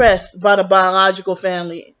oppressed by the biological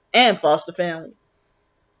family and foster family.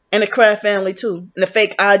 And the Kraft family too. And the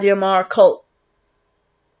fake IDMR cult.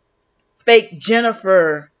 Fake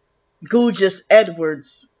Jennifer Gugis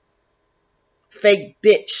Edwards. Fake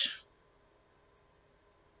bitch.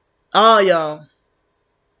 All y'all.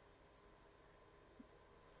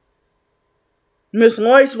 Miss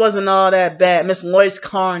Lois wasn't all that bad. Miss Lois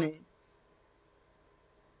Carney.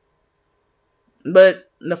 But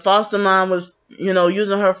the foster mom was,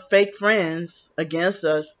 using her fake friends against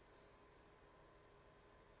us.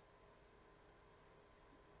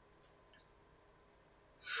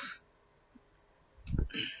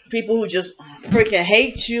 People who just freaking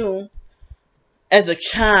hate you as a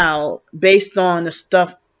child based on the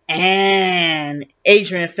stuff Ann,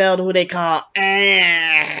 Adrian Felder, who they call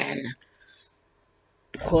Ann,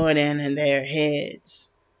 put in their heads.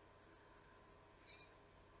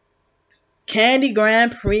 Candy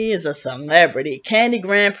Grand Prix is a celebrity. Candy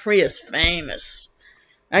Grand Prix is famous.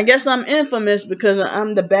 I guess I'm infamous because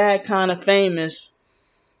I'm the bad kind of famous.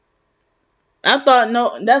 I thought,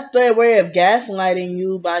 no, that's their way of gaslighting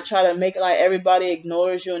you by trying to make it like everybody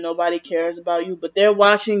ignores you and nobody cares about you. But they're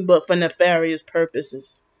watching, but for nefarious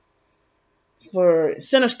purposes. For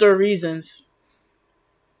sinister reasons.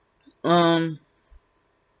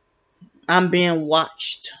 I'm being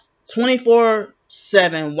watched.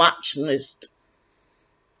 24/7 watch list.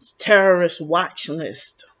 It's terrorist watch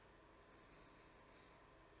list.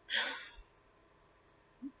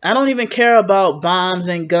 I don't even care about bombs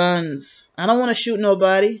and guns. I don't want to shoot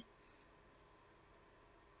nobody.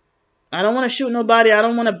 I don't want to shoot nobody.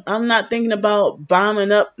 I'm not thinking about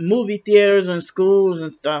bombing up movie theaters and schools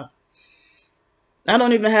and stuff. I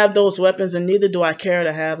don't even have those weapons, and neither do I care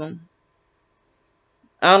to have them.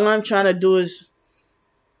 All I'm trying to do is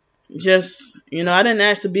just, I didn't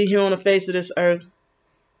ask to be here on the face of this earth.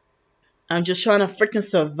 I'm just trying to freaking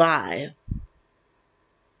survive.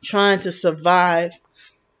 Trying to survive.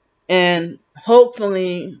 And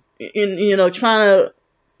hopefully, trying to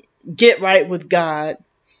get right with God.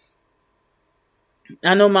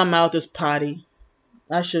 I know my mouth is potty.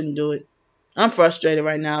 I shouldn't do it. I'm frustrated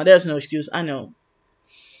right now. There's no excuse. I know.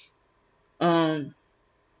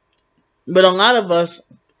 But a lot of us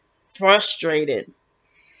frustrated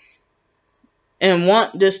and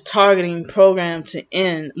want this targeting program to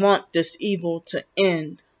end, want this evil to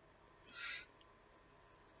end.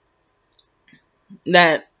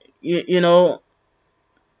 That,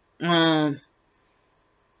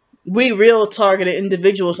 we real targeted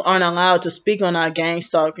individuals aren't allowed to speak on our gang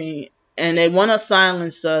stalking, and they want to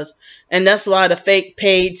silence us. And that's why the fake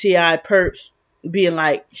paid TI perps be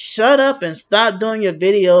like, shut up and stop doing your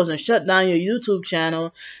videos and shut down your YouTube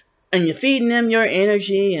channel, and you're feeding them your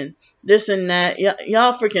energy and this and that.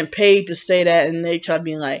 Y'all freaking paid to say that, and they try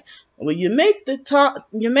being like, well, you make the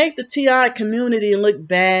TI community look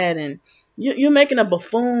bad, and you're making a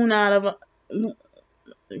buffoon out of it.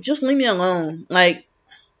 Just leave me alone. Like,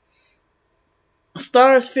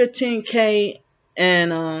 stars 15K,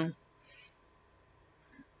 and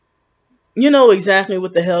you know exactly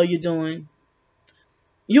what the hell you're doing.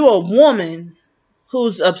 You're a woman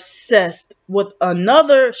who's obsessed with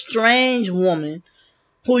another strange woman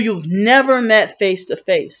who you've never met face to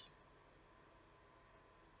face.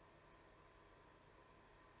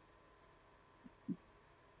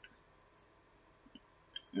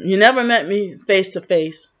 You never met me face to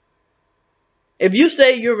face. If you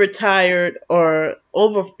say you're retired or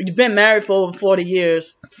you've been married for over 40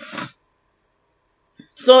 years,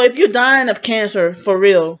 so if you're dying of cancer for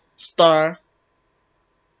real, star,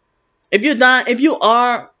 if you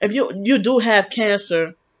do have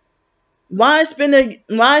cancer, why spend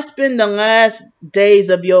the last days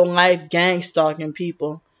of your life gang stalking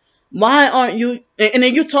people? Why aren't you? And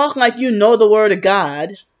then you talk like you know the word of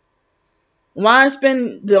God. Why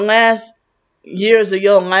spend the last years of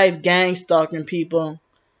your life gang stalking people?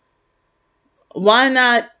 Why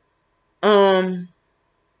not? Why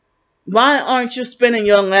aren't you spending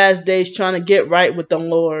your last days trying to get right with the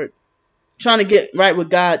Lord, trying to get right with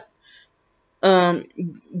God?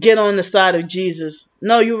 Get on the side of Jesus.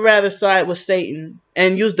 No, you rather side with Satan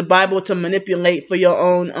and use the Bible to manipulate for your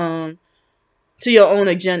own to your own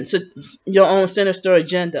agenda, your own sinister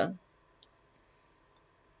agenda.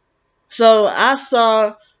 So I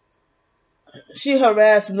saw she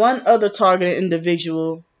harassed one other targeted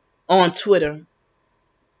individual on Twitter,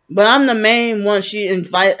 but I'm the main one she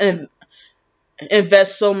invests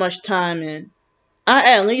so much time in.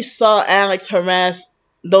 I at least saw Alex harass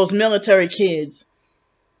those military kids,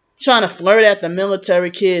 trying to flirt at the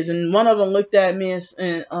military kids, and one of them looked at me and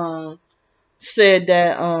said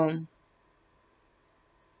that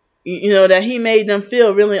that he made them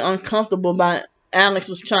feel really uncomfortable by Alex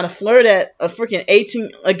was trying to flirt at a freaking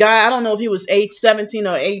a guy. I don't know if he was 17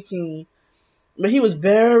 or 18, but he was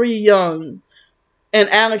very young, and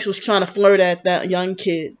Alex was trying to flirt at that young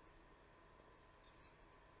kid.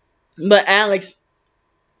 But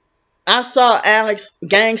I saw Alex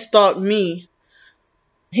gang stalk me.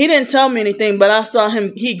 He didn't tell me anything, but I saw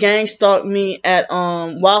him. He gang stalked me at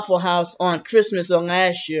Waffle House on Christmas of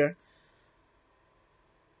last year,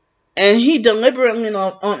 and he deliberately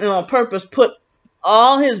on purpose put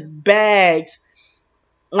all his bags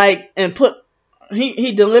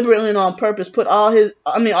he deliberately on purpose put all his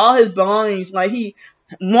belongings, like he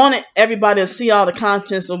wanted everybody to see all the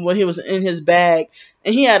contents of what he was in his bag,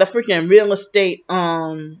 and he had a freaking real estate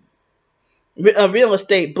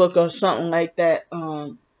book or something like that.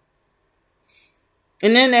 And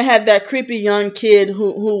then they had that creepy young kid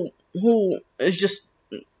who is just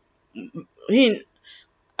I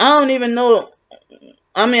don't even know.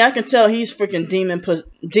 I mean, I can tell he's freaking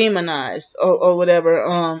demonized or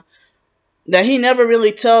whatever. That he never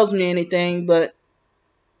really tells me anything, but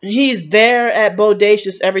he's there at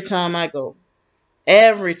Bodacious every time I go.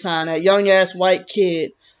 Every time, that young ass white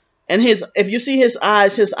kid. And if you see his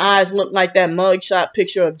eyes look like that mugshot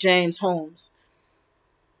picture of James Holmes.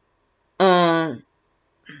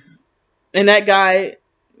 And that guy,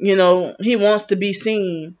 you know, he wants to be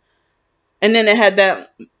seen. And then they had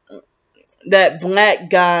that black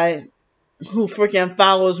guy who freaking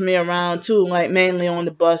follows me around too, like mainly on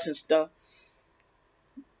the bus and stuff.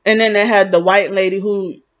 And then they had the white lady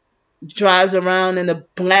who drives around in a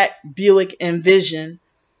black Buick Envision,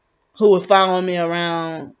 who would follow me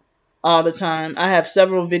around all the time. I have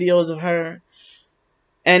several videos of her.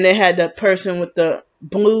 And they had the person with the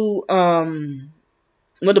blue,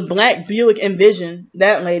 with the black Buick Envision,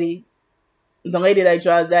 that lady, the lady that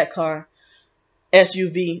drives that car,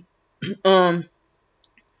 SUV. I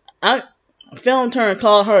filmed her and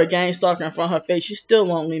called her a gang stalker in front of her face. She still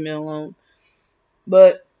won't leave me alone.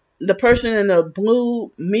 But the person in the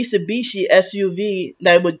blue Mitsubishi SUV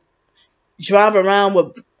that would drive around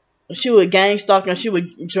with, she would gang stalk and she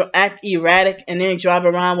would act erratic and then drive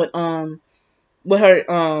around with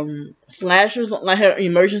her flashers, like her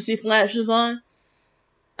emergency flashers on.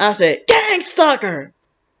 I said, gang stalker.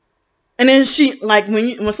 And then she, like,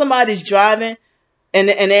 when somebody's driving and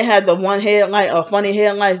they have the one headlight, a funny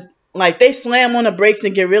headlight, like they slam on the brakes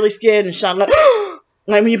and get really scared and shout like,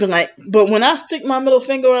 like when you be like, but when I stick my middle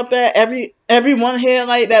finger up at every one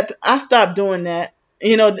headlight, that I stop doing that.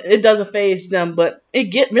 You know, it doesn't faze them, but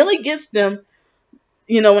it really gets them.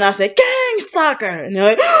 You know, when I say gang stalker, and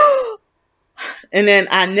they're like, and then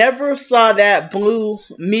I never saw that blue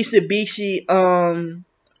Mitsubishi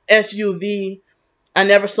SUV. I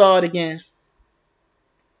never saw it again.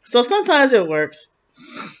 So sometimes it works.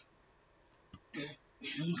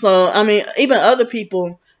 So, I mean, even other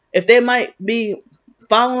people, if they might be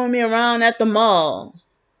following me around at the mall,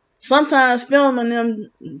 sometimes filming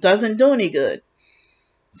them doesn't do any good.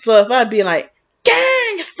 So if I'd be like,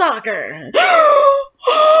 gang stalker,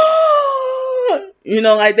 you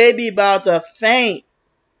know, like they'd be about to faint.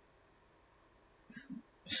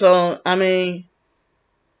 So, I mean,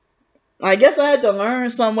 I guess I had to learn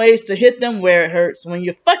some ways to hit them where it hurts when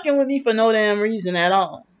you're fucking with me for no damn reason at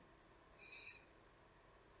all.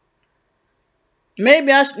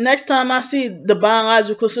 Maybe next time I see the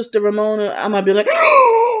biological sister Ramona, I might be like,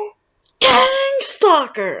 gang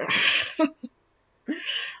stalker. Nobody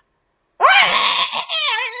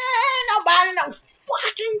no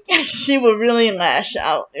fucking. She would really lash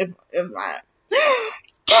out if I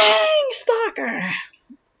gang stalker.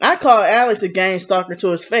 I call Alex a gang stalker to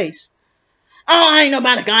his face. Oh, I ain't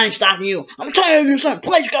nobody gang stalking you. I'm telling you something.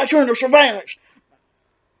 Police got you under surveillance.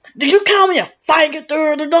 Did you call me a faggot the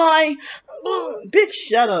other day? Bitch,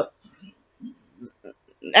 shut up.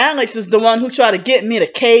 Alex is the one who tried to get me to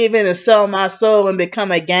cave in and sell my soul and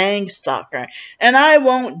become a gang stalker. And I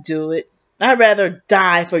won't do it. I'd rather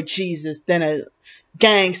die for Jesus than a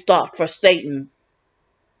gang stalk for Satan.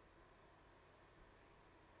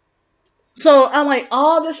 So I'm like,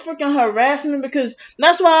 all this freaking harassment, because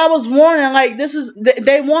that's why I was warning, like,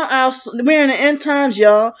 they want we're in the end times,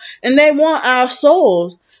 y'all, and they want our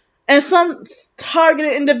souls. And some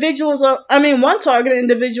targeted individuals one targeted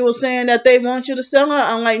individual saying that they want you to sell her.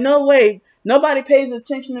 I'm like, no way. Nobody pays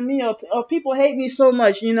attention to me, or people hate me so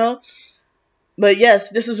much, you know. But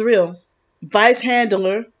yes, this is real. Vice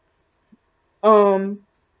handler, and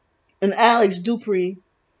Alex Dupree,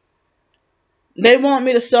 they want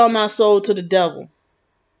me to sell my soul to the devil.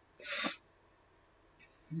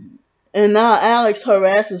 And now Alex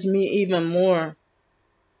harasses me even more.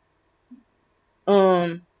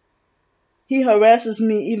 He harasses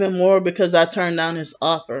me even more because I turned down his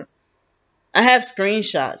offer. I have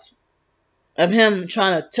screenshots of him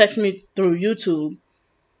trying to text me through YouTube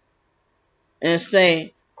and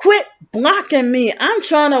say, quit blocking me. I'm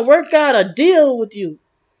trying to work out a deal with you.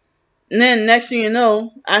 And then next thing you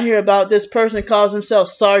know, I hear about this person calls himself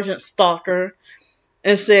Sergeant Stalker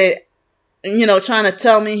and said, you know, trying to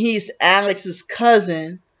tell me he's Alex's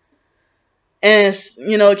cousin. And,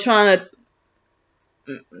 you know, trying to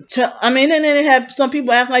and then they have some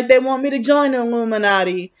people act like they want me to join the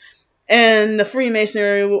Illuminati and the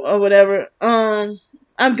Freemasonry or whatever.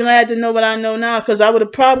 I'm glad to know what I know now, because I would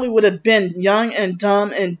have been young and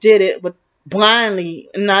dumb and did it with blindly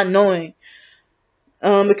and not knowing.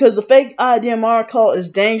 Because the fake IDMR cult is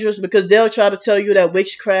dangerous, because they'll try to tell you that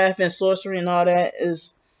witchcraft and sorcery and all that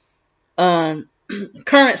is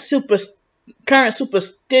current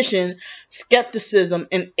superstition, skepticism,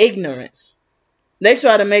 and ignorance. They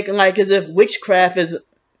try to make it like as if witchcraft is,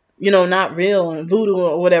 you know, not real, and voodoo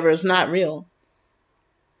or whatever is not real.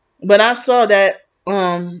 But I saw that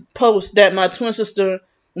post that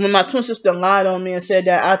when my twin sister lied on me and said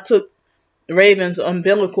that I took Raven's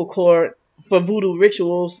umbilical cord for voodoo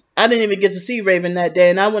rituals. I didn't even get to see Raven that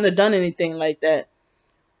day, and I wouldn't have done anything like that.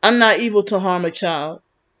 I'm not evil to harm a child.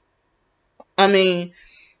 I mean,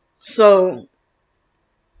 So,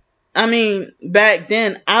 I mean, back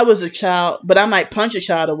then I was a child, but I might punch a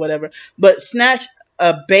child or whatever. But snatch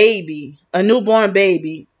a baby, a newborn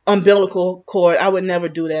baby, umbilical cord, I would never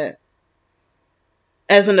do that.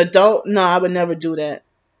 As an adult, no, I would never do that.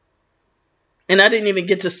 And I didn't even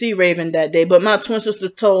get to see Raven that day. But my twin sister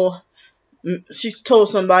she told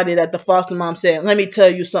somebody that the foster mom said, let me tell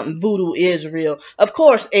you something, voodoo is real. Of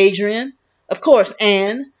course, Adrian. Of course,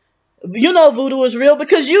 Anne. You know voodoo is real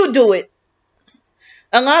because you do it.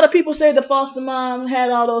 A lot of people say the foster mom had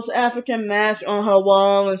all those African masks on her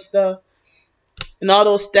wall and stuff. And all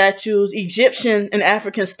those statues, Egyptian and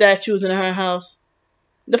African statues in her house.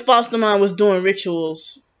 The foster mom was doing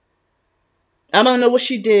rituals. I don't know what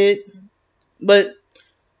she did, but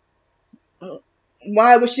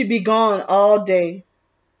why would she be gone all day?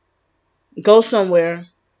 Go somewhere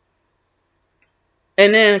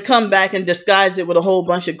and then come back and disguise it with a whole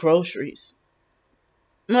bunch of groceries.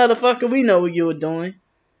 Motherfucker, we know what you were doing.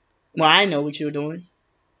 Well, I know what you were doing.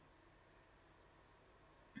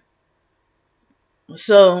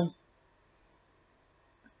 So,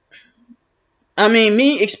 I mean,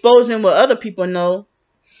 me exposing what other people know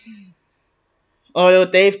or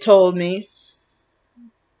what they've told me,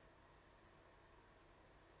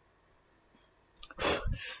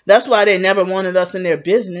 that's why they never wanted us in their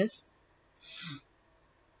business.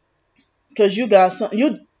 Because you got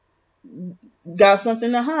something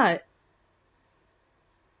to hide.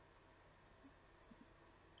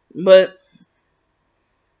 But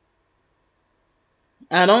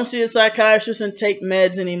I don't see a psychiatrist and take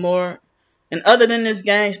meds anymore. And other than this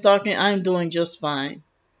gang stalking, I'm doing just fine.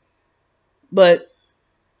 But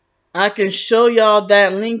I can show y'all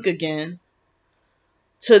that link again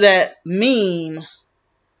to that meme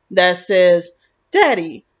that says,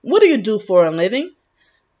 Daddy, what do you do for a living?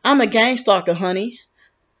 I'm a gang stalker, honey.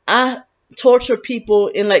 I torture people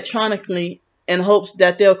electronically in hopes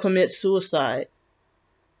that they'll commit suicide.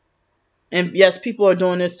 And yes, people are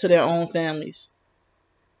doing this to their own families.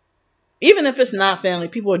 Even if it's not family,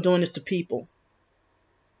 people are doing this to people.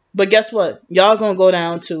 But guess what? Y'all gonna go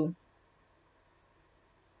down too.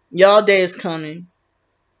 Y'all day is coming.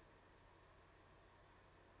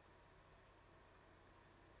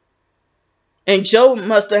 And Joe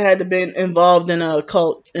must have had to been involved in a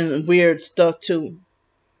occult and weird stuff too.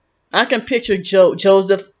 I can picture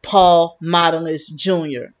Joseph Paul Modelis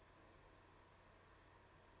Jr.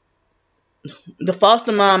 The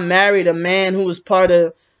foster mom married a man who was part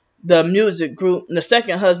of the music group. The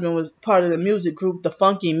second husband was part of the music group, the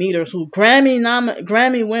Funky Meters, who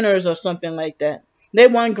Grammy winners or something like that. They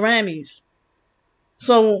won Grammys.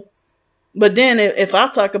 So, but then if I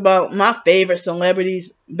talk about my favorite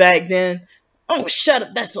celebrities back then, oh, shut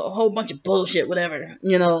up, that's a whole bunch of bullshit, whatever,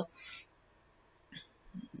 you know.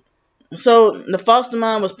 So the foster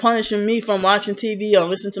mom was punishing me from watching TV or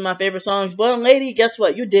listening to my favorite songs. Well, lady, guess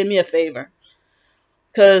what? You did me a favor.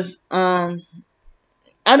 Because I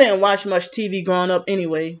didn't watch much TV growing up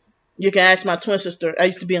anyway. You can ask my twin sister. I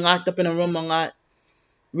used to be locked up in a room a lot,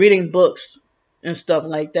 reading books and stuff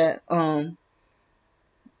like that. Or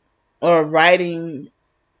writing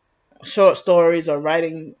short stories or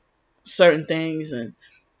writing certain things and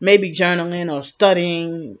maybe journaling or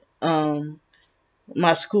studying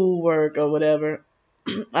my schoolwork or whatever.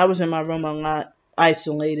 I was in my room a lot,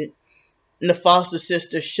 isolated. And the foster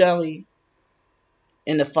sister, Shelly,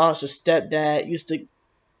 and the foster stepdad used to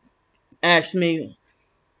ask me,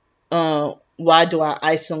 why do I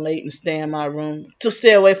isolate and stay in my room? To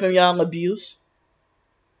stay away from y'all abuse.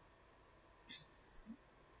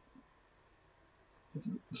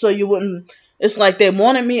 So you wouldn't, it's like they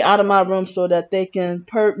wanted me out of my room so that they can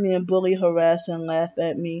perp me and bully, harass, and laugh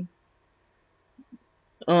at me.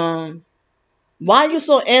 Why are you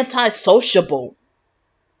so antisociable?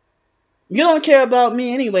 You don't care about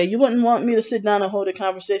me anyway. You wouldn't want me to sit down and hold a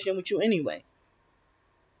conversation with you anyway.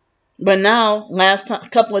 But now,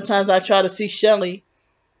 couple of times I tried to see Shelly,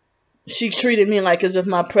 she treated me like as if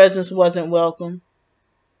my presence wasn't welcome.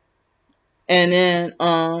 And then,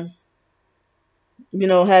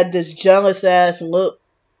 had this jealous ass look.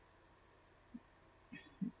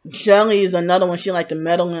 Shelly is another one. She liked to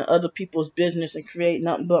meddle in other people's business and create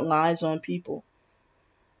nothing but lies on people.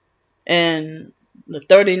 And the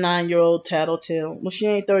 39-year-old tattletale. Well, she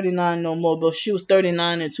ain't 39 no more, but she was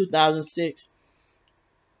 39 in 2006.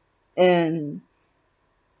 And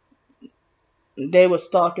they would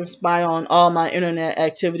stalk and spy on all my internet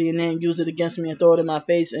activity and then use it against me and throw it in my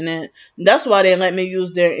face. And then that's why they let me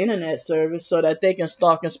use their internet service, so that they can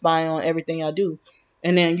stalk and spy on everything I do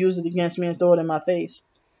and then use it against me and throw it in my face.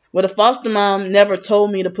 Well, the foster mom never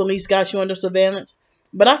told me the police got you under surveillance,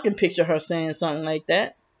 but I can picture her saying something like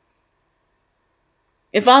that.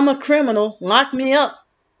 If I'm a criminal, lock me up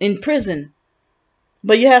in prison.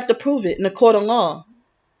 But you have to prove it in a court of law.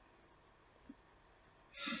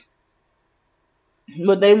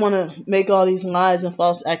 But they want to make all these lies and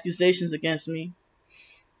false accusations against me.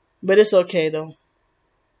 But it's okay, though.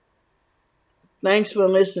 Thanks for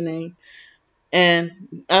listening.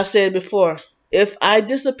 And I said before, if I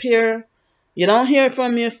disappear, you don't hear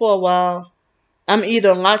from me for a while, I'm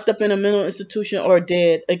either locked up in a mental institution or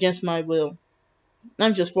dead against my will.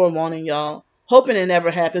 I'm just forewarning y'all. Hoping it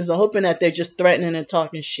never happens, or hoping that they're just threatening and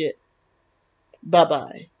talking shit.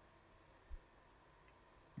 Bye-bye.